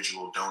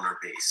individual donor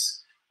base.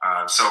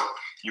 So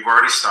you've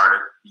already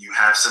started, you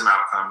have some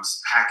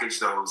outcomes, package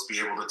those, be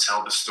able to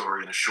tell the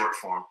story in a short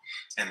form,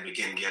 and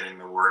begin getting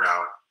the word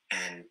out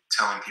and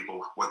telling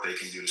people what they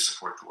can do to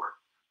support the work.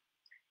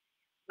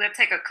 We'll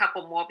take a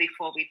couple more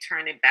before we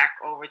turn it back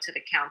over to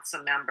the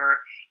council member.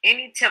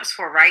 Any tips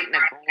for writing a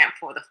grant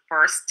for the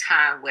first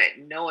time with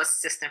no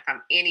assistance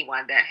from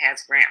anyone that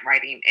has grant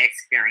writing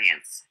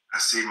experience? I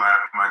see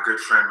my good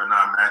friend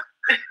Manan Matt.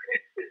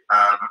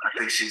 I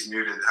think she's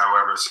muted,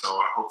 however, so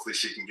hopefully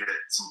she can get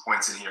some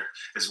points in here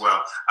as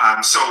well.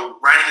 So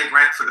writing a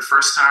grant for the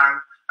first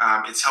time,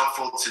 it's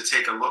helpful to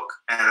take a look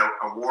at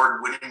an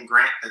award-winning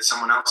grant that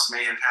someone else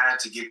may have had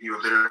to give you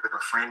a bit of a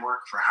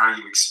framework for how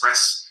you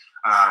express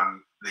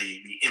the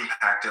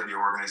impact of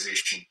your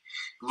organization.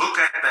 Look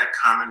at that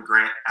common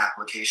grant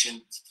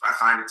application. I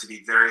find it to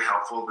be very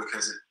helpful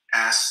because it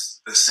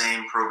asks the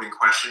same probing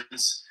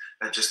questions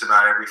that just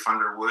about every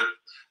funder would,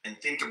 and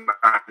think about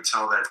how to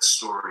tell that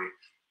story.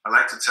 I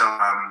like to tell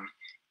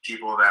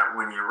people that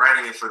when you're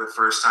writing it for the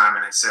first time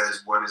and it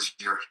says, what is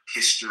your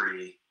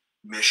history,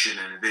 mission,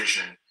 and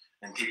vision?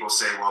 And people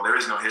say, well, there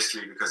is no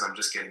history because I'm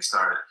just getting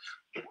started.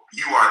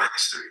 You are the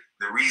history.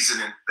 The reason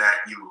that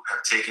you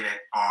have taken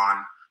it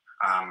on,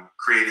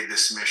 created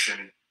this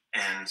mission,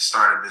 and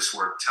started this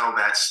work. Tell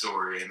that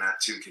story, and that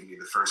too can be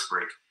the first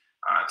break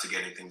to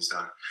getting things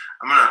done.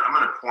 I'm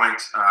gonna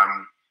point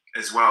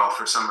as well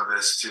for some of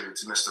this to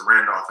Mr.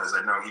 Randolph, as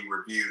I know he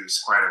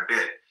reviews quite a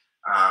bit,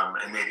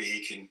 and maybe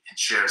he can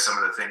share some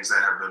of the things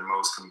that have been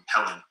most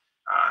compelling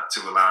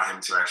to allow him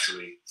to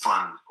actually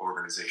fund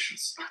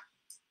organizations.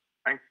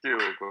 Thank you,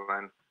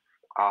 Glenn.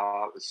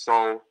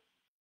 So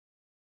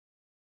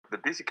the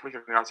DC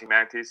Commission on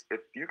Humanities, if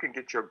you can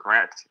get your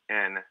grant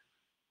in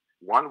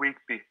 1 week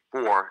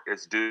before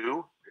it's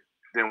due,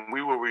 then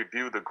we will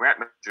review the grant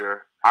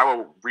manager. I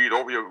will read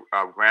over your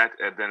grant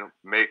and then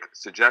make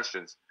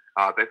suggestions.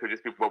 They could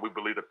just be what we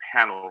believe the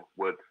panel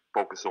would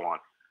focus on.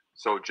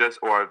 So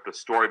or the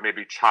story may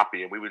be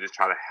choppy, and we would just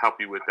try to help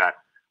you with that.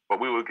 But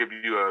we will give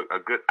you a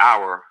good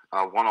hour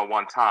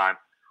one-on-one time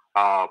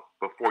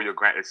before your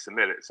grant is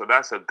submitted. So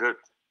that's a good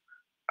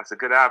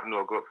avenue,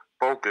 a good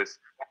focus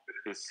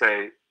to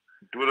say,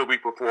 do it a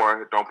week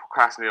before. Don't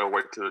procrastinate or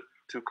wait till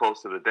too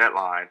close to the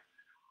deadline.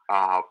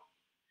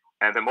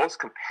 And the most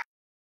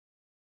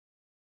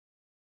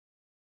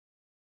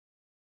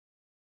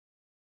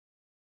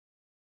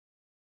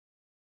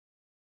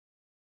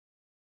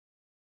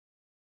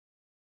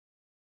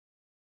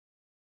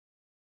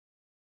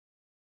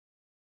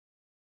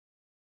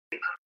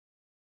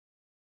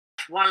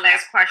One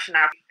last question.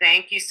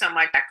 Thank you so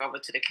much. Back over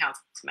to the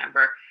council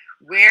member.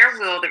 Where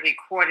will the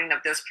recording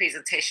of this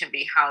presentation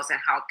be housed, and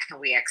how can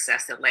we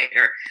access it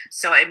later?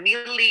 So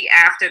immediately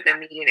after the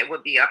meeting, it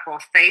will be up on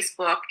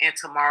Facebook, and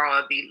tomorrow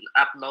it'll be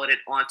uploaded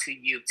onto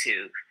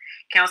YouTube.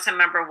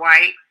 Councilmember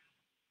White.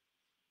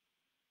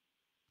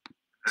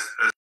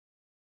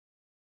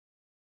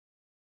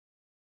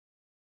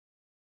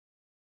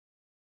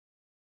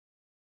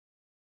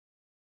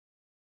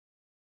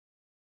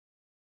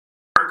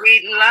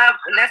 We love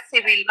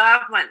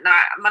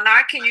Manar.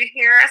 Manar, can you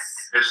hear us?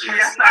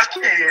 Yes, I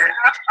can.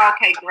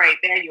 Okay, great.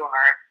 There you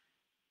are.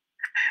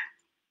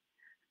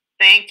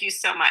 Thank you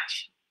so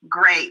much.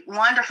 Great.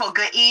 Wonderful.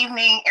 Good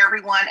evening,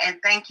 everyone. And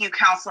thank you,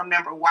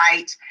 Councilmember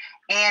White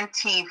and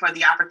team, for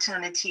the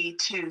opportunity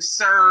to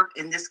serve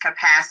in this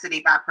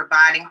capacity by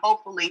providing,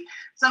 hopefully,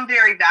 some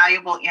very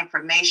valuable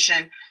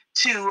information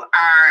to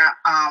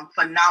our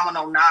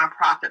phenomenal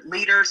nonprofit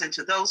leaders and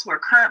to those who are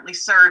currently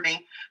serving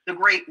the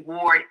great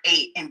Ward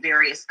 8 in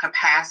various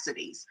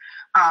capacities.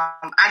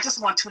 I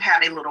just want to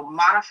have a little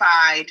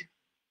modified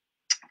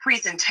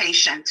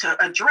presentation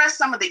to address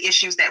some of the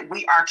issues that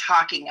we are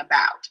talking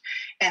about.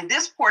 And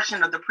this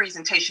portion of the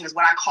presentation is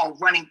what I call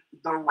running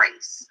the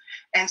race.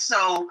 And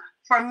so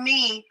for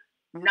me,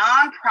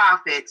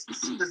 nonprofits,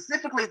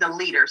 specifically the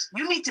leaders,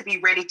 you need to be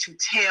ready to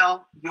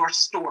tell your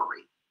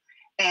story.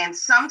 And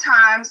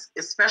sometimes,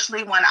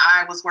 especially when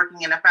I was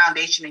working in a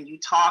foundation and you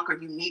talk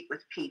or you meet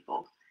with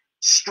people,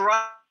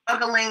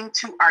 struggling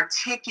to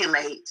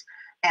articulate,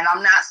 and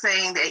I'm not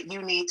saying that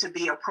you need to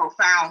be a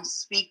profound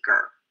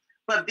speaker,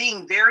 but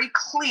being very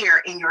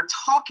clear in your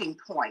talking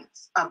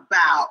points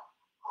about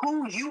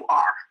who you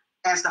are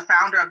as the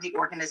founder of the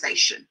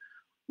organization,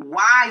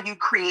 why you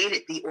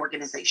created the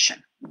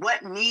organization,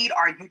 what need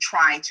are you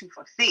trying to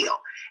fulfill,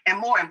 and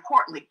more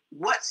importantly,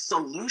 what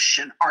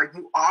solution are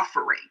you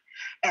offering?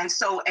 And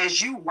so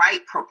as you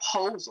write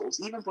proposals,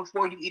 even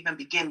before you even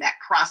begin that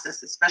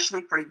process,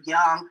 especially for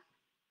young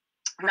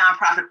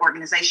nonprofit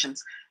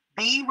organizations,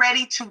 be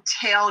ready to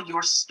tell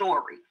your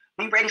story,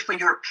 be ready for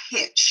your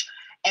pitch,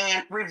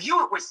 and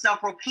review it with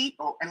several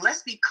people. And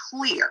let's be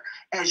clear,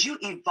 as you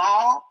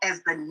evolve,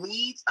 as the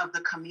needs of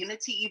the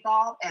community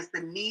evolve, as the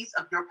needs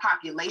of your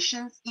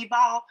populations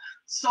evolve,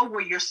 so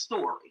will your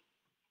story.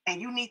 And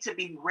you need to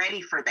be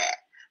ready for that.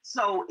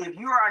 So if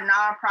you are a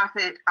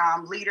nonprofit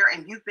leader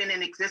and you've been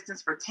in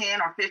existence for 10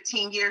 or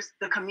 15 years,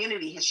 the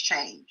community has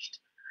changed.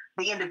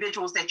 The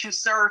individuals that you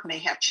serve may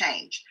have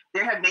changed.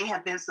 There may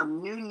have been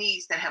some new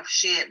needs that have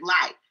shed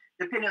light.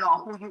 Depending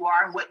on who you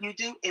are and what you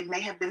do, it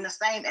may have been the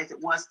same as it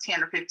was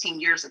 10 or 15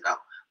 years ago.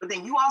 But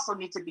then you also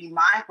need to be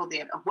mindful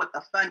then of what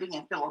the funding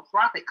and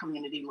philanthropic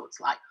community looks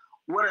like.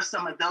 What are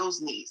some of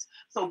those needs?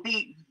 So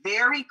be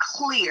very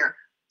clear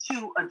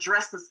to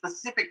address the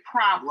specific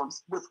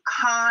problems with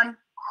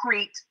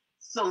concrete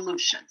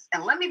solutions.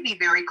 And let me be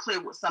very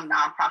clear with some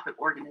nonprofit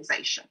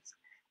organizations.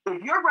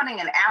 If you're running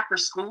an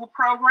after-school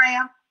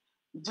program,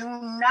 do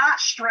not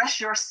stress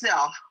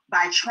yourself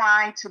by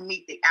trying to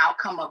meet the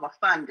outcome of a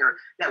funder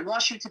that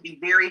wants you to be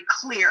very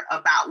clear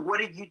about what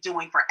are you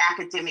doing for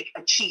academic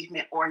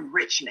achievement or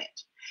enrichment.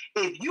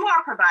 If you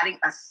are providing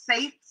a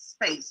safe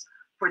space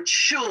for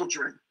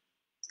children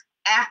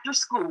after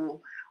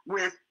school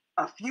with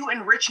a few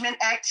enrichment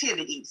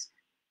activities,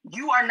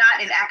 You are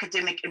not in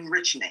academic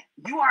enrichment.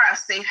 You are a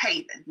safe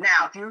haven.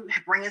 Now, if you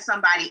bring in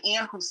somebody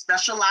in who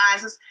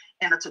specializes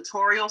in a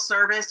tutorial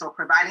service or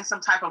providing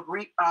some type of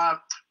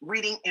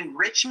reading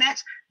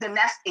enrichment, then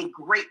that's a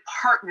great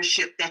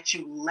partnership that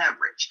you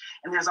leverage.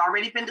 And there's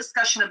already been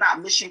discussion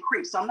about mission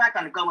creep, so I'm not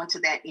going to go into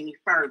that any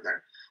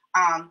further.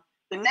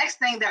 The next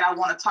thing that I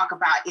want to talk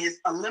about is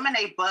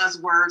eliminate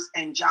buzzwords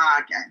and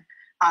jargon.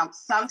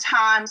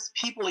 Sometimes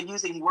people are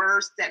using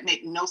words that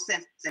make no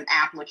sense in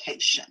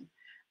application.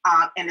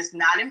 And it's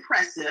not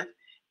impressive.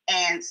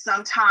 And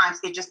sometimes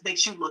it just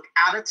makes you look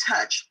out of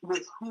touch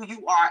with who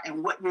you are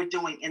and what you're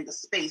doing in the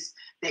space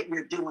that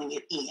you're doing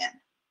it in.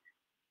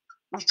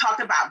 We've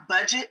talked about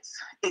budgets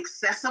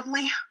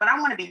excessively, but I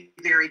want to be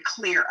very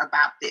clear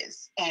about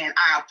this. And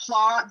I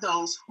applaud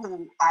those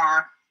who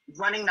are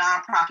running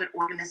nonprofit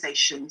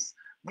organizations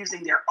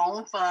using their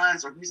own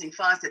funds or using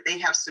funds that they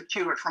have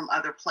secured from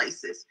other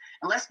places.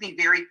 And let's be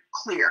very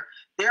clear.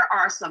 There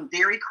are some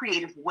very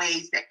creative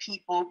ways that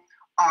people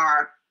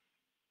are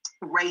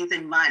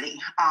raising money.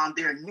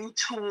 There are new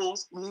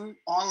tools, new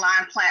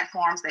online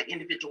platforms that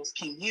individuals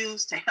can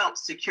use to help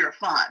secure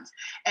funds.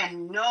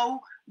 And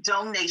no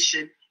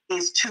donation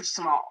is too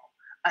small.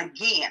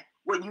 Again,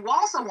 what you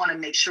also want to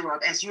make sure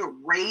of as you're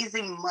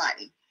raising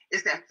money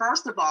is that,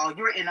 first of all,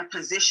 you're in a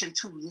position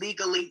to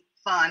legally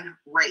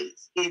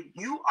fundraise. If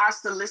you are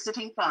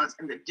soliciting funds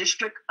in the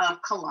District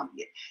of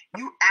Columbia,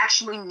 you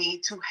actually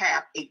need to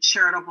have a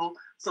charitable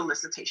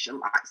solicitation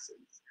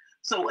license.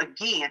 So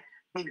again,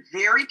 be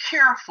very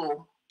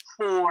careful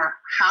for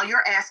how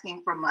you're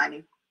asking for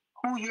money,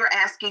 who you're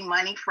asking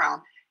money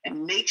from,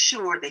 and make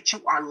sure that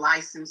you are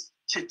licensed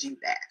to do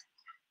that.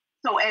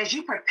 So as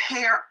you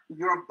prepare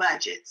your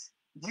budgets,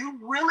 you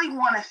really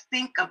want to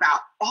think about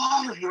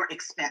all of your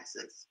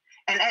expenses.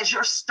 And as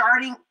you're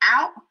starting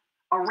out,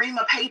 a ream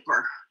of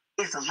paper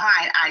is a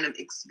line item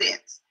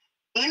expense.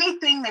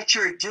 Anything that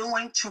you're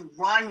doing to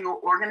run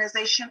your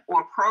organization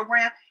or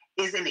program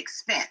is an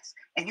expense.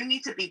 And you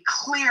need to be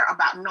clear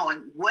about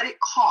knowing what it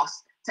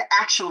costs to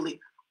actually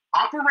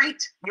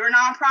operate your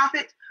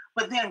nonprofit,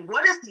 but then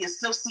what is the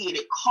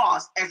associated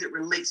cost as it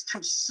relates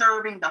to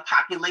serving the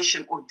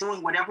population or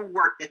doing whatever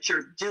work that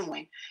you're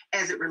doing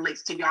as it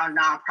relates to your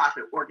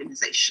nonprofit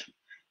organization.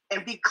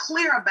 And be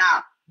clear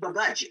about the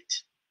budget.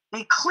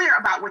 Be clear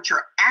about what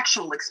your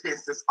actual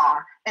expenses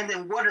are, and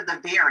then what are the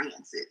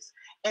variances.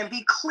 And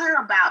be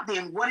clear about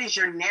then what is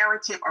your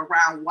narrative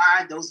around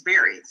why those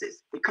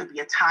variances. It could be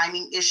a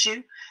timing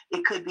issue.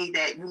 It could be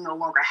that you no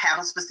longer have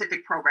a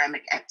specific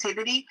programmatic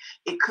activity.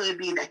 It could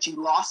be that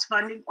you lost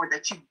funding or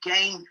that you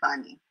gained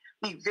funding.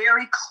 Be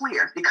very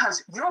clear,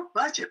 because your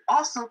budget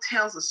also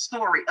tells a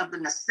story of the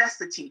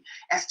necessity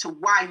as to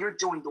why you're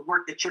doing the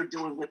work that you're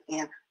doing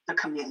within the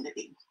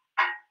community.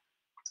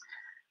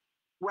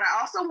 What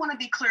I also want to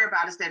be clear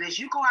about is that as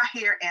you go out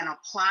here and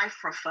apply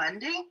for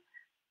funding,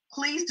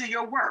 please do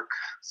your work.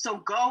 So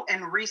go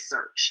and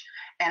research.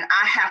 And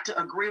I have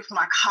to agree with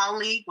my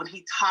colleague when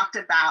he talked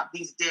about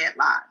these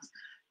deadlines.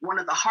 One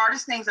of the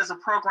hardest things as a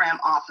program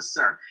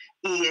officer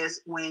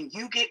is when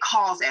you get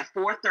calls at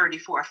 4:30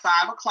 for a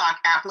 5 o'clock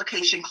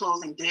application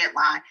closing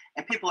deadline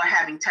and people are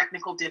having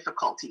technical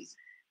difficulties.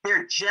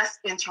 They're just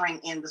entering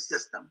in the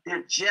system.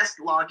 They're just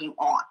logging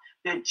on.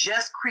 They're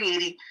just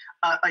creating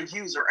a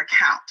user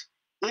account.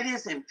 It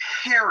is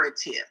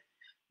imperative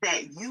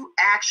that you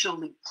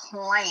actually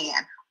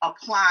plan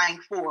applying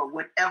for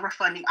whatever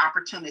funding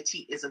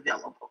opportunity is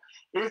available.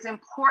 It is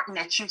important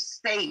that you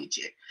stage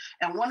it.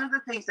 And one of the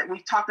things that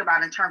we've talked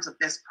about in terms of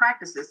best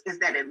practices is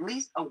that at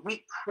least a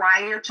week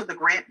prior to the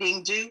grant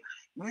being due,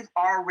 you've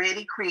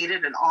already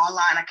created an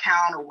online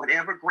account or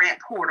whatever grant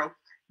portal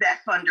that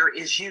funder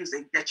is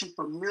using, that you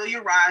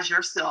familiarize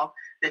yourself,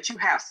 that you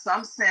have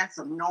some sense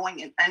of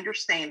knowing and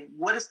understanding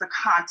what is the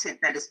content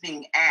that is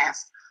being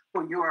asked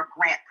for your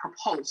grant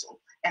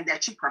proposal, and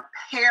that you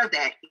prepare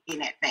that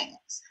in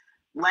advance.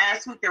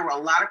 Last week, there were a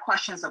lot of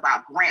questions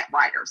about grant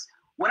writers.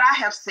 What I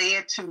have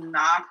said to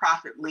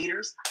nonprofit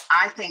leaders,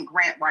 I think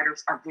grant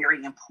writers are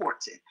very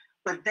important,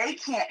 but they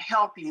can't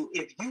help you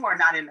if you are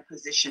not in a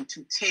position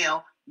to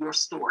tell your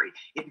story.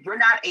 If you're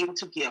not able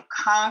to give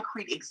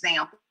concrete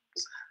examples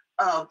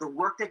of the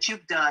work that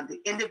you've done, the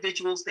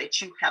individuals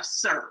that you have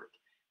served,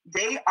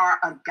 they are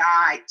a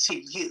guide to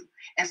you.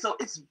 And so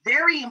it's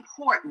very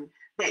important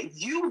that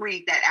you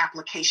read that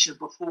application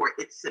before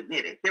it's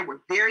submitted. There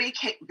were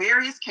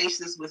various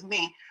cases with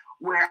me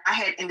where I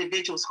had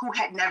individuals who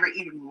had never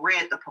even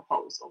read the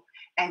proposal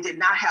and did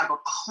not have a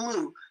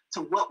clue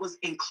to what was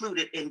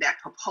included in that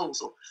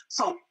proposal.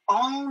 So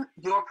own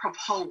your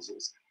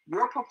proposals.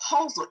 Your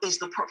proposal is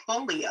the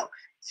portfolio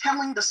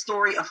telling the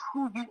story of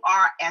who you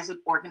are as an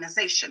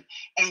organization.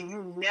 And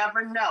you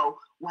never know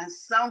when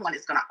someone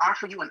is going to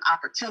offer you an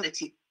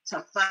opportunity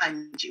to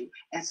fund you.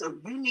 And so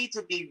you need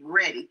to be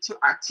ready to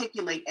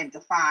articulate and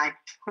define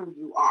who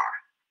you are.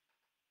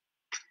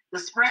 The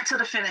sprint to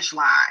the finish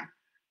line.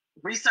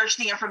 Research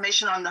the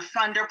information on the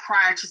funder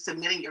prior to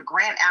submitting your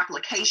grant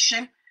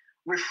application.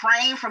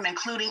 Refrain from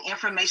including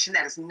information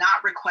that is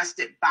not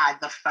requested by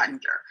the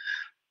funder.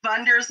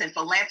 Funders and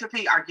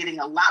philanthropy are getting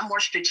a lot more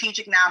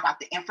strategic now about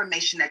the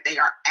information that they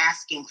are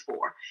asking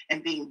for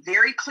and being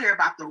very clear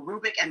about the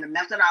rubric and the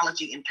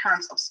methodology in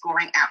terms of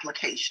scoring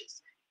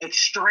applications.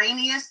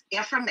 Extraneous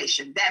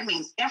information, that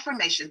means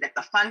information that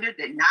the funder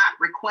did not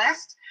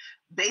request,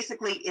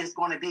 basically is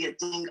going to be a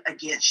ding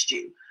against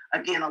you.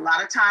 Again, a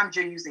lot of times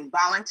you're using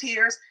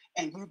volunteers,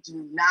 and you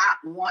do not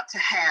want to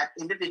have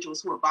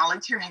individuals who are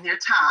volunteering their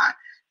time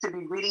to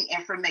be reading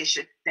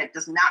information that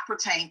does not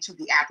pertain to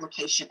the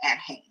application at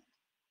hand.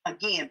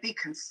 Again, be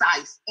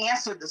concise,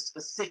 answer the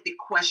specific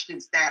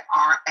questions that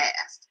are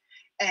asked,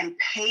 and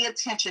pay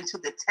attention to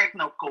the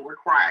technical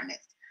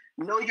requirements.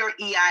 Know your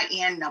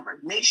EIN number.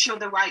 Make sure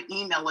the right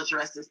email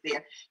address is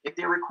there. If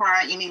they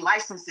require any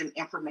licensing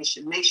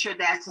information, make sure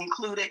that's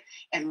included,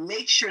 and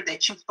make sure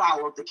that you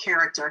follow the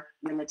character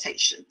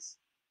limitations.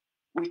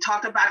 We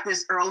talked about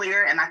this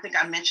earlier, and I think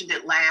I mentioned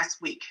it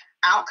last week.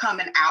 Outcome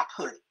and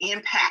output,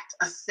 impact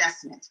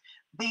assessment.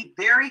 Be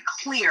very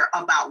clear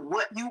about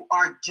what you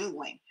are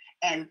doing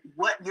and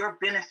what your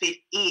benefit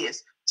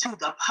is to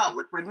the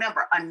public.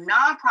 Remember, a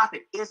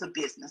nonprofit is a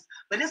business,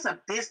 but it's a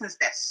business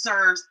that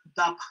serves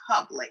the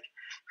public.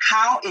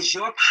 How is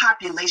your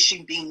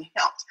population being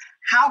helped?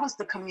 How is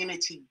the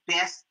community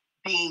best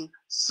being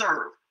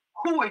served?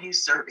 Who are you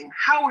serving?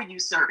 How are you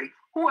serving?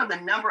 Who are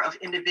the number of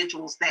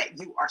individuals that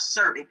you are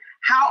serving?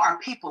 How are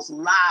people's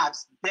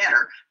lives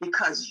better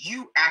because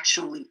you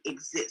actually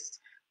exist?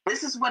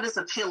 This is what is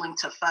appealing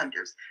to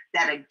funders,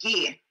 that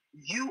again,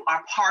 you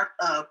are part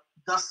of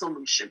the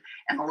solution.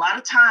 And a lot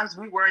of times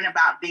we worry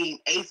about being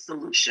a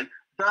solution,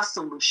 the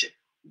solution.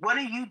 What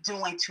are you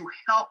doing to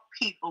help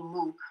people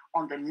move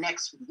on the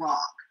next rung?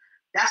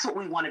 That's what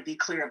we want to be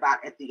clear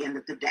about at the end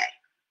of the day.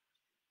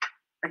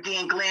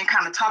 Again, Glenn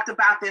kind of talked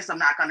about this. I'm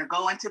not going to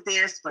go into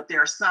this, but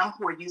there are some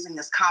who are using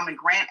this common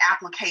grant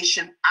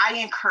application. I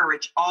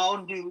encourage all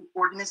new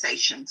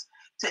organizations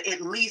to at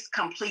least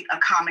complete a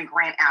common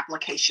grant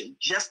application,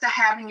 just to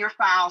have in your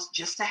files,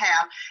 just to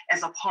have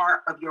as a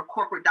part of your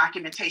corporate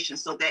documentation,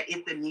 so that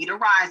if the need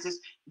arises,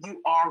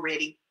 you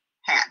already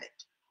have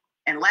it.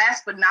 And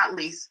last but not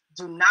least,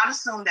 do not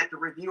assume that the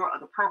reviewer or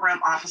the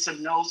program officer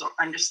knows or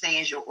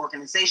understands your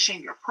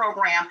organization, your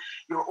program,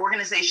 your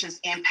organization's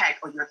impact,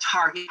 or your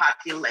target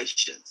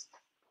populations.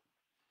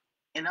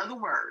 In other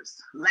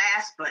words,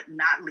 last but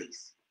not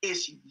least,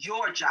 it's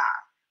your job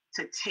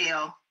to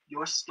tell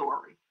your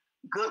story.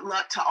 Good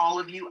luck to all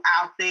of you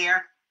out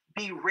there.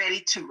 Be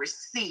ready to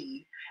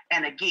receive.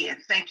 And again,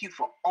 thank you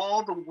for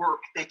all the work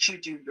that you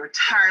do, your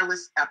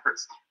tireless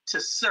efforts to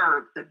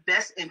serve the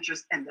best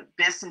interests and the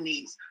best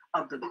needs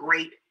of the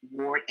great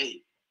Ward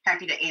 8.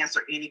 Happy to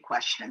answer any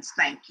questions.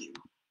 Thank you.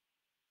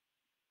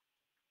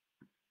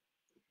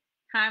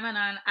 Hi,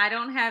 Manon. I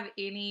don't have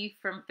any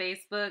from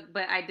Facebook,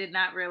 but I did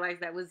not realize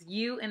that was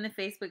you in the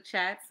Facebook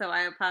chat. So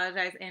I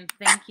apologize and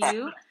thank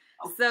you.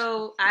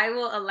 So I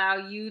will allow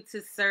you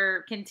to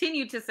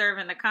continue to serve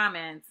in the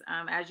comments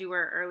as you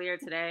were earlier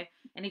today.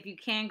 And if you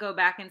can go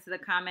back into the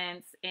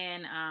comments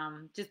and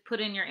just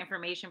put in your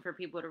information for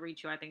people to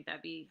reach you, I think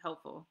that'd be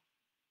helpful.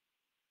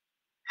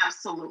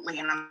 Absolutely,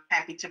 and I'm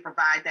happy to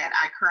provide that.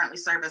 I currently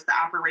serve as the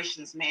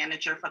operations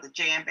manager for the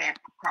Jan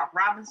Bancroft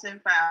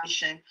Robinson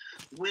Foundation,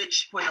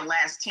 which for the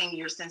last 10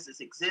 years since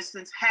its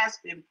existence has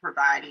been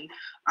providing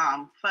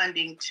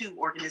funding to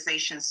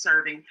organizations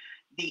serving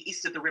the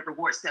East of the River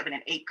Ward 7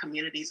 and 8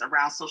 communities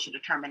around social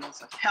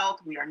determinants of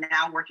health. We are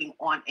now working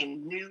on a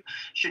new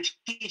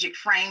strategic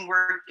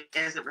framework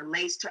as it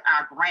relates to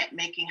our grant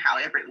making.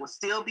 However, it will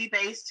still be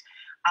based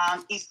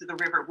east of the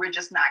river. We're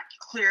just not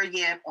clear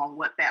yet on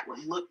what that would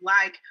look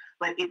like,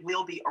 but it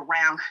will be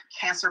around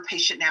cancer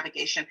patient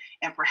navigation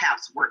and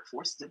perhaps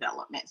workforce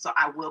development. So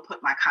I will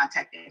put my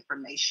contact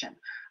information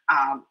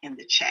in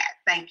the chat.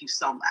 Thank you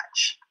so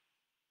much.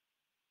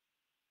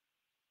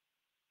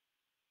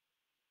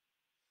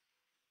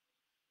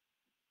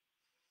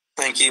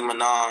 Thank you,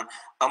 Manon.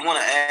 I want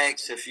to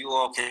ask if you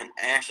all can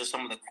answer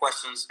some of the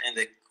questions in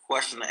the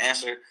question and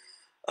answer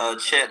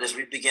chat as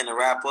we begin to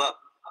wrap up.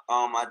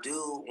 I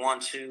do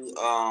want to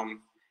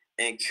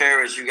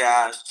encourage you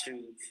guys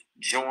to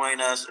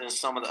join us in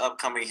some of the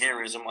upcoming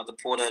hearings. I'm going to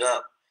pull that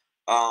up.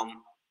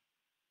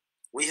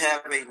 We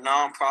have a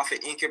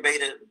nonprofit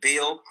incubator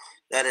bill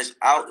that is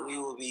out. We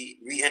will be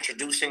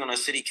reintroducing on the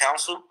city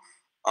council.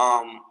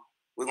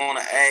 We're going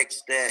to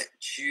ask that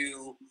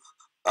you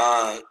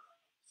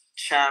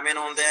chime in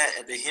on that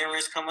at the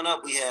hearings coming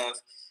up. We have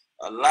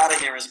a lot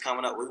of hearings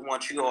coming up. We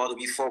want you all to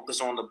be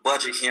focused on the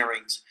budget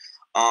hearings.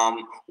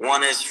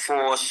 One is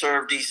for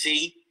Serve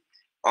DC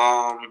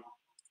on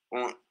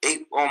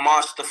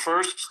March the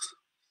 1st.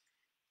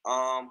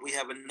 We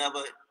have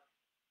another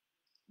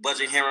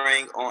budget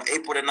hearing on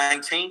April the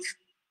 19th.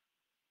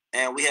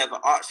 And we have an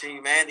Arts and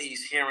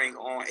Humanities hearing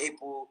on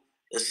April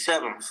the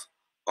 7th.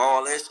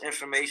 All this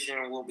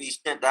information will be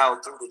sent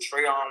out through the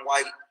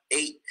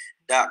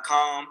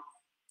TrayonWhite8.com.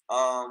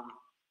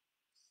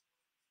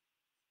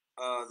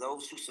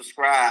 Those who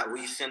subscribe,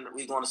 we're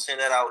going to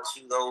send that out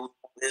to those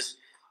this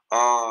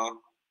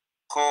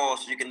call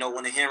so you can know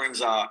when the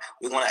hearings are.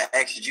 We're going to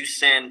ask that you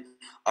send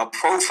a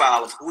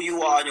profile of who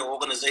you are in your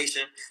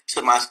organization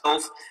to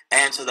myself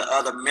and to the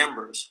other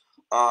members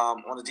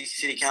on the DC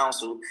City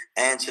Council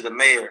and to the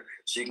mayor,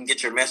 so you can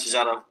get your message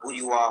out of who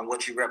you are and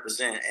what you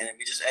represent. And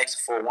we just ask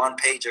for a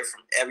one-pager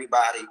from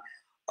everybody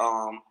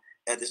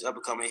at this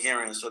upcoming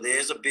hearing. So there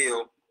is a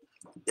bill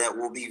that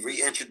will be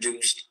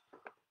reintroduced,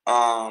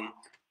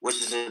 which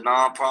is a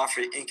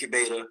nonprofit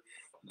incubator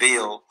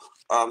bill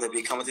that will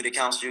be coming through the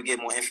council. You'll get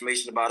more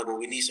information about it, but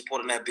we need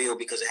support on that bill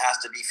because it has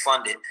to be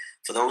funded.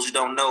 For those who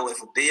don't know,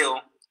 if a bill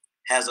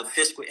has a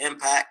fiscal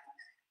impact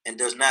and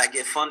does not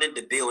get funded,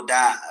 the bill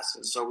dies.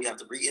 And so we have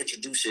to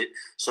reintroduce it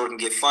so it can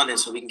get funded,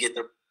 so we can get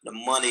the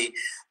money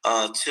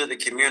to the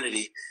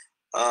community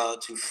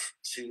to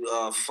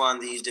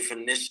fund these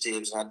different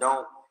initiatives. And I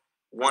don't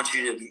want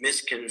you to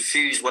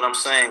misconfuse what I'm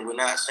saying. We're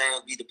not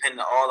saying be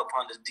dependent all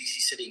upon the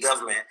DC city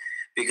government,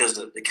 because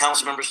the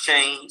council members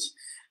change,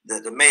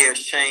 the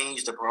mayors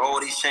change, the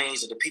priorities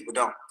change, and the people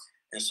don't.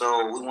 And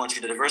so we want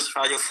you to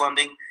diversify your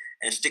funding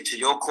and stick to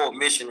your core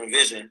mission and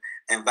vision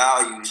and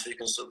values so you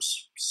can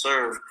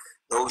serve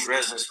those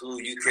residents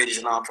who you created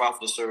your nonprofit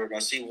to serve. I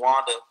see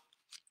Wanda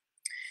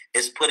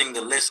is putting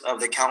the list of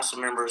the council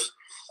members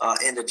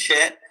in the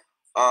chat.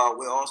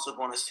 We're also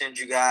going to send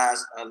you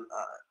guys the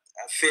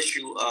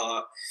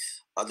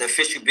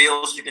official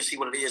bills. You can see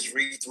what it is,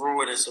 read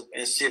through it,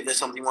 and see if there's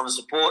something you want to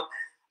support.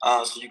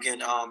 So you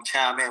can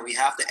chime in. We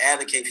have to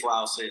advocate for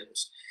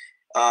ourselves.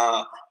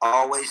 I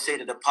always say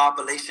that the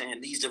population that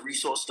needs the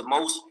resource the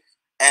most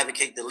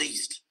advocate the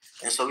least.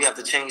 And so we have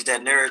to change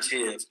that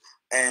narrative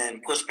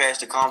and push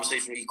past the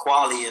conversation of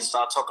equality and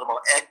start talking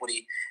about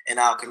equity in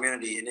our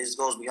community. And this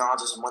goes beyond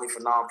just money for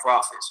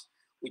nonprofits.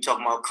 We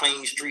talking about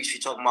clean streets. We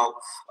talking about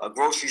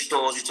grocery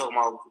stores. We talking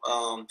about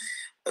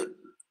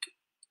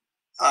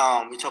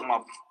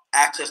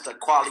access to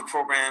quality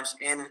programs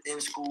in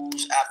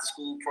schools, after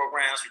school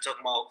programs. We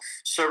talking about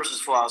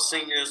services for our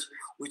seniors.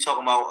 We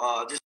talking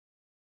about just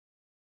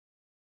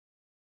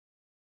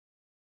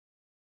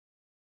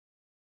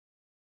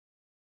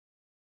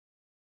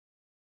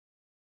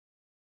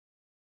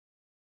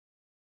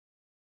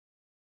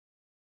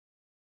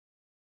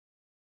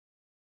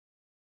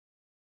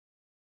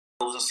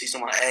I see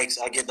someone ask,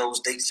 I get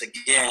those dates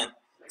again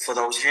for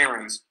those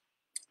hearings.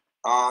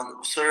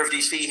 Serve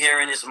DC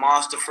hearing is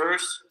March the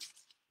 1st.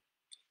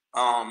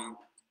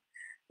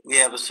 We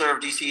have a Serve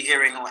DC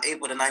hearing on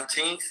April the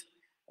 19th.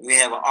 We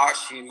have an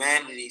Arts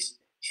Humanities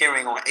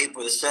hearing on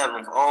April the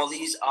 7th. All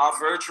these are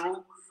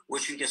virtual,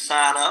 which you can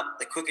sign up.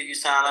 The quicker you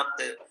sign up,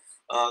 the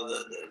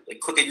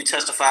quicker you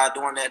testify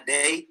during that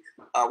day.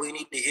 We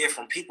need to hear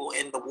from people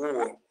in the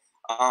ward.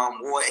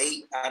 Ward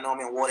 8, I know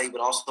I'm in Ward 8,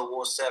 but also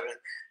Ward 7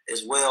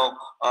 as well.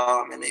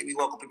 And we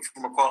welcome people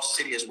from across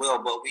the city as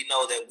well. But we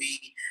know that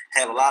we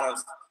have a lot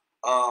of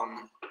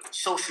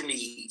social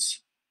needs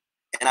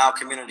in our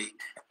community.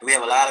 We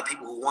have a lot of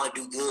people who want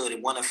to do good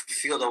and want to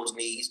fulfill those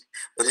needs,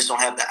 but just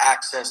don't have the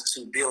access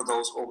to build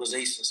those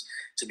organizations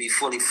to be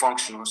fully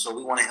functional. So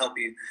we want to help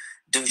you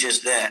do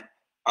just that.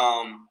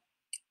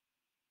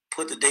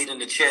 Put the date in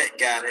the chat.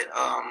 Got it.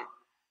 I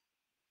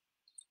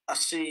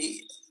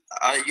see.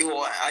 Are you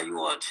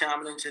all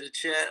chiming into the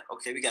chat?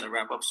 Okay, we got to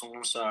wrap up soon.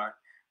 I'm sorry.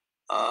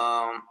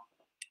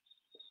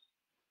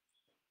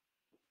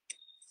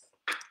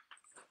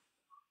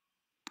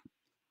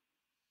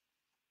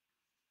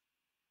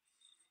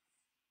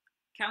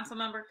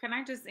 Councilmember, can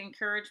I just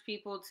encourage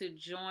people to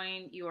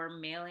join your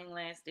mailing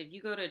list? If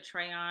you go to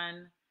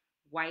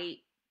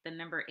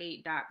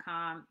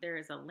TrayonWhite8.com, there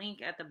is a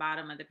link at the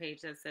bottom of the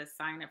page that says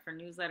sign up for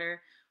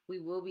newsletter. We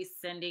will be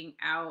sending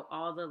out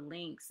all the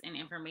links and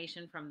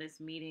information from this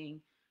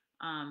meeting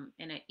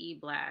in an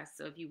e-blast.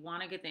 So if you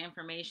want to get the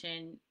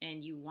information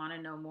and you want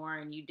to know more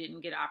and you didn't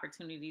get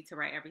opportunity to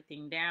write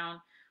everything down,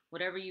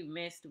 whatever you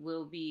missed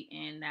will be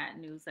in that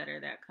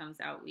newsletter that comes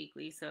out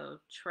weekly. So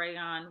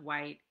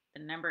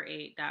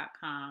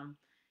TrayonWhite8.com,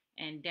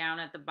 and down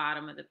at the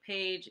bottom of the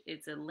page,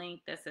 it's a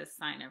link that says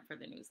sign up for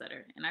the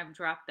newsletter. And I've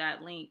dropped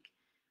that link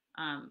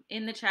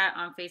in the chat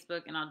on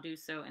Facebook, and I'll do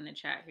so in the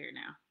chat here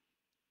now.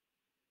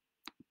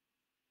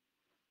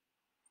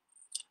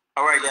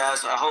 All right,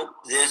 guys, I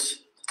hope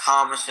this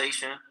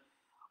conversation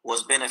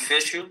was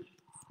beneficial.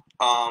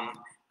 I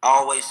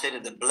always say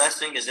that the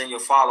blessing is in your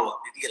follow-up.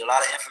 You can get a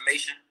lot of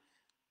information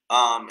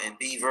and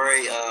be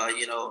very,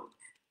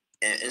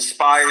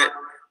 inspired.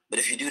 But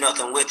if you do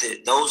nothing with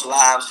it, those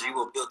lives you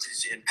will build to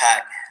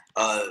impact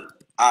are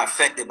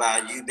affected by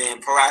you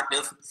being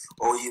proactive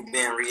or you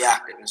being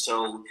reactive. And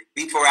so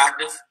be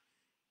proactive.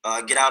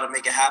 Get out and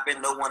make it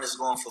happen. No one is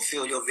going to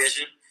fulfill your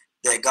vision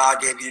that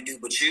God gave you to do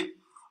but you.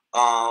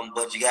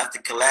 But you have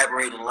to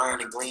collaborate and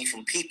learn and glean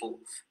from people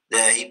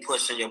that he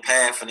puts in your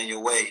path and in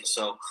your way.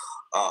 So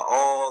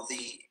all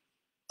the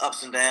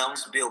ups and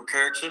downs build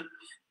character.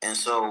 And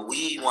so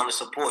we want to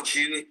support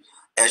you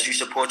as you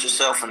support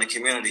yourself in the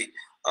community.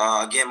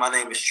 Again, my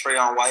name is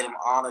Trayon White. I'm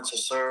honored to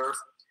serve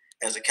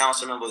as a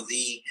council member of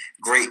the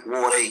Great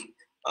Ward 8.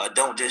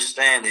 Don't just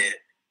stand there.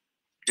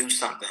 Do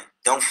something.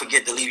 Don't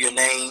forget to leave your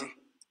name,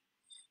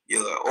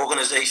 your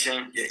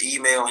organization, your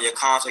email, and your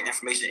contact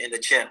information in the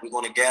chat. We're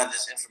going to gather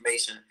this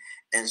information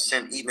and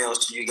send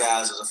emails to you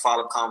guys as a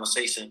follow-up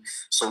conversation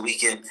so we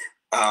can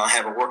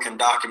have a working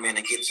document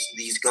and get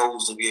these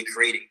goals that we are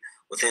creating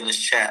within this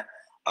chat.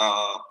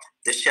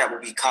 This chat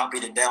will be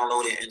copied and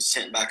downloaded and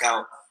sent back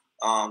out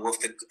with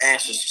the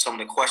answers to some of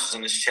the questions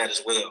in this chat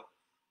as well.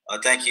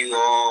 Thank you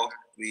all.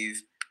 We've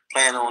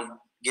planned on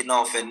getting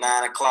off at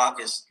 9 o'clock.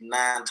 It's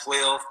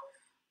 9:12.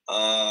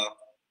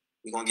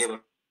 We're going to give a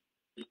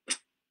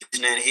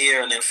in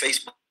here and then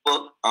Facebook.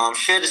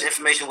 Share this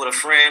information with a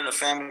friend, a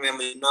family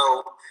member you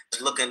know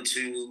is looking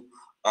to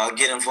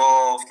get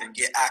involved and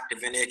get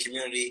active in their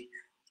community.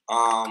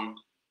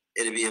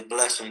 It'll be a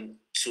blessing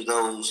to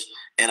those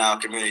in our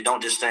community.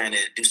 Don't just stand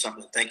there. Do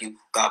something. Thank you.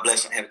 God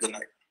bless and have a good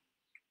night.